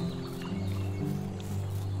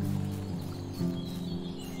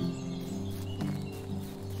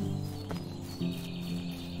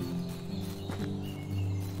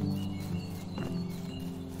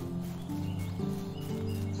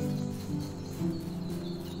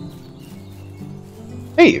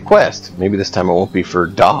 Hey, a quest! Maybe this time it won't be for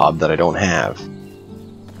Daub that I don't have.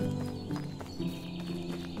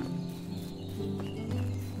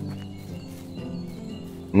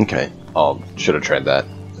 Okay, should have tried that,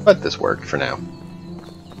 but this worked for now.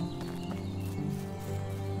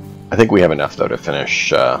 I think we have enough though to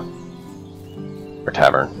finish our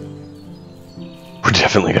tavern. We're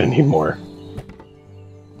definitely gonna need more.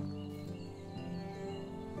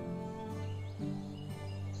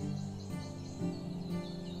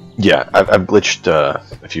 Yeah, I've glitched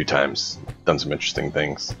a few times, done some interesting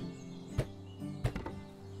things.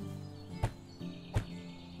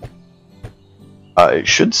 It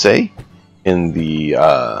should say in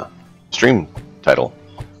the stream title,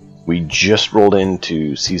 we just rolled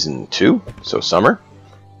into Season 2, so summer,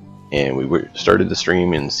 and we started the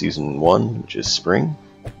stream in Season 1, which is spring,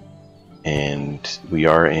 and we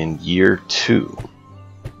are in Year 2.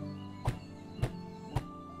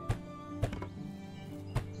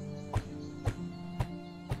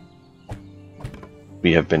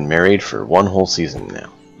 We have been married for one whole season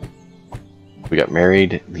now. We got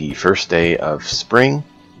married the first day of spring.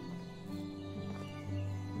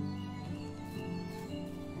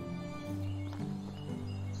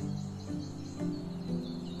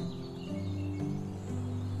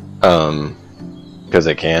 Because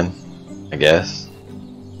I can, I guess.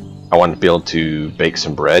 I want to be able to bake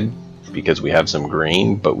some bread because we have some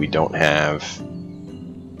grain, but we don't have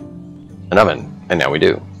an oven, and now we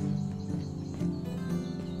do.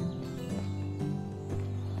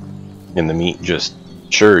 And the meat just,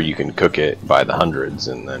 sure, you can cook it by the hundreds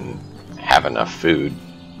and then have enough food.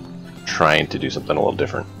 Trying to do something a little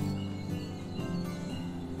different.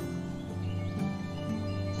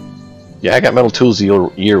 Yeah, I got Metal Tools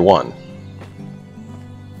year 1.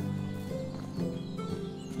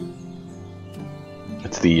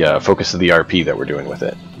 It's the focus of the RP that we're doing with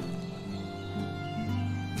it.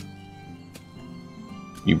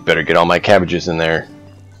 You better get all my cabbages in there.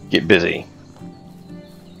 Get busy.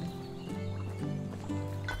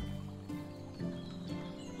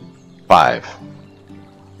 Five.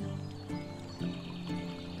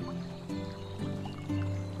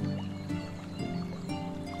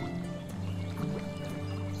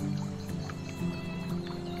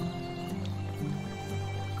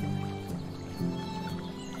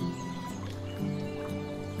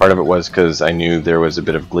 Part of it was because I knew there was a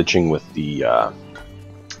bit of glitching with the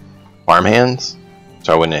farmhands,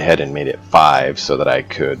 so I went ahead and made it 5 so that I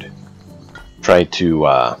could try to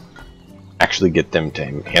actually get them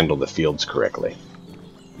to handle the fields correctly.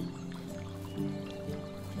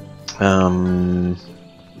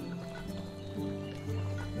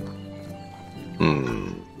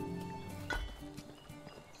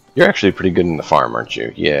 You're actually pretty good in the farm, aren't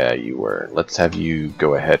you? Yeah, you were. Let's have you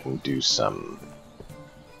go ahead and do some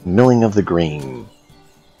milling of the grain.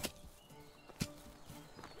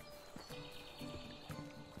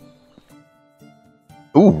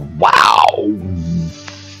 Ooh, wow!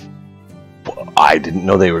 I didn't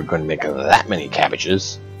know they were going to make that many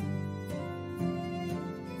cabbages.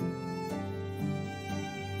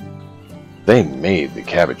 They made the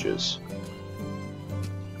cabbages.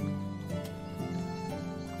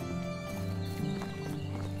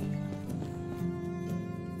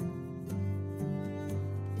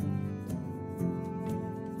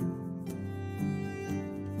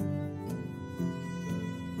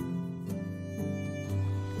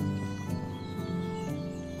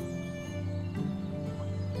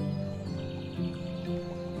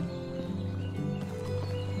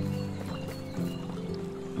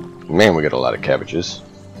 Man, we got a lot of cabbages.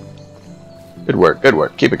 Good work, good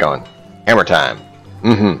work. Keep it going. Hammer time.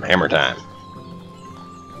 Hammer time.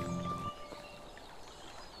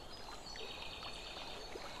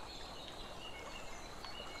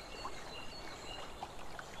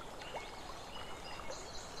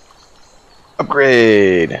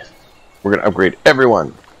 Upgrade! We're gonna upgrade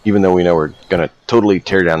everyone, even though we know we're gonna totally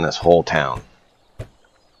tear down this whole town.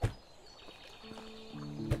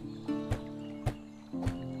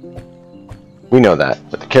 We know that,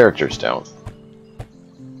 but the characters don't.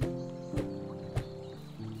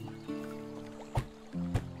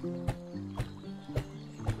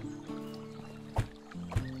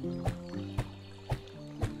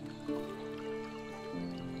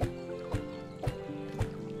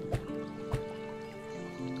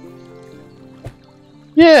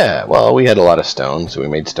 Yeah, well, we had a lot of stone, so we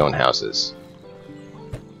made stone houses.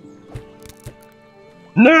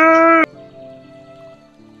 No!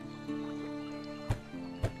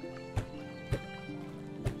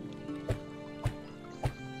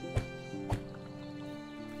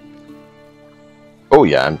 Oh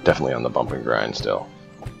yeah, I'm definitely on the bump and grind still.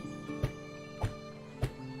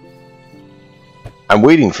 I'm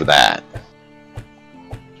waiting for that.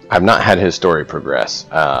 I've not had his story progress.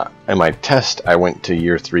 In my test, I went to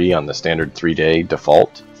year 3 on the standard 3-day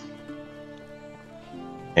default,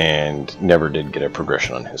 and never did get a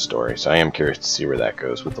progression on his story, so I am curious to see where that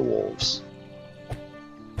goes with the wolves.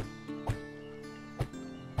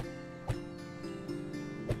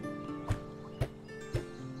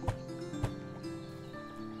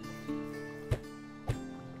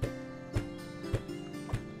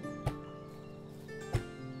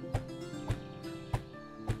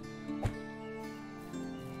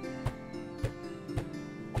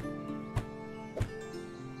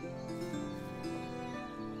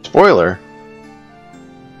 Spoiler?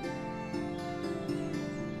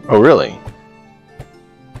 Oh, really?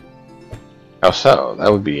 How so?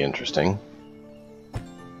 That would be interesting.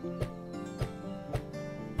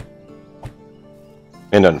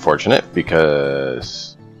 And unfortunate,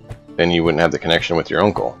 because then you wouldn't have the connection with your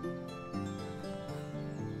uncle.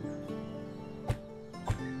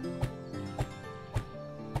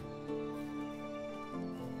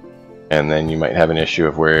 And then you might have an issue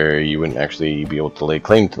of where you wouldn't actually be able to lay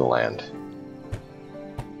claim to the land.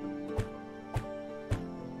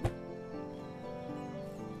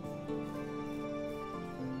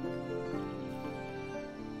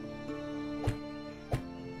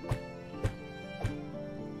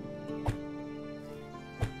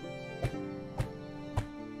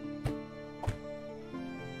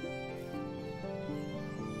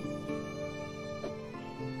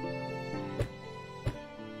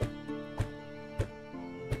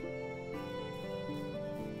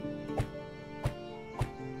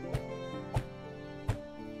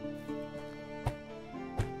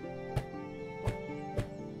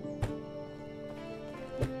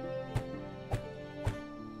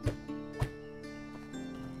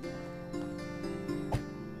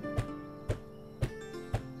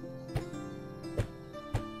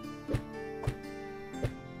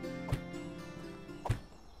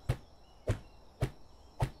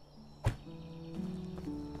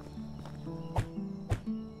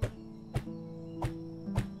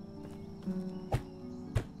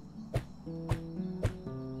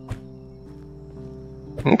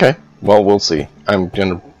 Okay, well, we'll see. I'm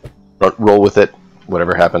going to roll with it.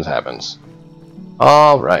 Whatever happens, happens.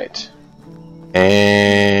 Alright.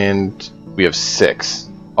 And we have 6.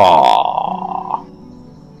 Aww.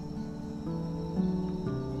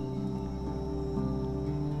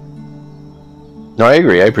 No, I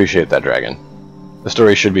agree. I appreciate that, Dragon. The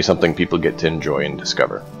story should be something people get to enjoy and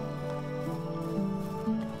discover.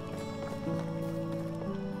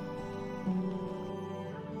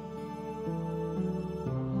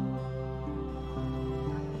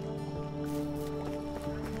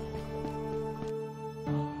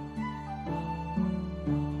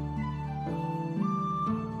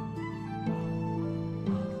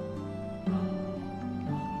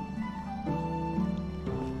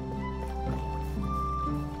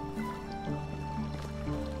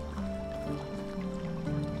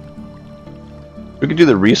 We could do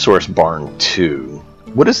the resource barn too.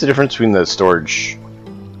 What is the difference between the storage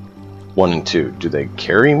 1 and 2? Do they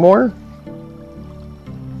carry more?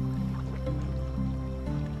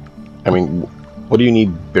 I mean, what do you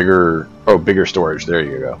need bigger... Oh, bigger storage. There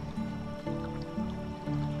you go.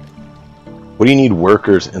 What do you need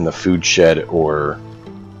workers in the food shed or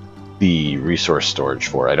the resource storage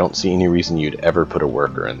for? I don't see any reason you'd ever put a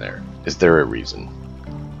worker in there. Is there a reason?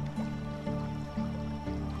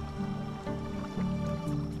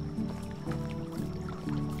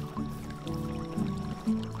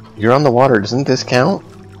 You're on the water, doesn't this count?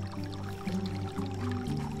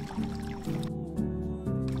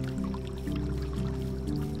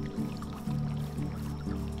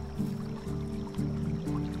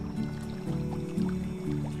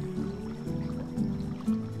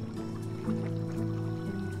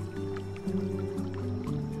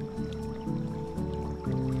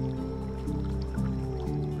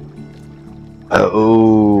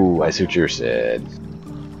 Oh, I see what you said.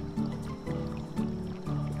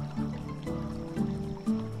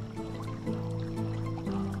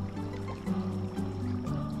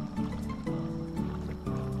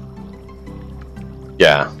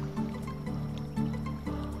 Yeah.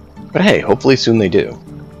 But hey, hopefully soon they do.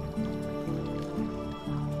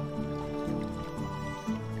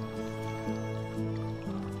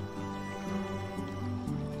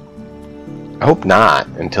 I hope not,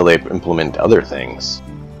 until they implement other things.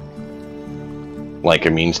 Like a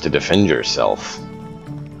means to defend yourself.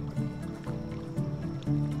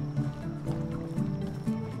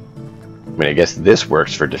 I mean, I guess this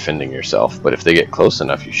works for defending yourself, but if they get close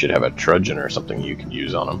enough, you should have a trudgeon or something you can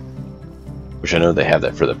use on them. Which I know they have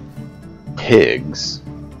that for the pigs.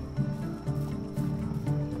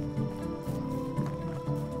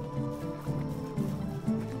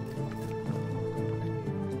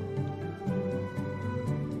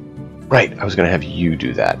 Right, I was going to have you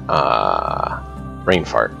do that. Brain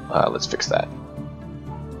fart. Let's fix that.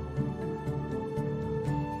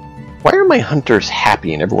 Why are my hunters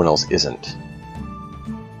happy and everyone else isn't?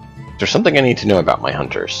 There's something I need to know about my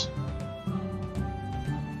hunters.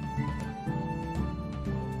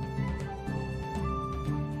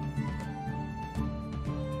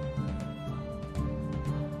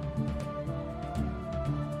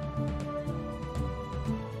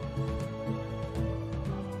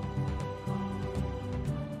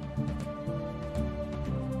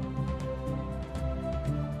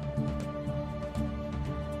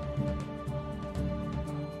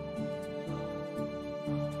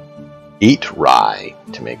 Eat rye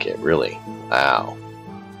to make it, really? Wow.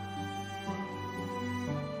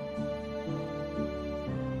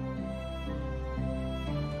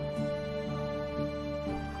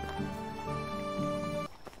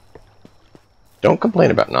 Don't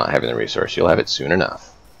complain about not having the resource. You'll have it soon enough.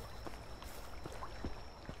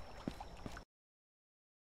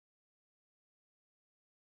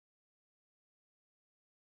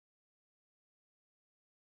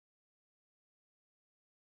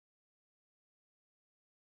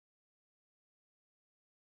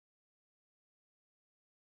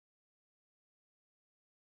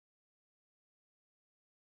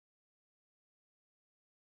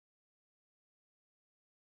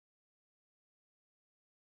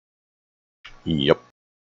 Yep.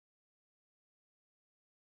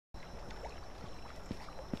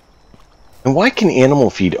 And why can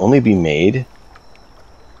animal feed only be made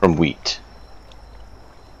from wheat?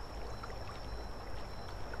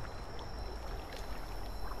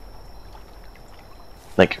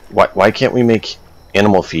 Like, why can't we make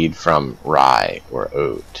animal feed from rye or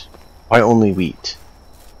oat? Why only wheat?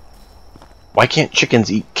 Why can't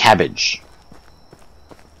chickens eat cabbage?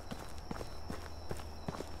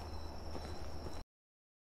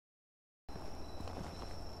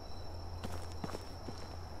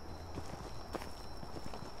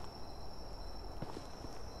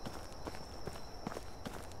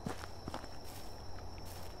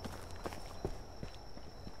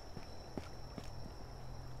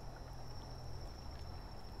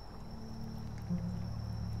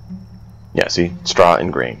 Yeah, see? Straw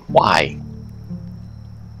and grain. Why?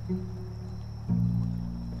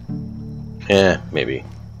 Maybe.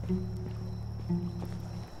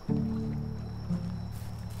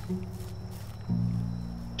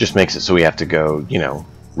 Just makes it so we have to go, you know,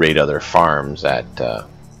 raid other farms at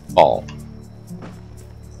fall.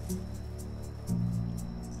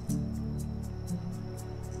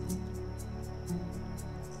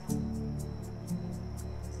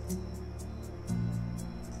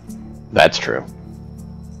 That's true.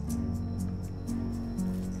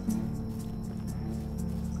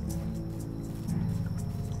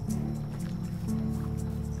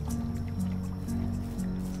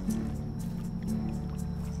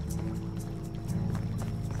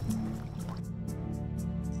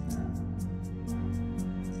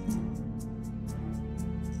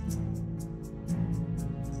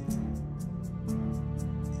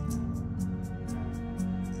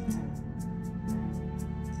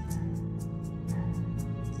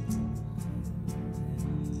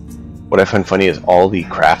 What I find funny is all the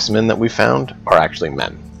craftsmen that we found are actually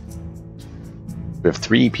men. We have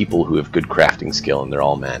 3 people who have good crafting skill, and they're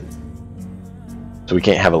all men. So we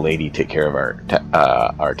can't have a lady take care of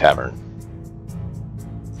our tavern.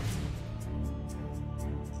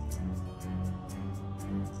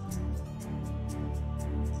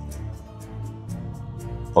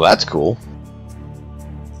 Well, that's cool.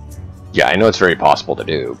 Yeah, I know it's very possible to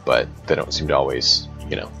do, but they don't seem to always,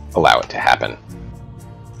 you know, allow it to happen.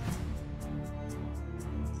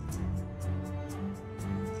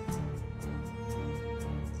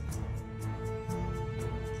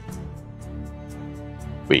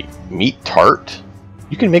 Wait, meat tart?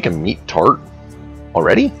 You can make a meat tart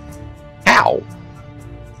already? How?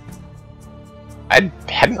 I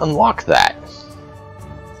hadn't unlocked that.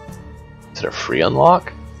 Is it a free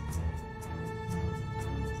unlock?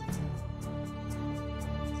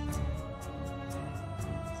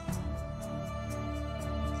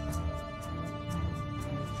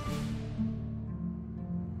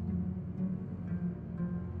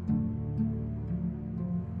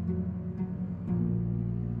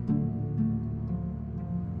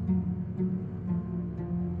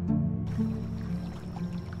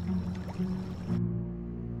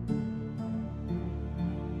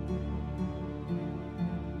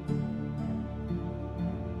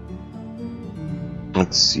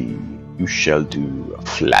 Let's see. You shall do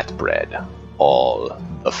flatbread. All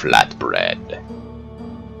the flatbread.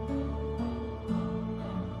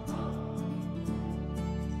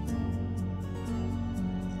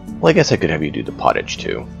 Well, I guess I could have you do the pottage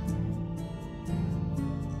too.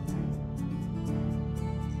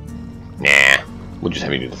 Nah, we'll just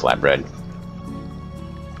have you do the flatbread.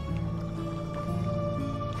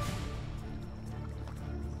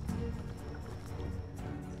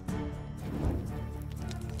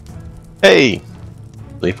 Hey!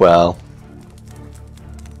 Sleep well.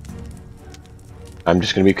 I'm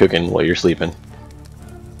just gonna be cooking while you're sleeping.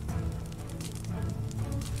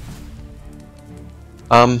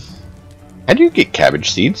 How do you get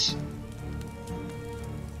cabbage seeds?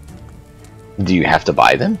 Do you have to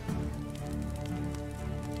buy them?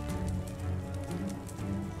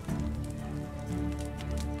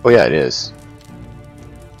 Oh yeah, it is.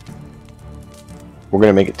 We're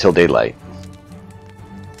gonna make it till daylight.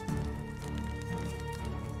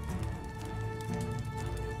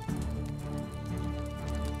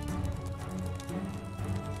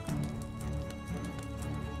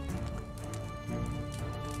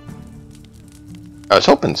 I was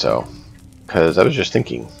hoping so, because I was just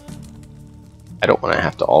thinking, I don't want to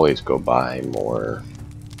have to always go buy more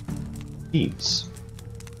seeds.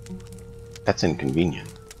 That's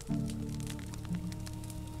inconvenient.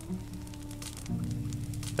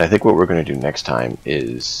 I think what we're going to do next time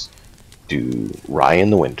is do rye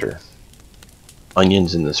in the winter,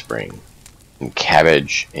 onions in the spring, and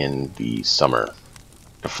cabbage in the summer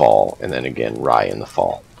to fall, and then again rye in the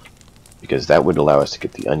fall. Because that would allow us to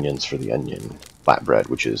get the onions for the onion flatbread,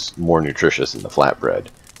 which is more nutritious than the flatbread,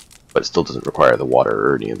 but still doesn't require the water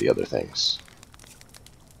or any of the other things.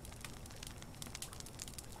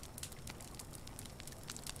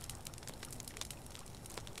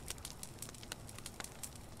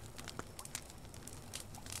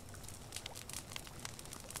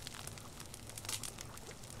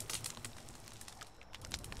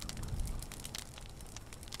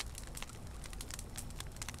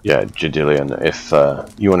 Yeah, Jadillion, if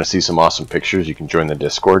you want to see some awesome pictures, you can join the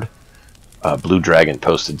Discord. Blue Dragon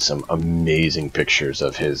posted some amazing pictures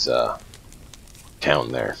of his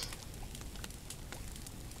town there.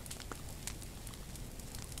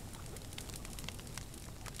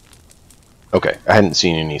 Okay, I hadn't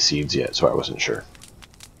seen any seeds yet, so I wasn't sure.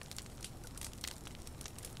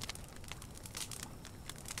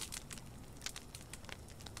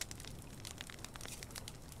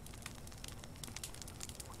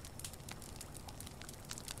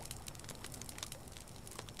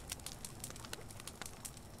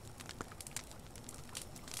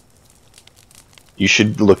 You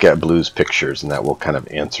should look at Blue's pictures, and that will kind of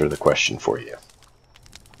answer the question for you.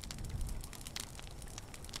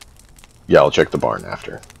 Yeah, I'll check the barn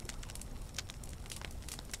after.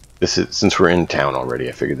 This is, since we're in town already,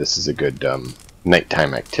 I figured this is a good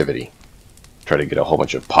nighttime activity. Try to get a whole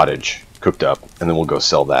bunch of pottage cooked up, and then we'll go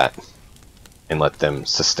sell that and let them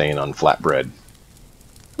sustain on flatbread.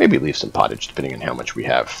 Maybe leave some pottage depending on how much we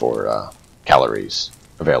have for calories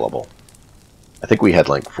available. I think we had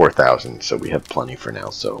like 4,000, so we have plenty for now,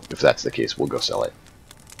 so if that's the case, we'll go sell it.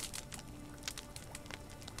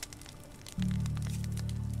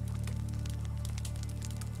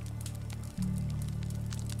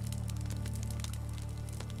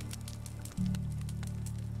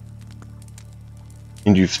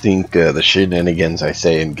 And you think the shenanigans I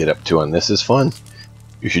say and get up to on this is fun?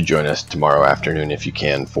 You should join us tomorrow afternoon if you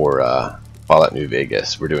can for Fallout New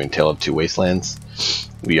Vegas. We're doing Tale of Two Wastelands.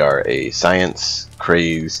 We are a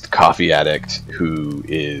science-crazed coffee addict who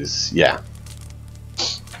is, yeah,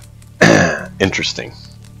 interesting.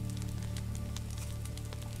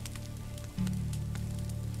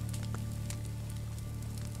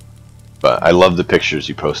 But I love the pictures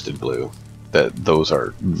you posted, Blue. Those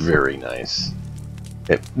are very nice.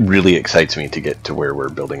 It really excites me to get to where we're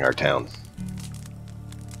building our town.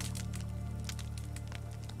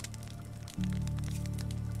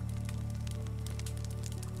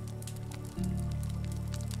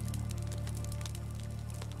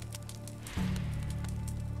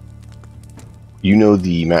 You know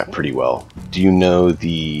the map pretty well. Do you know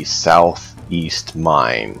the southeast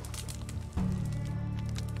mine?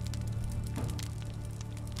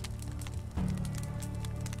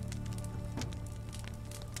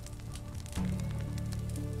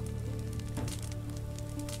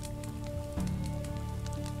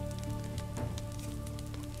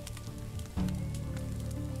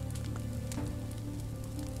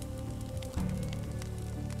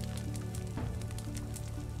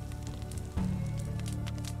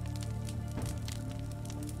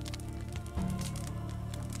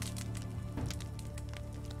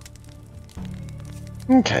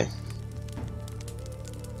 Okay.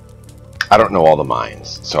 I don't know all the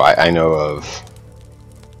mines, so I know of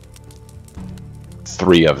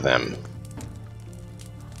 3 of them.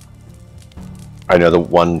 I know the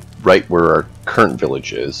one right where our current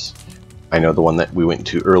village is. I know the one that we went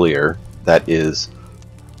to earlier that is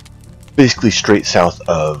basically straight south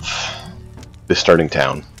of the starting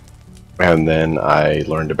town. And then I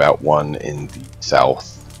learned about one in the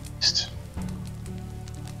southeast.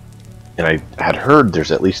 And I had heard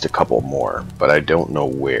there's at least a couple more, but I don't know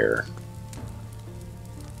where.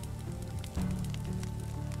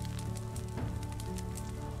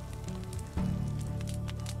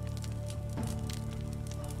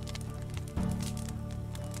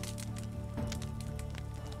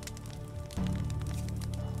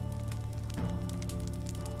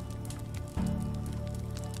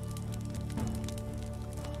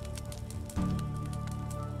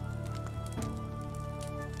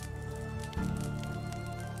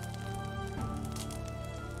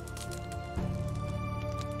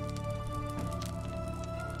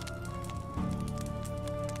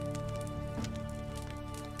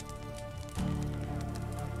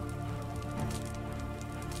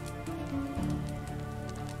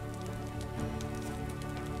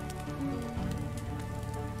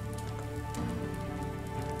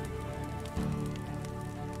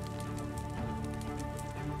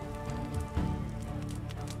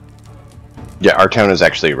 Yeah, our town is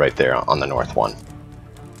actually right there on the north one.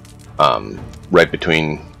 Right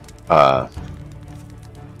between Bronica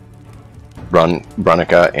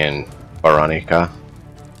and Baranica.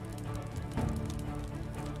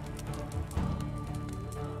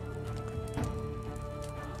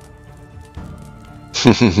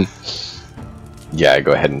 Yeah,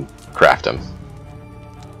 go ahead and craft them.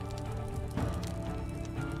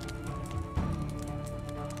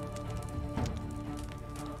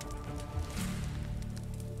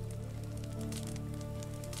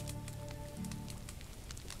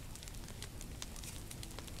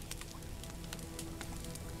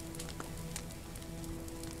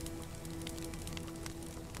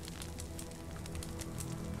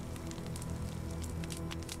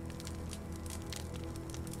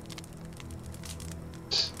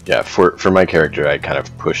 Yeah, for my character, I kind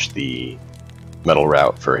of pushed the metal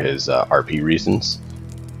route for his RP reasons.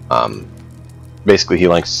 Basically, he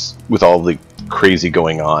likes, with all the crazy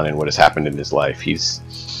going on and what has happened in his life, he's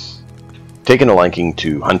taken a liking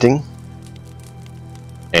to hunting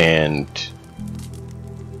and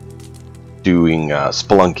doing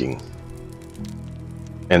spelunking,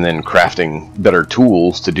 and then crafting better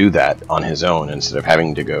tools to do that on his own instead of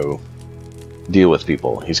having to go deal with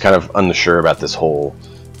people. He's kind of unsure about this whole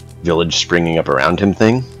village springing up around him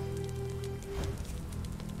thing.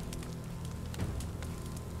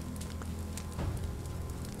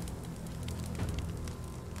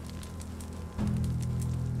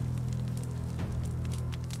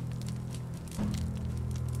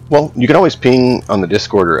 Well, you can always ping on the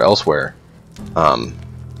Discord or elsewhere.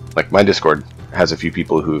 Like my Discord has a few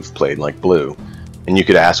people who've played like Blue, and you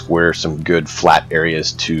could ask where some good flat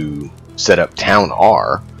areas to set up town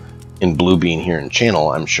are. And Blue being here in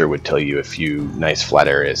channel, I'm sure would tell you a few nice flat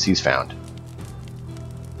areas he's found.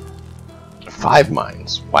 5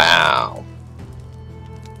 mines. Wow.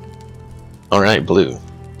 Alright, Blue.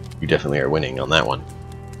 You definitely are winning on that one.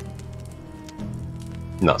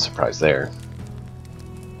 Not surprised there.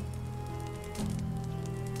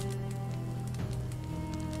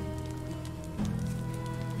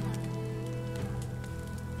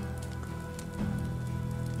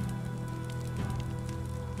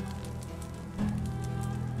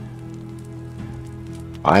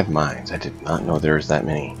 Five mines. I did not know there was that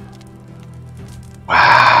many.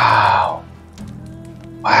 Wow.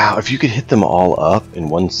 Wow, if you could hit them all up in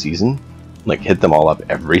one season, like hit them all up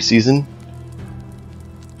every season.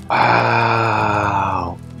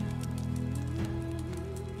 Wow.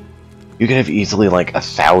 You could have easily like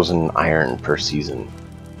 1,000 iron per season.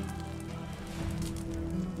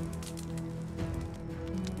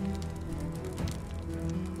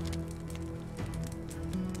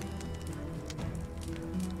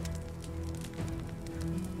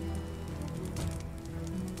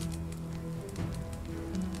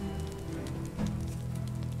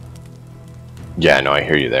 Yeah, no, I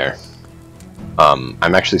hear you there.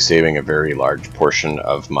 I'm actually saving a very large portion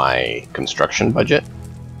of my construction budget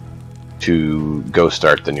to go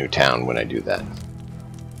start the new town when I do that.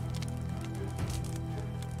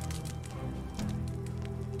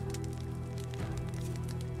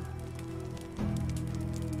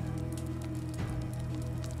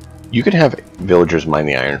 You can have villagers mine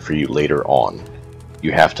the iron for you later on.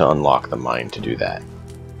 You have to unlock the mine to do that.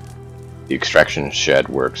 The extraction shed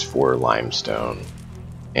works for limestone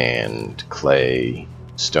and clay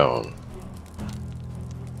stone.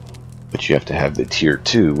 But you have to have the tier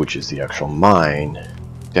 2, which is the actual mine,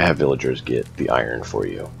 to have villagers get the iron for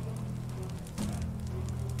you.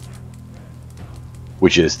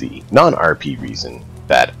 Which is the non-RP reason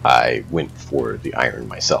that I went for the iron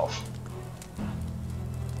myself.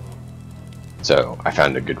 So I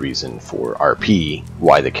found a good reason for RP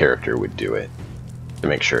why the character would do it, to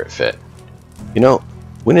make sure it fit. You know,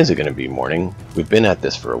 when is it going to be morning? We've been at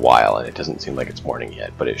this for a while and it doesn't seem like it's morning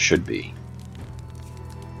yet, but it should be.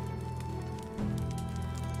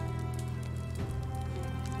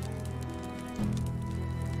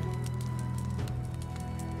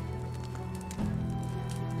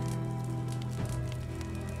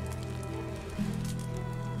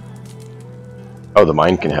 Oh, the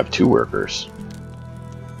mine can have 2 workers.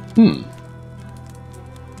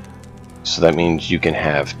 So that means you can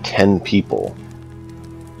have 10 people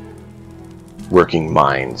working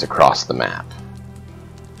mines across the map.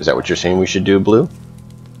 Is that what you're saying we should do, Blue?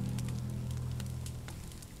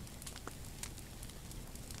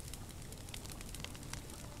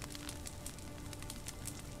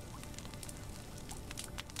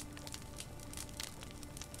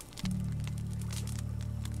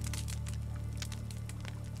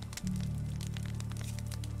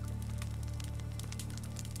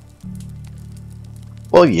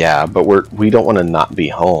 Well, yeah, but we don't want to not be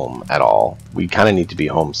home at all. We kind of need to be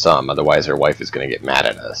home some, otherwise our wife is going to get mad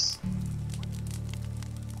at us.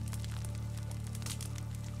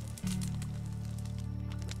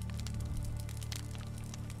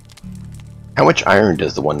 How much iron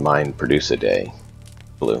does the one mine produce a day,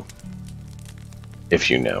 Blue?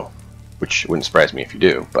 If you know. Which wouldn't surprise me if you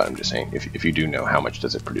do, but I'm just saying, if you do know, how much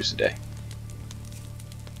does it produce a day?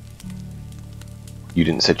 You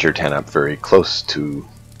didn't set your tent up very close to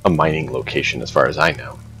a mining location as far as I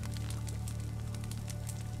know.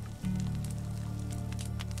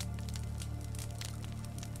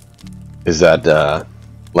 Is that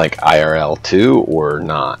like IRL too or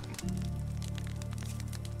not?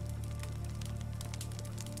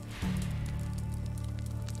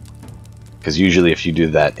 Because usually if you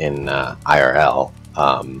do that in IRL,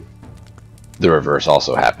 the reverse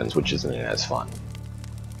also happens, which isn't as fun.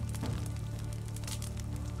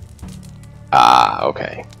 Ah,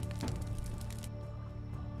 okay.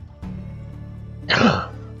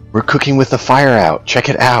 We're cooking with the fire out. Check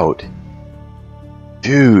it out.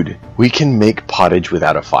 Dude, we can make pottage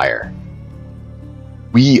without a fire.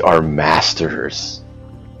 We are masters.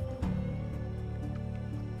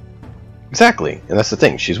 Exactly, and that's the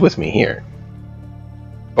thing. She's with me here.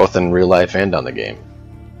 both in real life and on the game.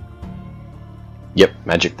 Yep,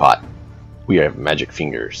 magic pot. We have magic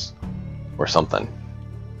fingers. Or something.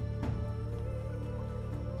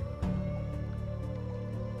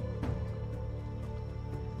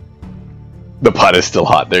 The pot is still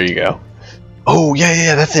hot, there you go. Oh,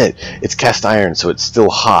 yeah, that's it. It's cast iron, so it's still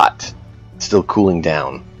hot. It's still cooling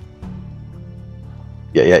down.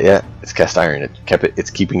 Yeah. It's cast iron. It's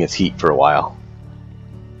keeping its heat for a while.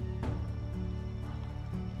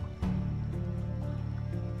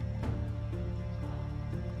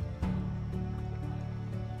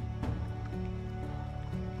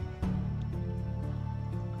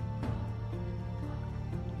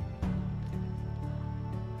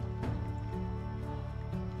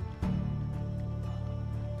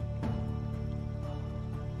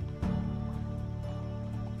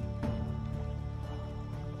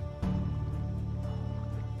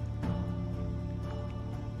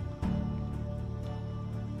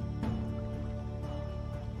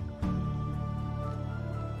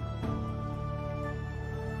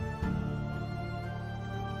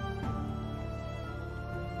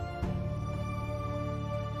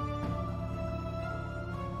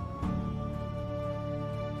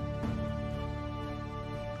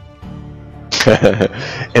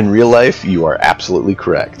 In real life, you are absolutely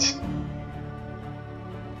correct.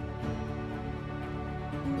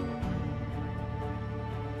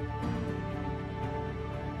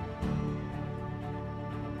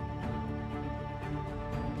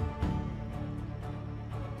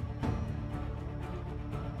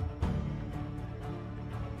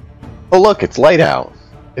 Oh look, it's light out.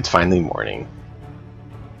 It's finally morning.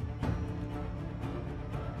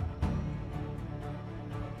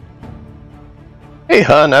 Hey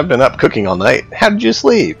hun, I've been up cooking all night. How did you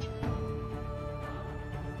sleep?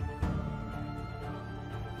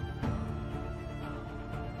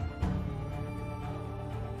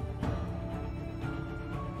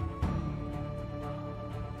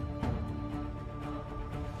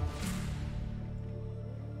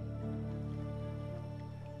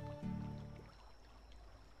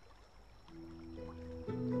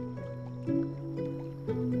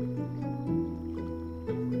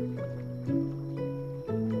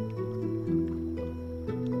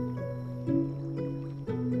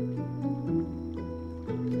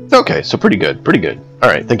 Okay, so pretty good, pretty good.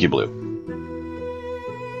 Alright, thank you, Blue.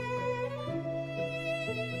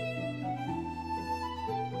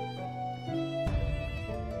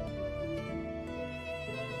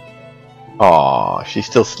 Aw, she's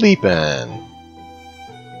still sleeping.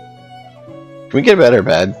 Can we get a better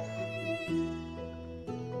bed?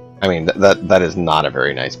 I mean, that is not a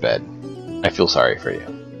very nice bed. I feel sorry for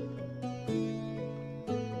you.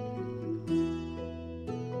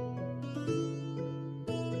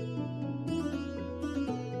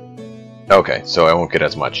 Okay, so I won't get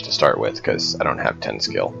as much to start with because I don't have 10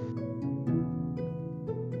 skill.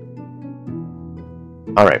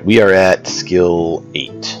 Alright, we are at skill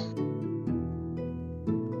 8.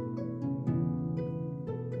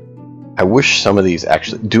 I wish some of these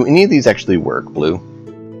actually... Do any of these actually work,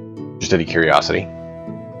 Blue? Just out of curiosity.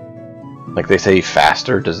 Like they say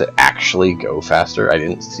faster, does it actually go faster? I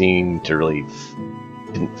didn't seem to really...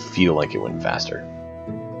 didn't feel like it went faster.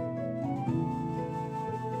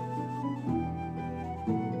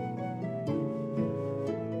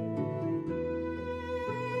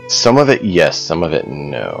 Some of it, yes. Some of it,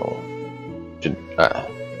 no.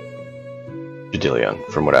 Jadillion,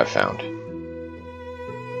 from what I've found.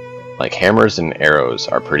 Like, hammers and arrows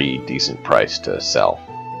are pretty decent price to sell.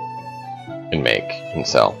 And make and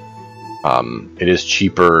sell. It is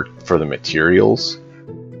cheaper for the materials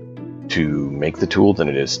to make the tool than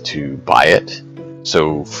it is to buy it.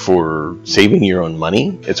 So, for saving your own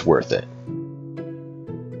money, it's worth it.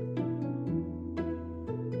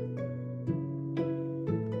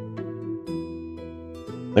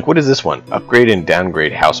 Like, what is this one? Upgrade and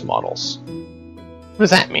downgrade house models. What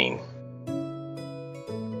does that mean?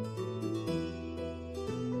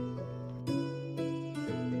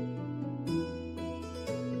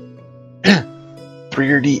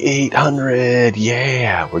 $3,800!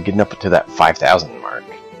 Yeah! We're getting up to that 5,000 mark.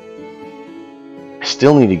 I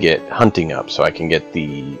still need to get hunting up so I can get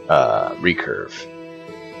the recurve.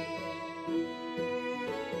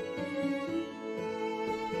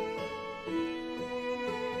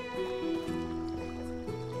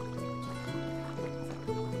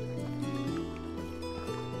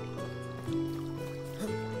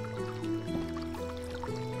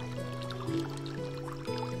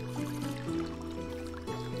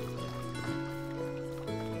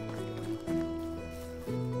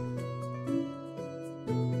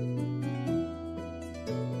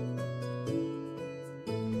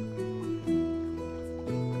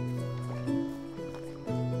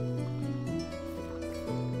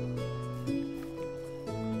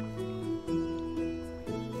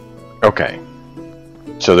 Okay.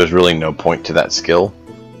 So there's really no point to that skill?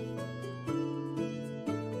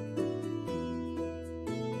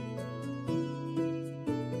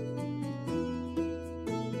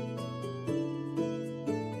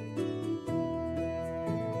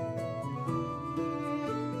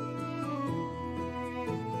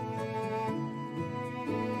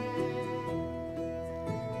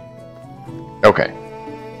 Okay.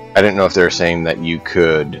 I didn't know if they were saying that you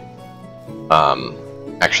could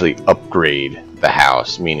actually upgrade the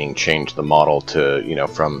house, meaning change the model to, you know,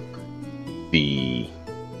 from the,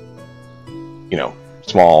 you know,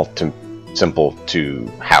 small to simple to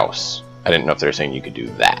house. I didn't know if they were saying you could do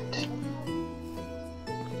that.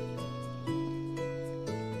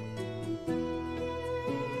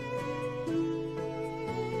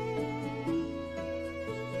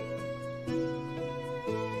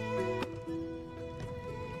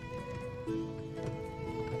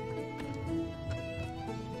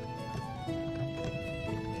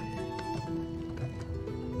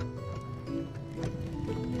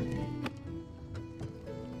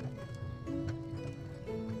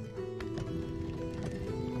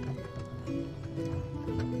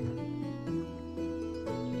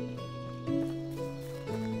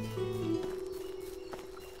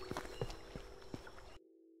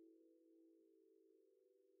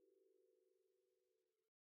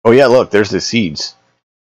 Oh yeah, look, there's the seeds.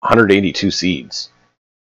 182 seeds.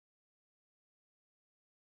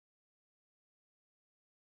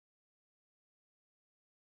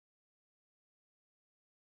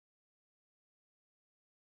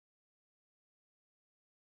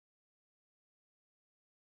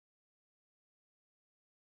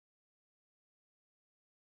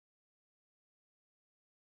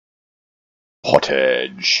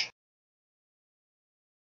 Pottage.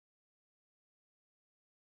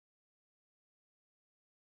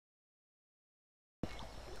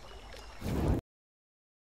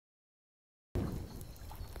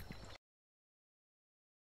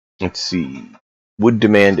 Let's see. Wood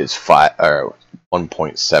demand is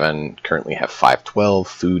 1.7. Currently have 512.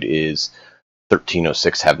 Food is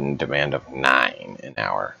 1306, having demand of 9 an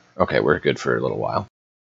hour. Okay, we're good for a little while.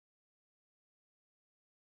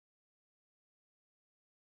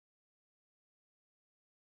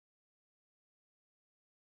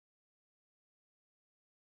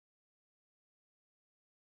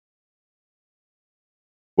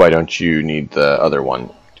 Why don't you need the other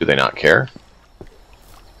one? Do they not care?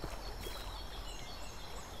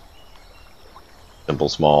 Simple,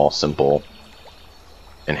 small, simple,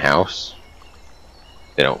 and house.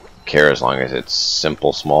 They don't care as long as it's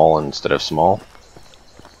simple, small instead of small.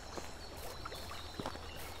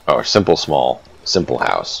 Oh, simple, small, simple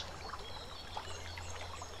house.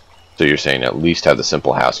 So you're saying at least have the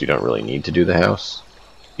simple house. You don't really need to do the house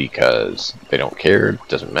because they don't care.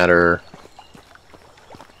 Doesn't matter.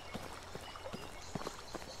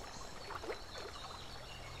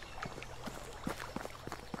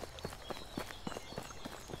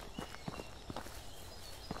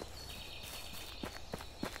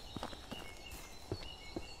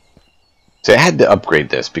 So I had to upgrade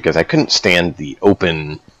this because I couldn't stand the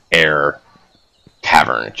open air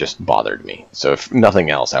tavern. It just bothered me. So if nothing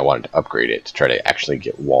else, I wanted to upgrade it to try to actually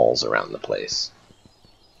get walls around the place.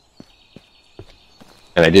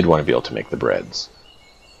 And I did want to be able to make the breads.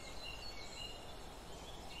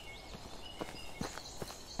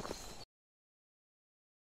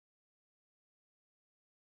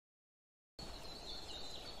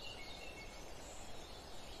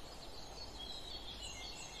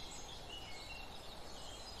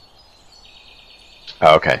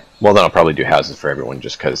 Oh, okay. Well, then I'll probably do houses for everyone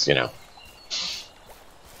just because, you know,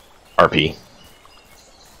 RP.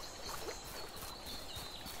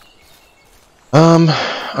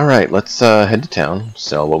 Alright, let's head to town,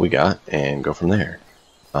 sell what we got, and go from there.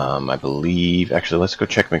 I believe, actually, let's go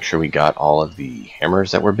check, make sure we got all of the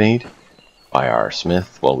hammers that were made by our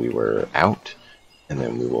smith while we were out, and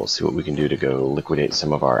then we will see what we can do to go liquidate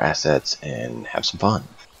some of our assets and have some fun.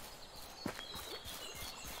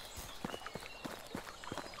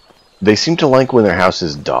 They seem to like when their house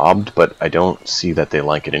is daubed, but I don't see that they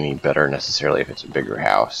like it any better necessarily if it's a bigger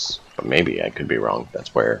house. But maybe I could be wrong.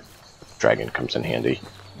 That's where dragon comes in handy.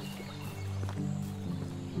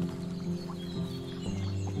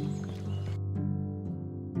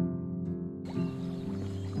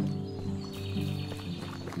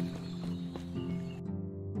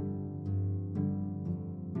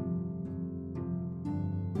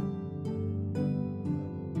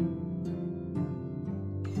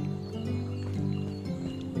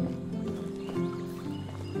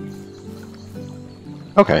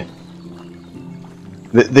 Okay.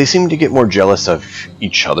 They seem to get more jealous of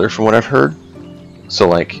each other from what I've heard. So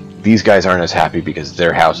like, these guys aren't as happy because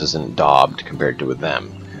their house isn't daubed compared to with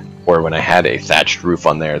them. Or when I had a thatched roof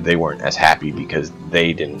on there, they weren't as happy because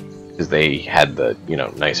they had the, you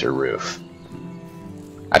know, nicer roof.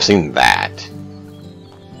 I've seen that.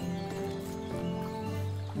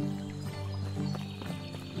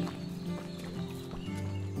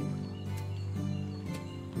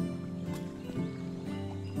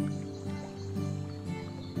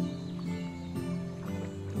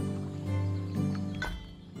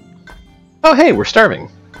 Oh hey, we're starving.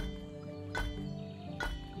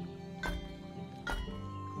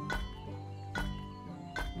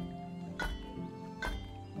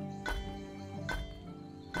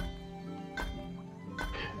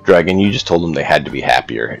 Dragon, you just told them they had to be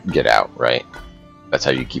happy or get out, right? That's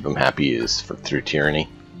how you keep them happy, is through tyranny.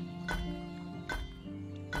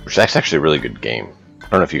 Which is actually a really good game. I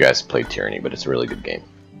don't know if you guys played Tyranny, but it's a really good game.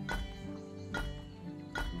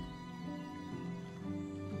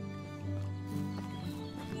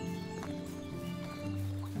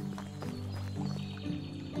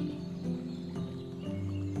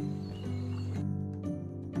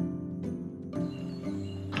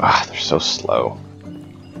 Ah, they're so slow.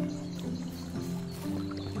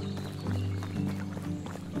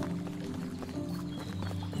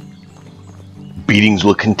 Beatings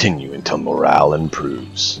will continue until morale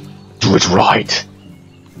improves. Do it right.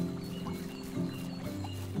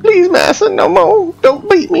 Please, Master, no more. Don't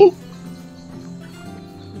beat me.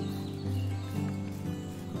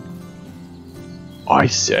 I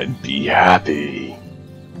said be happy.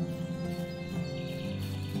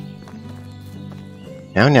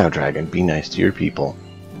 Now, Dragon, be nice to your people.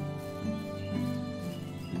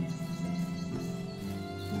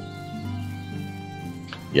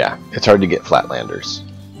 Yeah, it's hard to get flatlanders.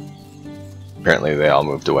 Apparently they all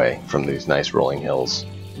moved away from these nice rolling hills.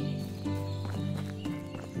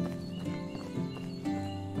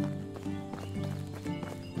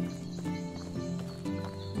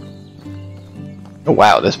 Oh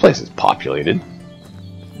wow, this place is populated.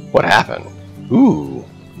 What happened? Ooh,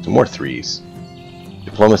 some more threes.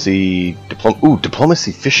 Diplomacy,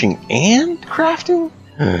 diplomacy, fishing, and crafting?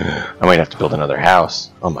 I might have to build another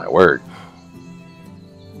house. Oh my word.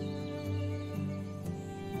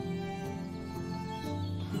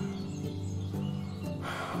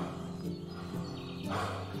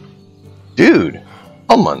 Dude,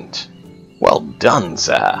 Almond, well done,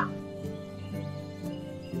 sir.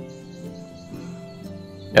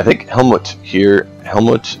 Yeah, I think Helmut here,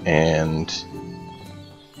 Helmut and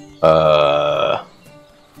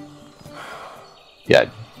yeah,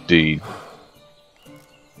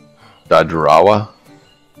 Dadrawa,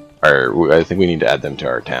 or I think we need to add them to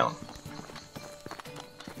our town.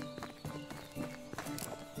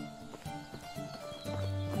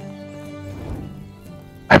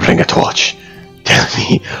 I bring a torch. Tell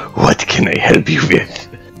me, what can I help you with?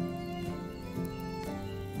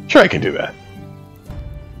 Sure, I can do that.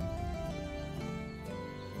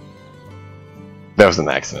 That was an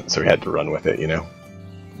accident, so we had to run with it, you know?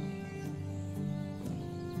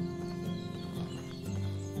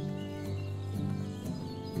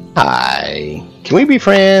 Hi. Can we be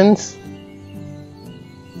friends?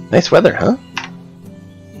 Nice weather, huh?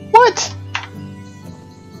 What?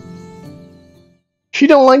 She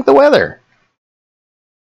don't like the weather.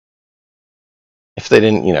 If they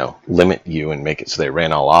didn't, you know, limit you and make it so they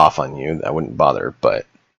ran all off on you, that wouldn't bother, but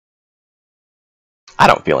I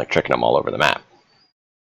don't feel like tricking them all over the map.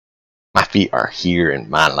 My feet are here in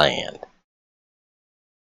my land.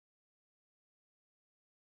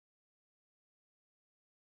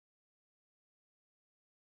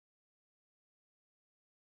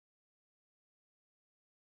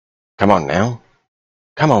 Come on now.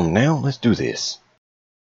 Come on now, let's do this.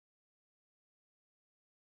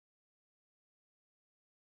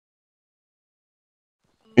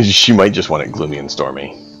 She might just want it gloomy and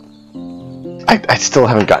stormy. I still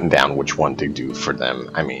haven't gotten down which one to do for them.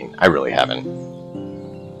 I mean, I really haven't.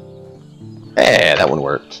 Hey, that one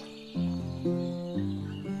worked.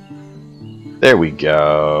 There we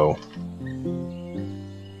go.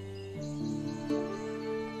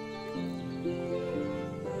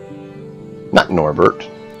 Not Norbert.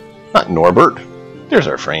 Not Norbert. There's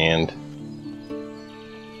our friend.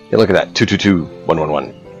 Hey, look at that.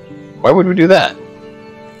 222-111. Why would we do that?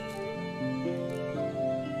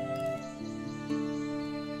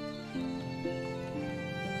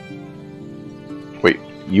 Wait,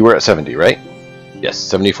 you were at 70, right? Yes,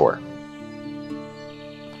 74.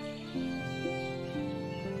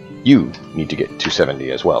 You need to get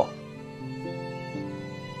 270 as well.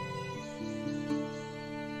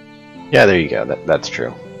 Yeah, there you go. That's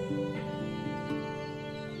true.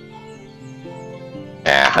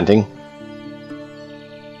 Hunting.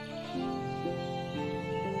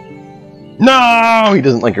 No! He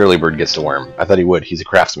doesn't like early bird gets the worm. I thought he would. He's a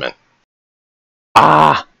craftsman.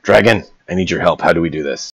 Ah! Dragon! I need your help. How do we do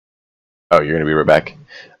this? Oh, you're gonna be right back?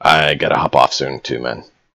 I gotta hop off soon, too, man.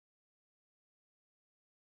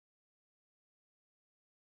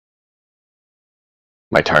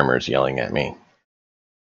 My timer's yelling at me.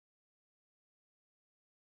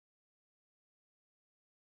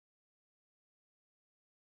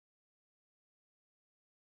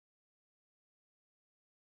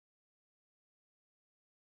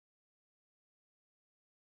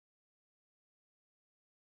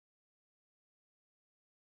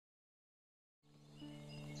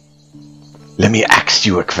 Let me ask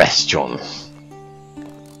you a question.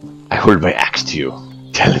 I hold my axe to you.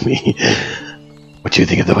 Tell me what you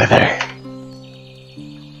think of the weather.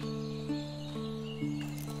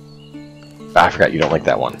 I forgot you don't like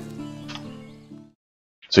that one.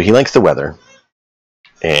 So he likes the weather,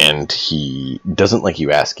 and he doesn't like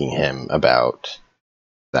you asking him about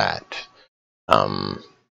that.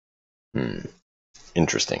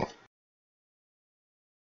 Interesting.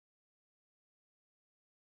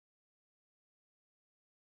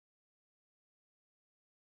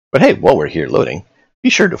 But hey, while we're here loading, be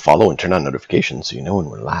sure to follow and turn on notifications so you know when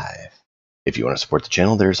we're live. If you want to support the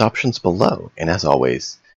channel, there's options below. And as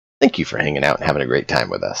always, thank you for hanging out and having a great time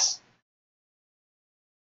with us.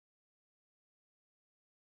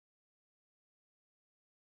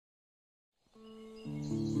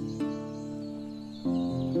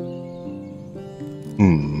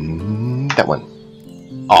 That one.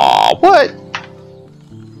 Aw, what?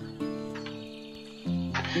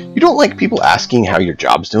 You don't like people asking how your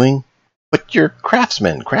job's doing? But you're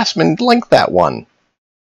craftsmen. Craftsmen like that one.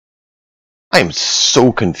 I am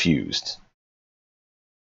so confused.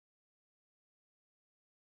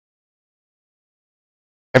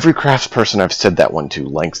 Every craftsperson I've said that one to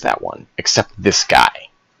likes that one, except this guy.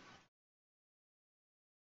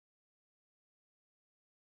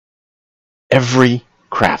 Every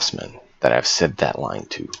craftsman that I've said that line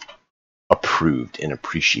to approved and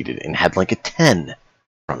appreciated and had like a 10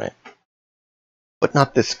 from it. But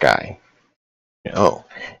not this guy. Oh,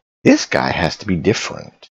 this guy has to be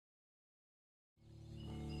different.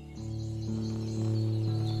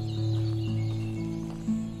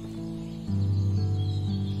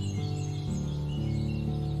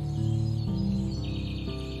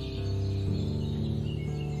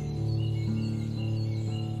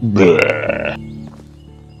 Bleh.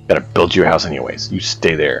 Gotta build your house anyways. You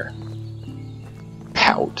stay there.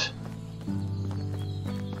 Pout.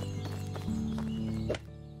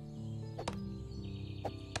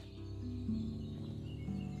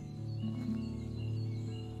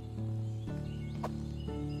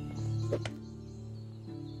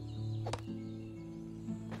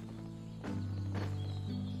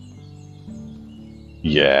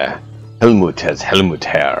 Yeah, Helmut has Helmut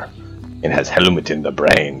hair, and has Helmut in the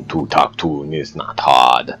brain. To talk to is not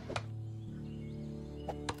hard.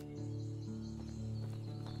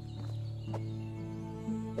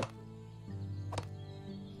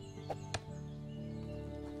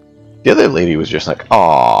 The other lady was just like,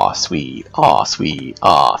 aw, sweet, aw, sweet,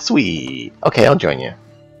 aw, sweet. Okay, I'll join you.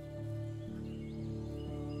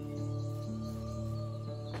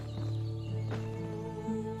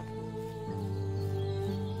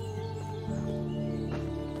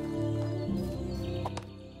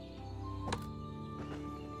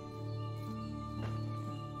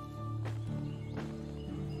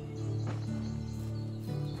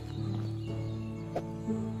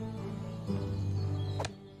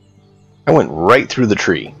 I went right through the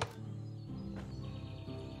tree.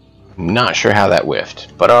 I'm not sure how that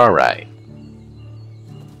whiffed, but alright.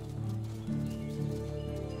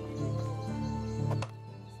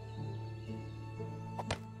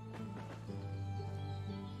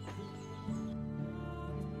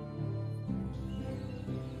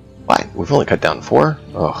 What? We've only cut down 4?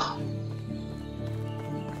 Ugh.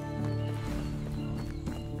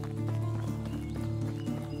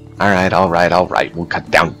 Alright. We'll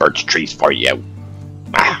cut down birch trees for you.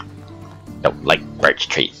 Ah, don't like birch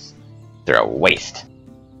trees. They're a waste.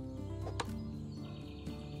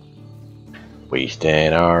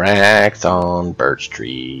 Wasting our axe on birch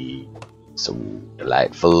tree. So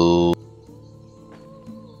delightful.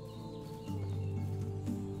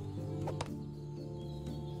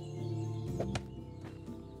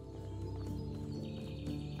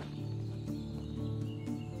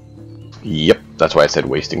 Yep, that's why I said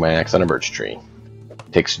wasting my axe on a birch tree.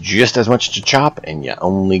 Takes just as much to chop, and you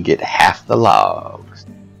only get half the logs.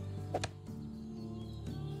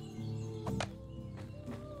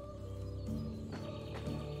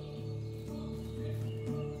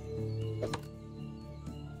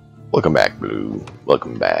 Welcome back, Blue.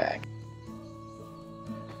 Welcome back.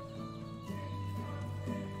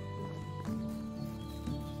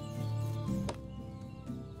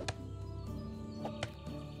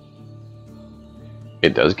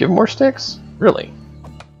 It does give more sticks? Really?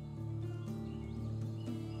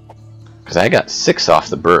 Because I got 6 off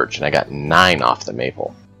the birch, and I got 9 off the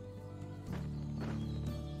maple.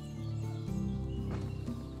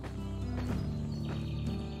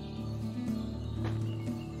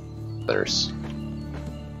 There's...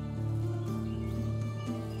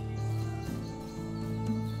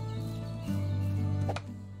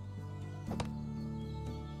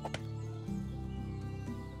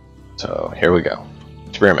 So, here we go.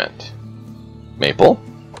 Experiment. Maple.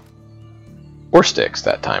 4 sticks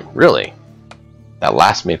that time. Really? That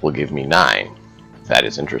last maple gave me 9. That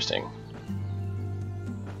is interesting.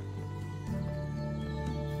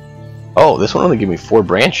 Oh, this one only gave me 4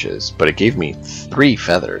 branches, but it gave me 3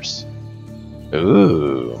 feathers.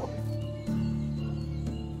 Ooh.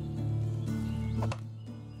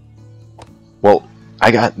 Well,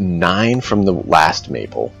 I got 9 from the last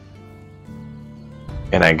maple.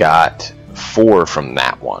 And I got 4 from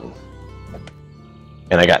that one.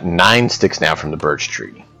 And I got 9 sticks now from the birch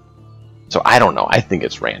tree. So I don't know. I think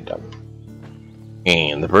it's random.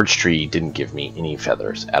 And the birch tree didn't give me any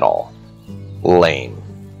feathers at all. Lame.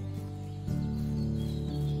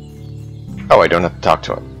 Oh, I don't have to talk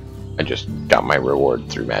to him. I just got my reward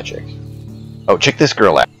through magic. Oh, check this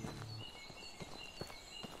girl out.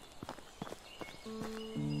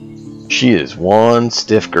 She is one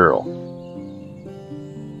stiff girl.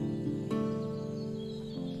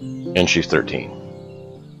 And she's 13.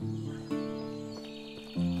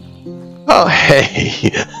 Oh,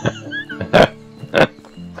 hey!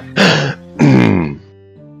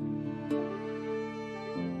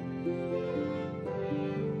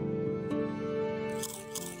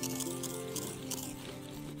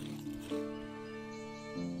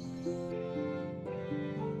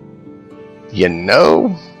 You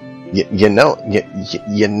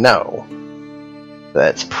know,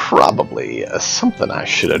 that's probably something I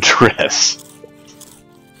should address.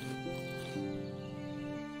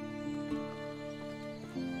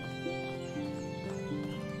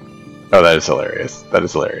 Oh, that is hilarious. That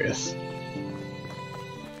is hilarious.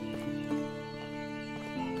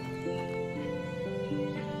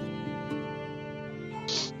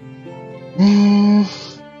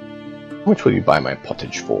 How much will you buy my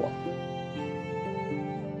pottage for?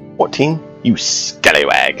 14? You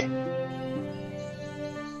scallywag!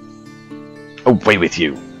 Away with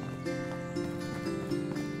you!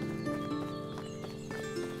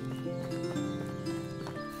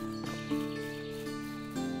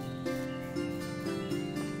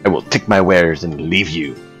 I will take my wares and leave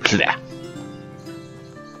you. Blah.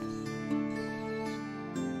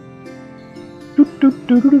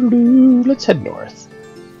 Let's head north.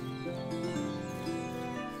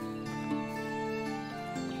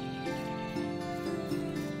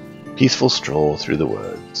 Peaceful stroll through the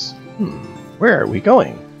woods. Where are we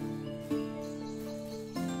going?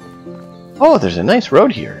 Oh, there's a nice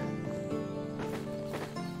road here.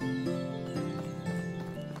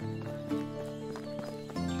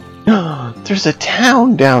 There's a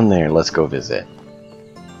town down there. Let's go visit.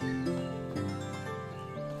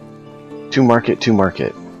 To market, to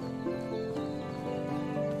market.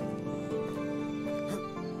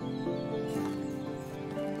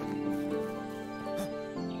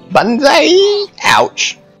 Banzai!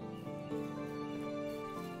 Ouch!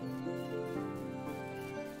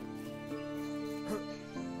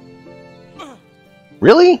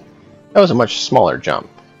 Really? That was a much smaller jump.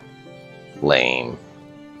 Lame.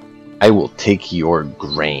 I will take your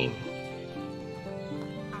grain.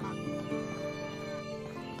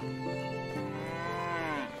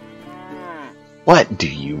 What do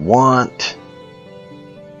you want?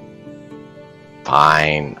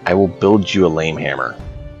 Fine, I will build you a lame hammer.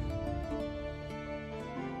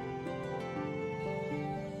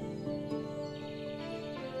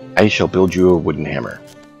 I shall build you a wooden hammer.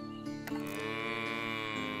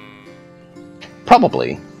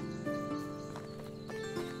 Probably.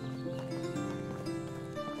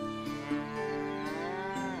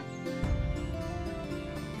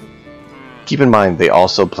 Keep in mind, they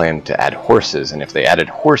also plan to add horses, and if they added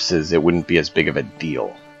horses, it wouldn't be as big of a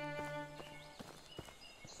deal.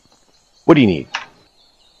 What do you need?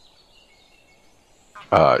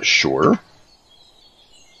 Sure.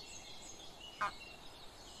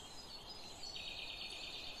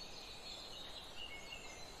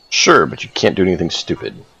 Sure, but you can't do anything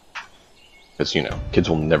stupid. Because, you know, kids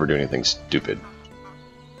will never do anything stupid.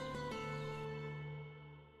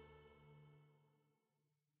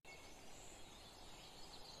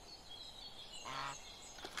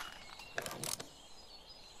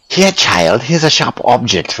 Here, child, here's a sharp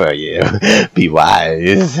object for you. Be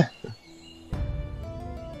wise.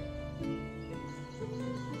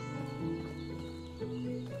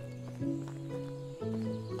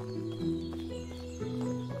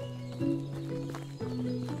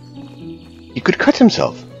 He could cut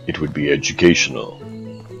himself. It would be educational.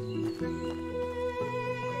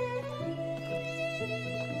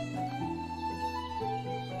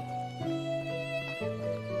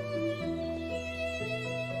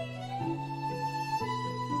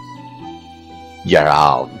 You're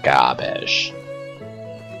all garbage.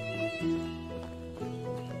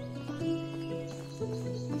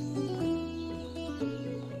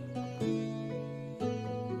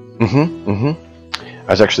 I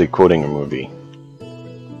was actually quoting a movie.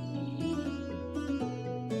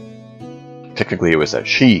 Technically it was a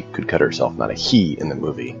she could cut herself, not a he in the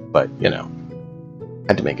movie, but, you know,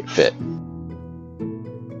 had to make it fit.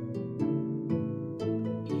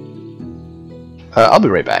 I'll be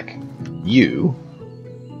right back. You,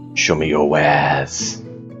 show me your wares.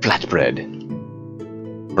 Flatbread.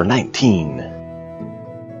 For 19.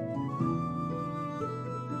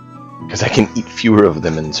 Because I can eat fewer of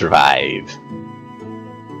them and survive.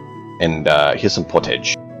 And here's some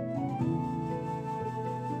pottage.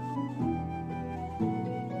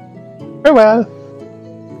 Farewell.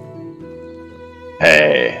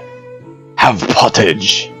 Hey, have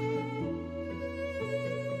pottage.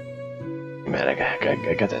 Man, I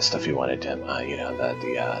got that stuff you wanted, Tim. You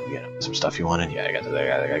know, some stuff you wanted. Yeah, I got it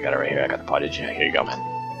right here. I got the pottage. Yeah, here you go,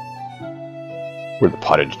 man. We're the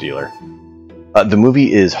pottage dealer. The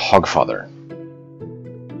movie is Hogfather.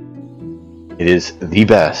 It is the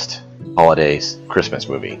best holidays Christmas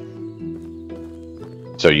movie.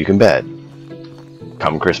 So you can bet,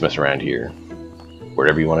 come Christmas around here,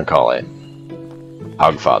 whatever you want to call it,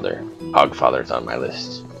 Hogfather. Hogfather's on my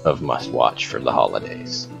list of must-watch for the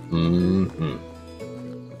holidays.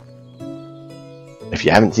 If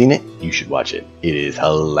you haven't seen it, you should watch it. It is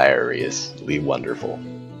hilariously wonderful.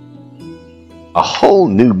 A whole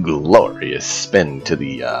new glorious spin to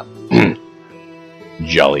the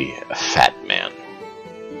jolly fat man.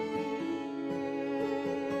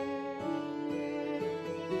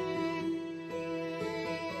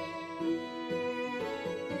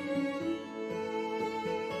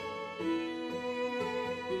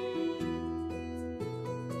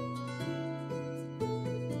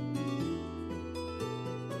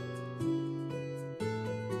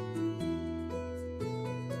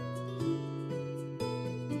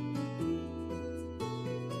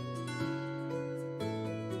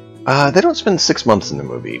 They don't spend 6 months in the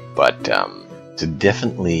movie, but it's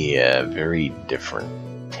definitely a very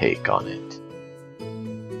different take on it.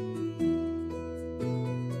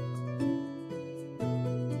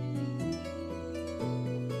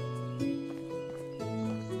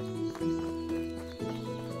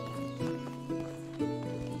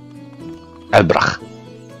 Albrecht,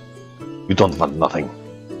 you don't want nothing.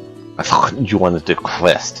 I thought you wanted the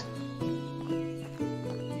quest.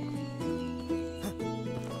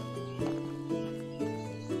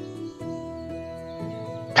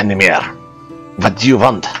 Pennymer, what do you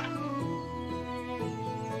want?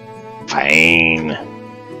 Fine.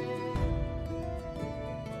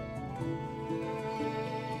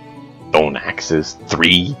 Stone axes.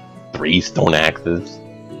 Three stone axes.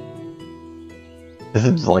 This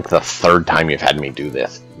is like the third time you've had me do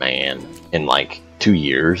this, man. In like 2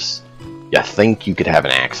 years. You think you could have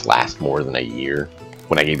an axe last more than a year?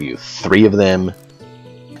 When I gave you 3 of them,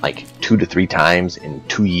 like 2 to 3 times in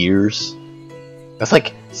 2 years? That's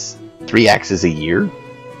like 3 axes a year,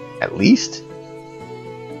 at least.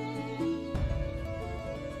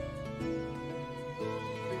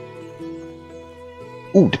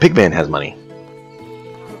 Ooh, the Pigman has money.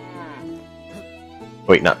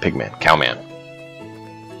 Wait, not Pigman, Cowman.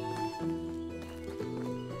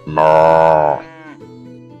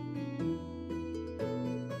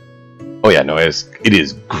 Oh yeah, no, it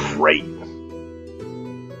is great.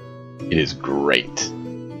 It is great.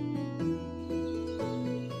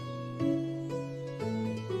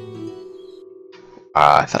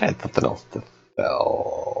 I thought I had something else to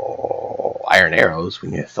sell. Iron arrows. We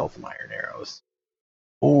need to sell some iron arrows.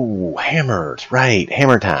 Oh, hammers. Right.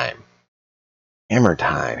 Hammer time. Hammer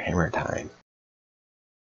time. Hammer time.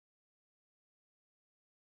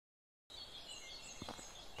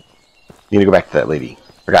 Need to go back to that lady.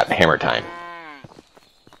 Forgot hammer time.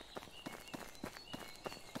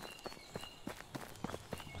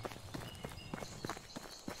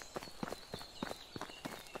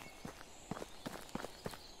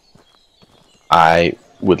 I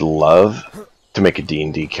would love to make a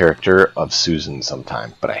D&D character of Susan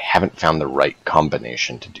sometime, but I haven't found the right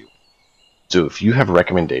combination to do. So if you have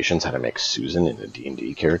recommendations how to make Susan in a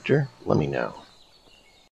D&D character, let me know.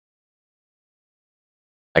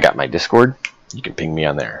 I got my Discord. You can ping me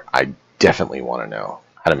on there. I definitely want to know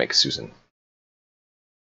how to make Susan.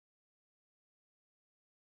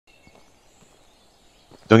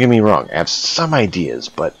 Don't get me wrong, I have some ideas,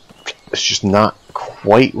 but it's just not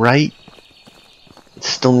quite right. It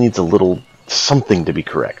still needs a little something to be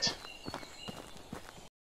correct.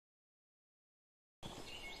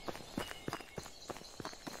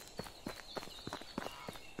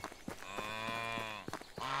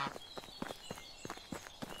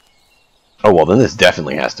 Oh, well, then this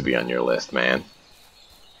definitely has to be on your list, man.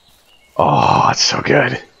 Oh, it's so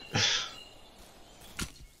good.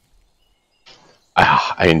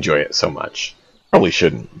 I enjoy it so much. Probably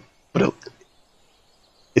shouldn't, but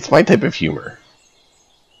it's my type of humor.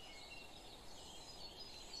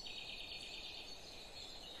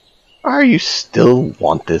 Are you still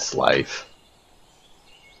want this life?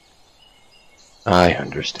 I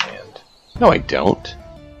understand. No, I don't.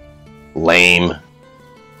 Lame.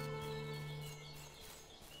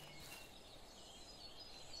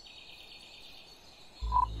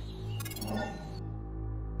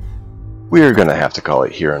 We're going to have to call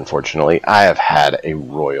it here, unfortunately. I have had a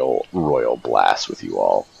royal blast with you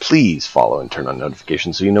all. Please follow and turn on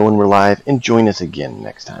notifications so you know when we're live, and join us again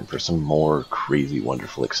next time for some more crazy,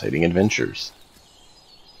 wonderful, exciting adventures.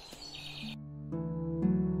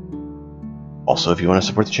 Also, if you want to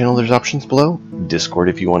support the channel, there's options below. Discord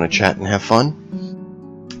if you want to chat and have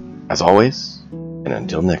fun. As always, and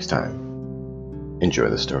until next time, enjoy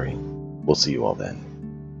the story. We'll see you all then.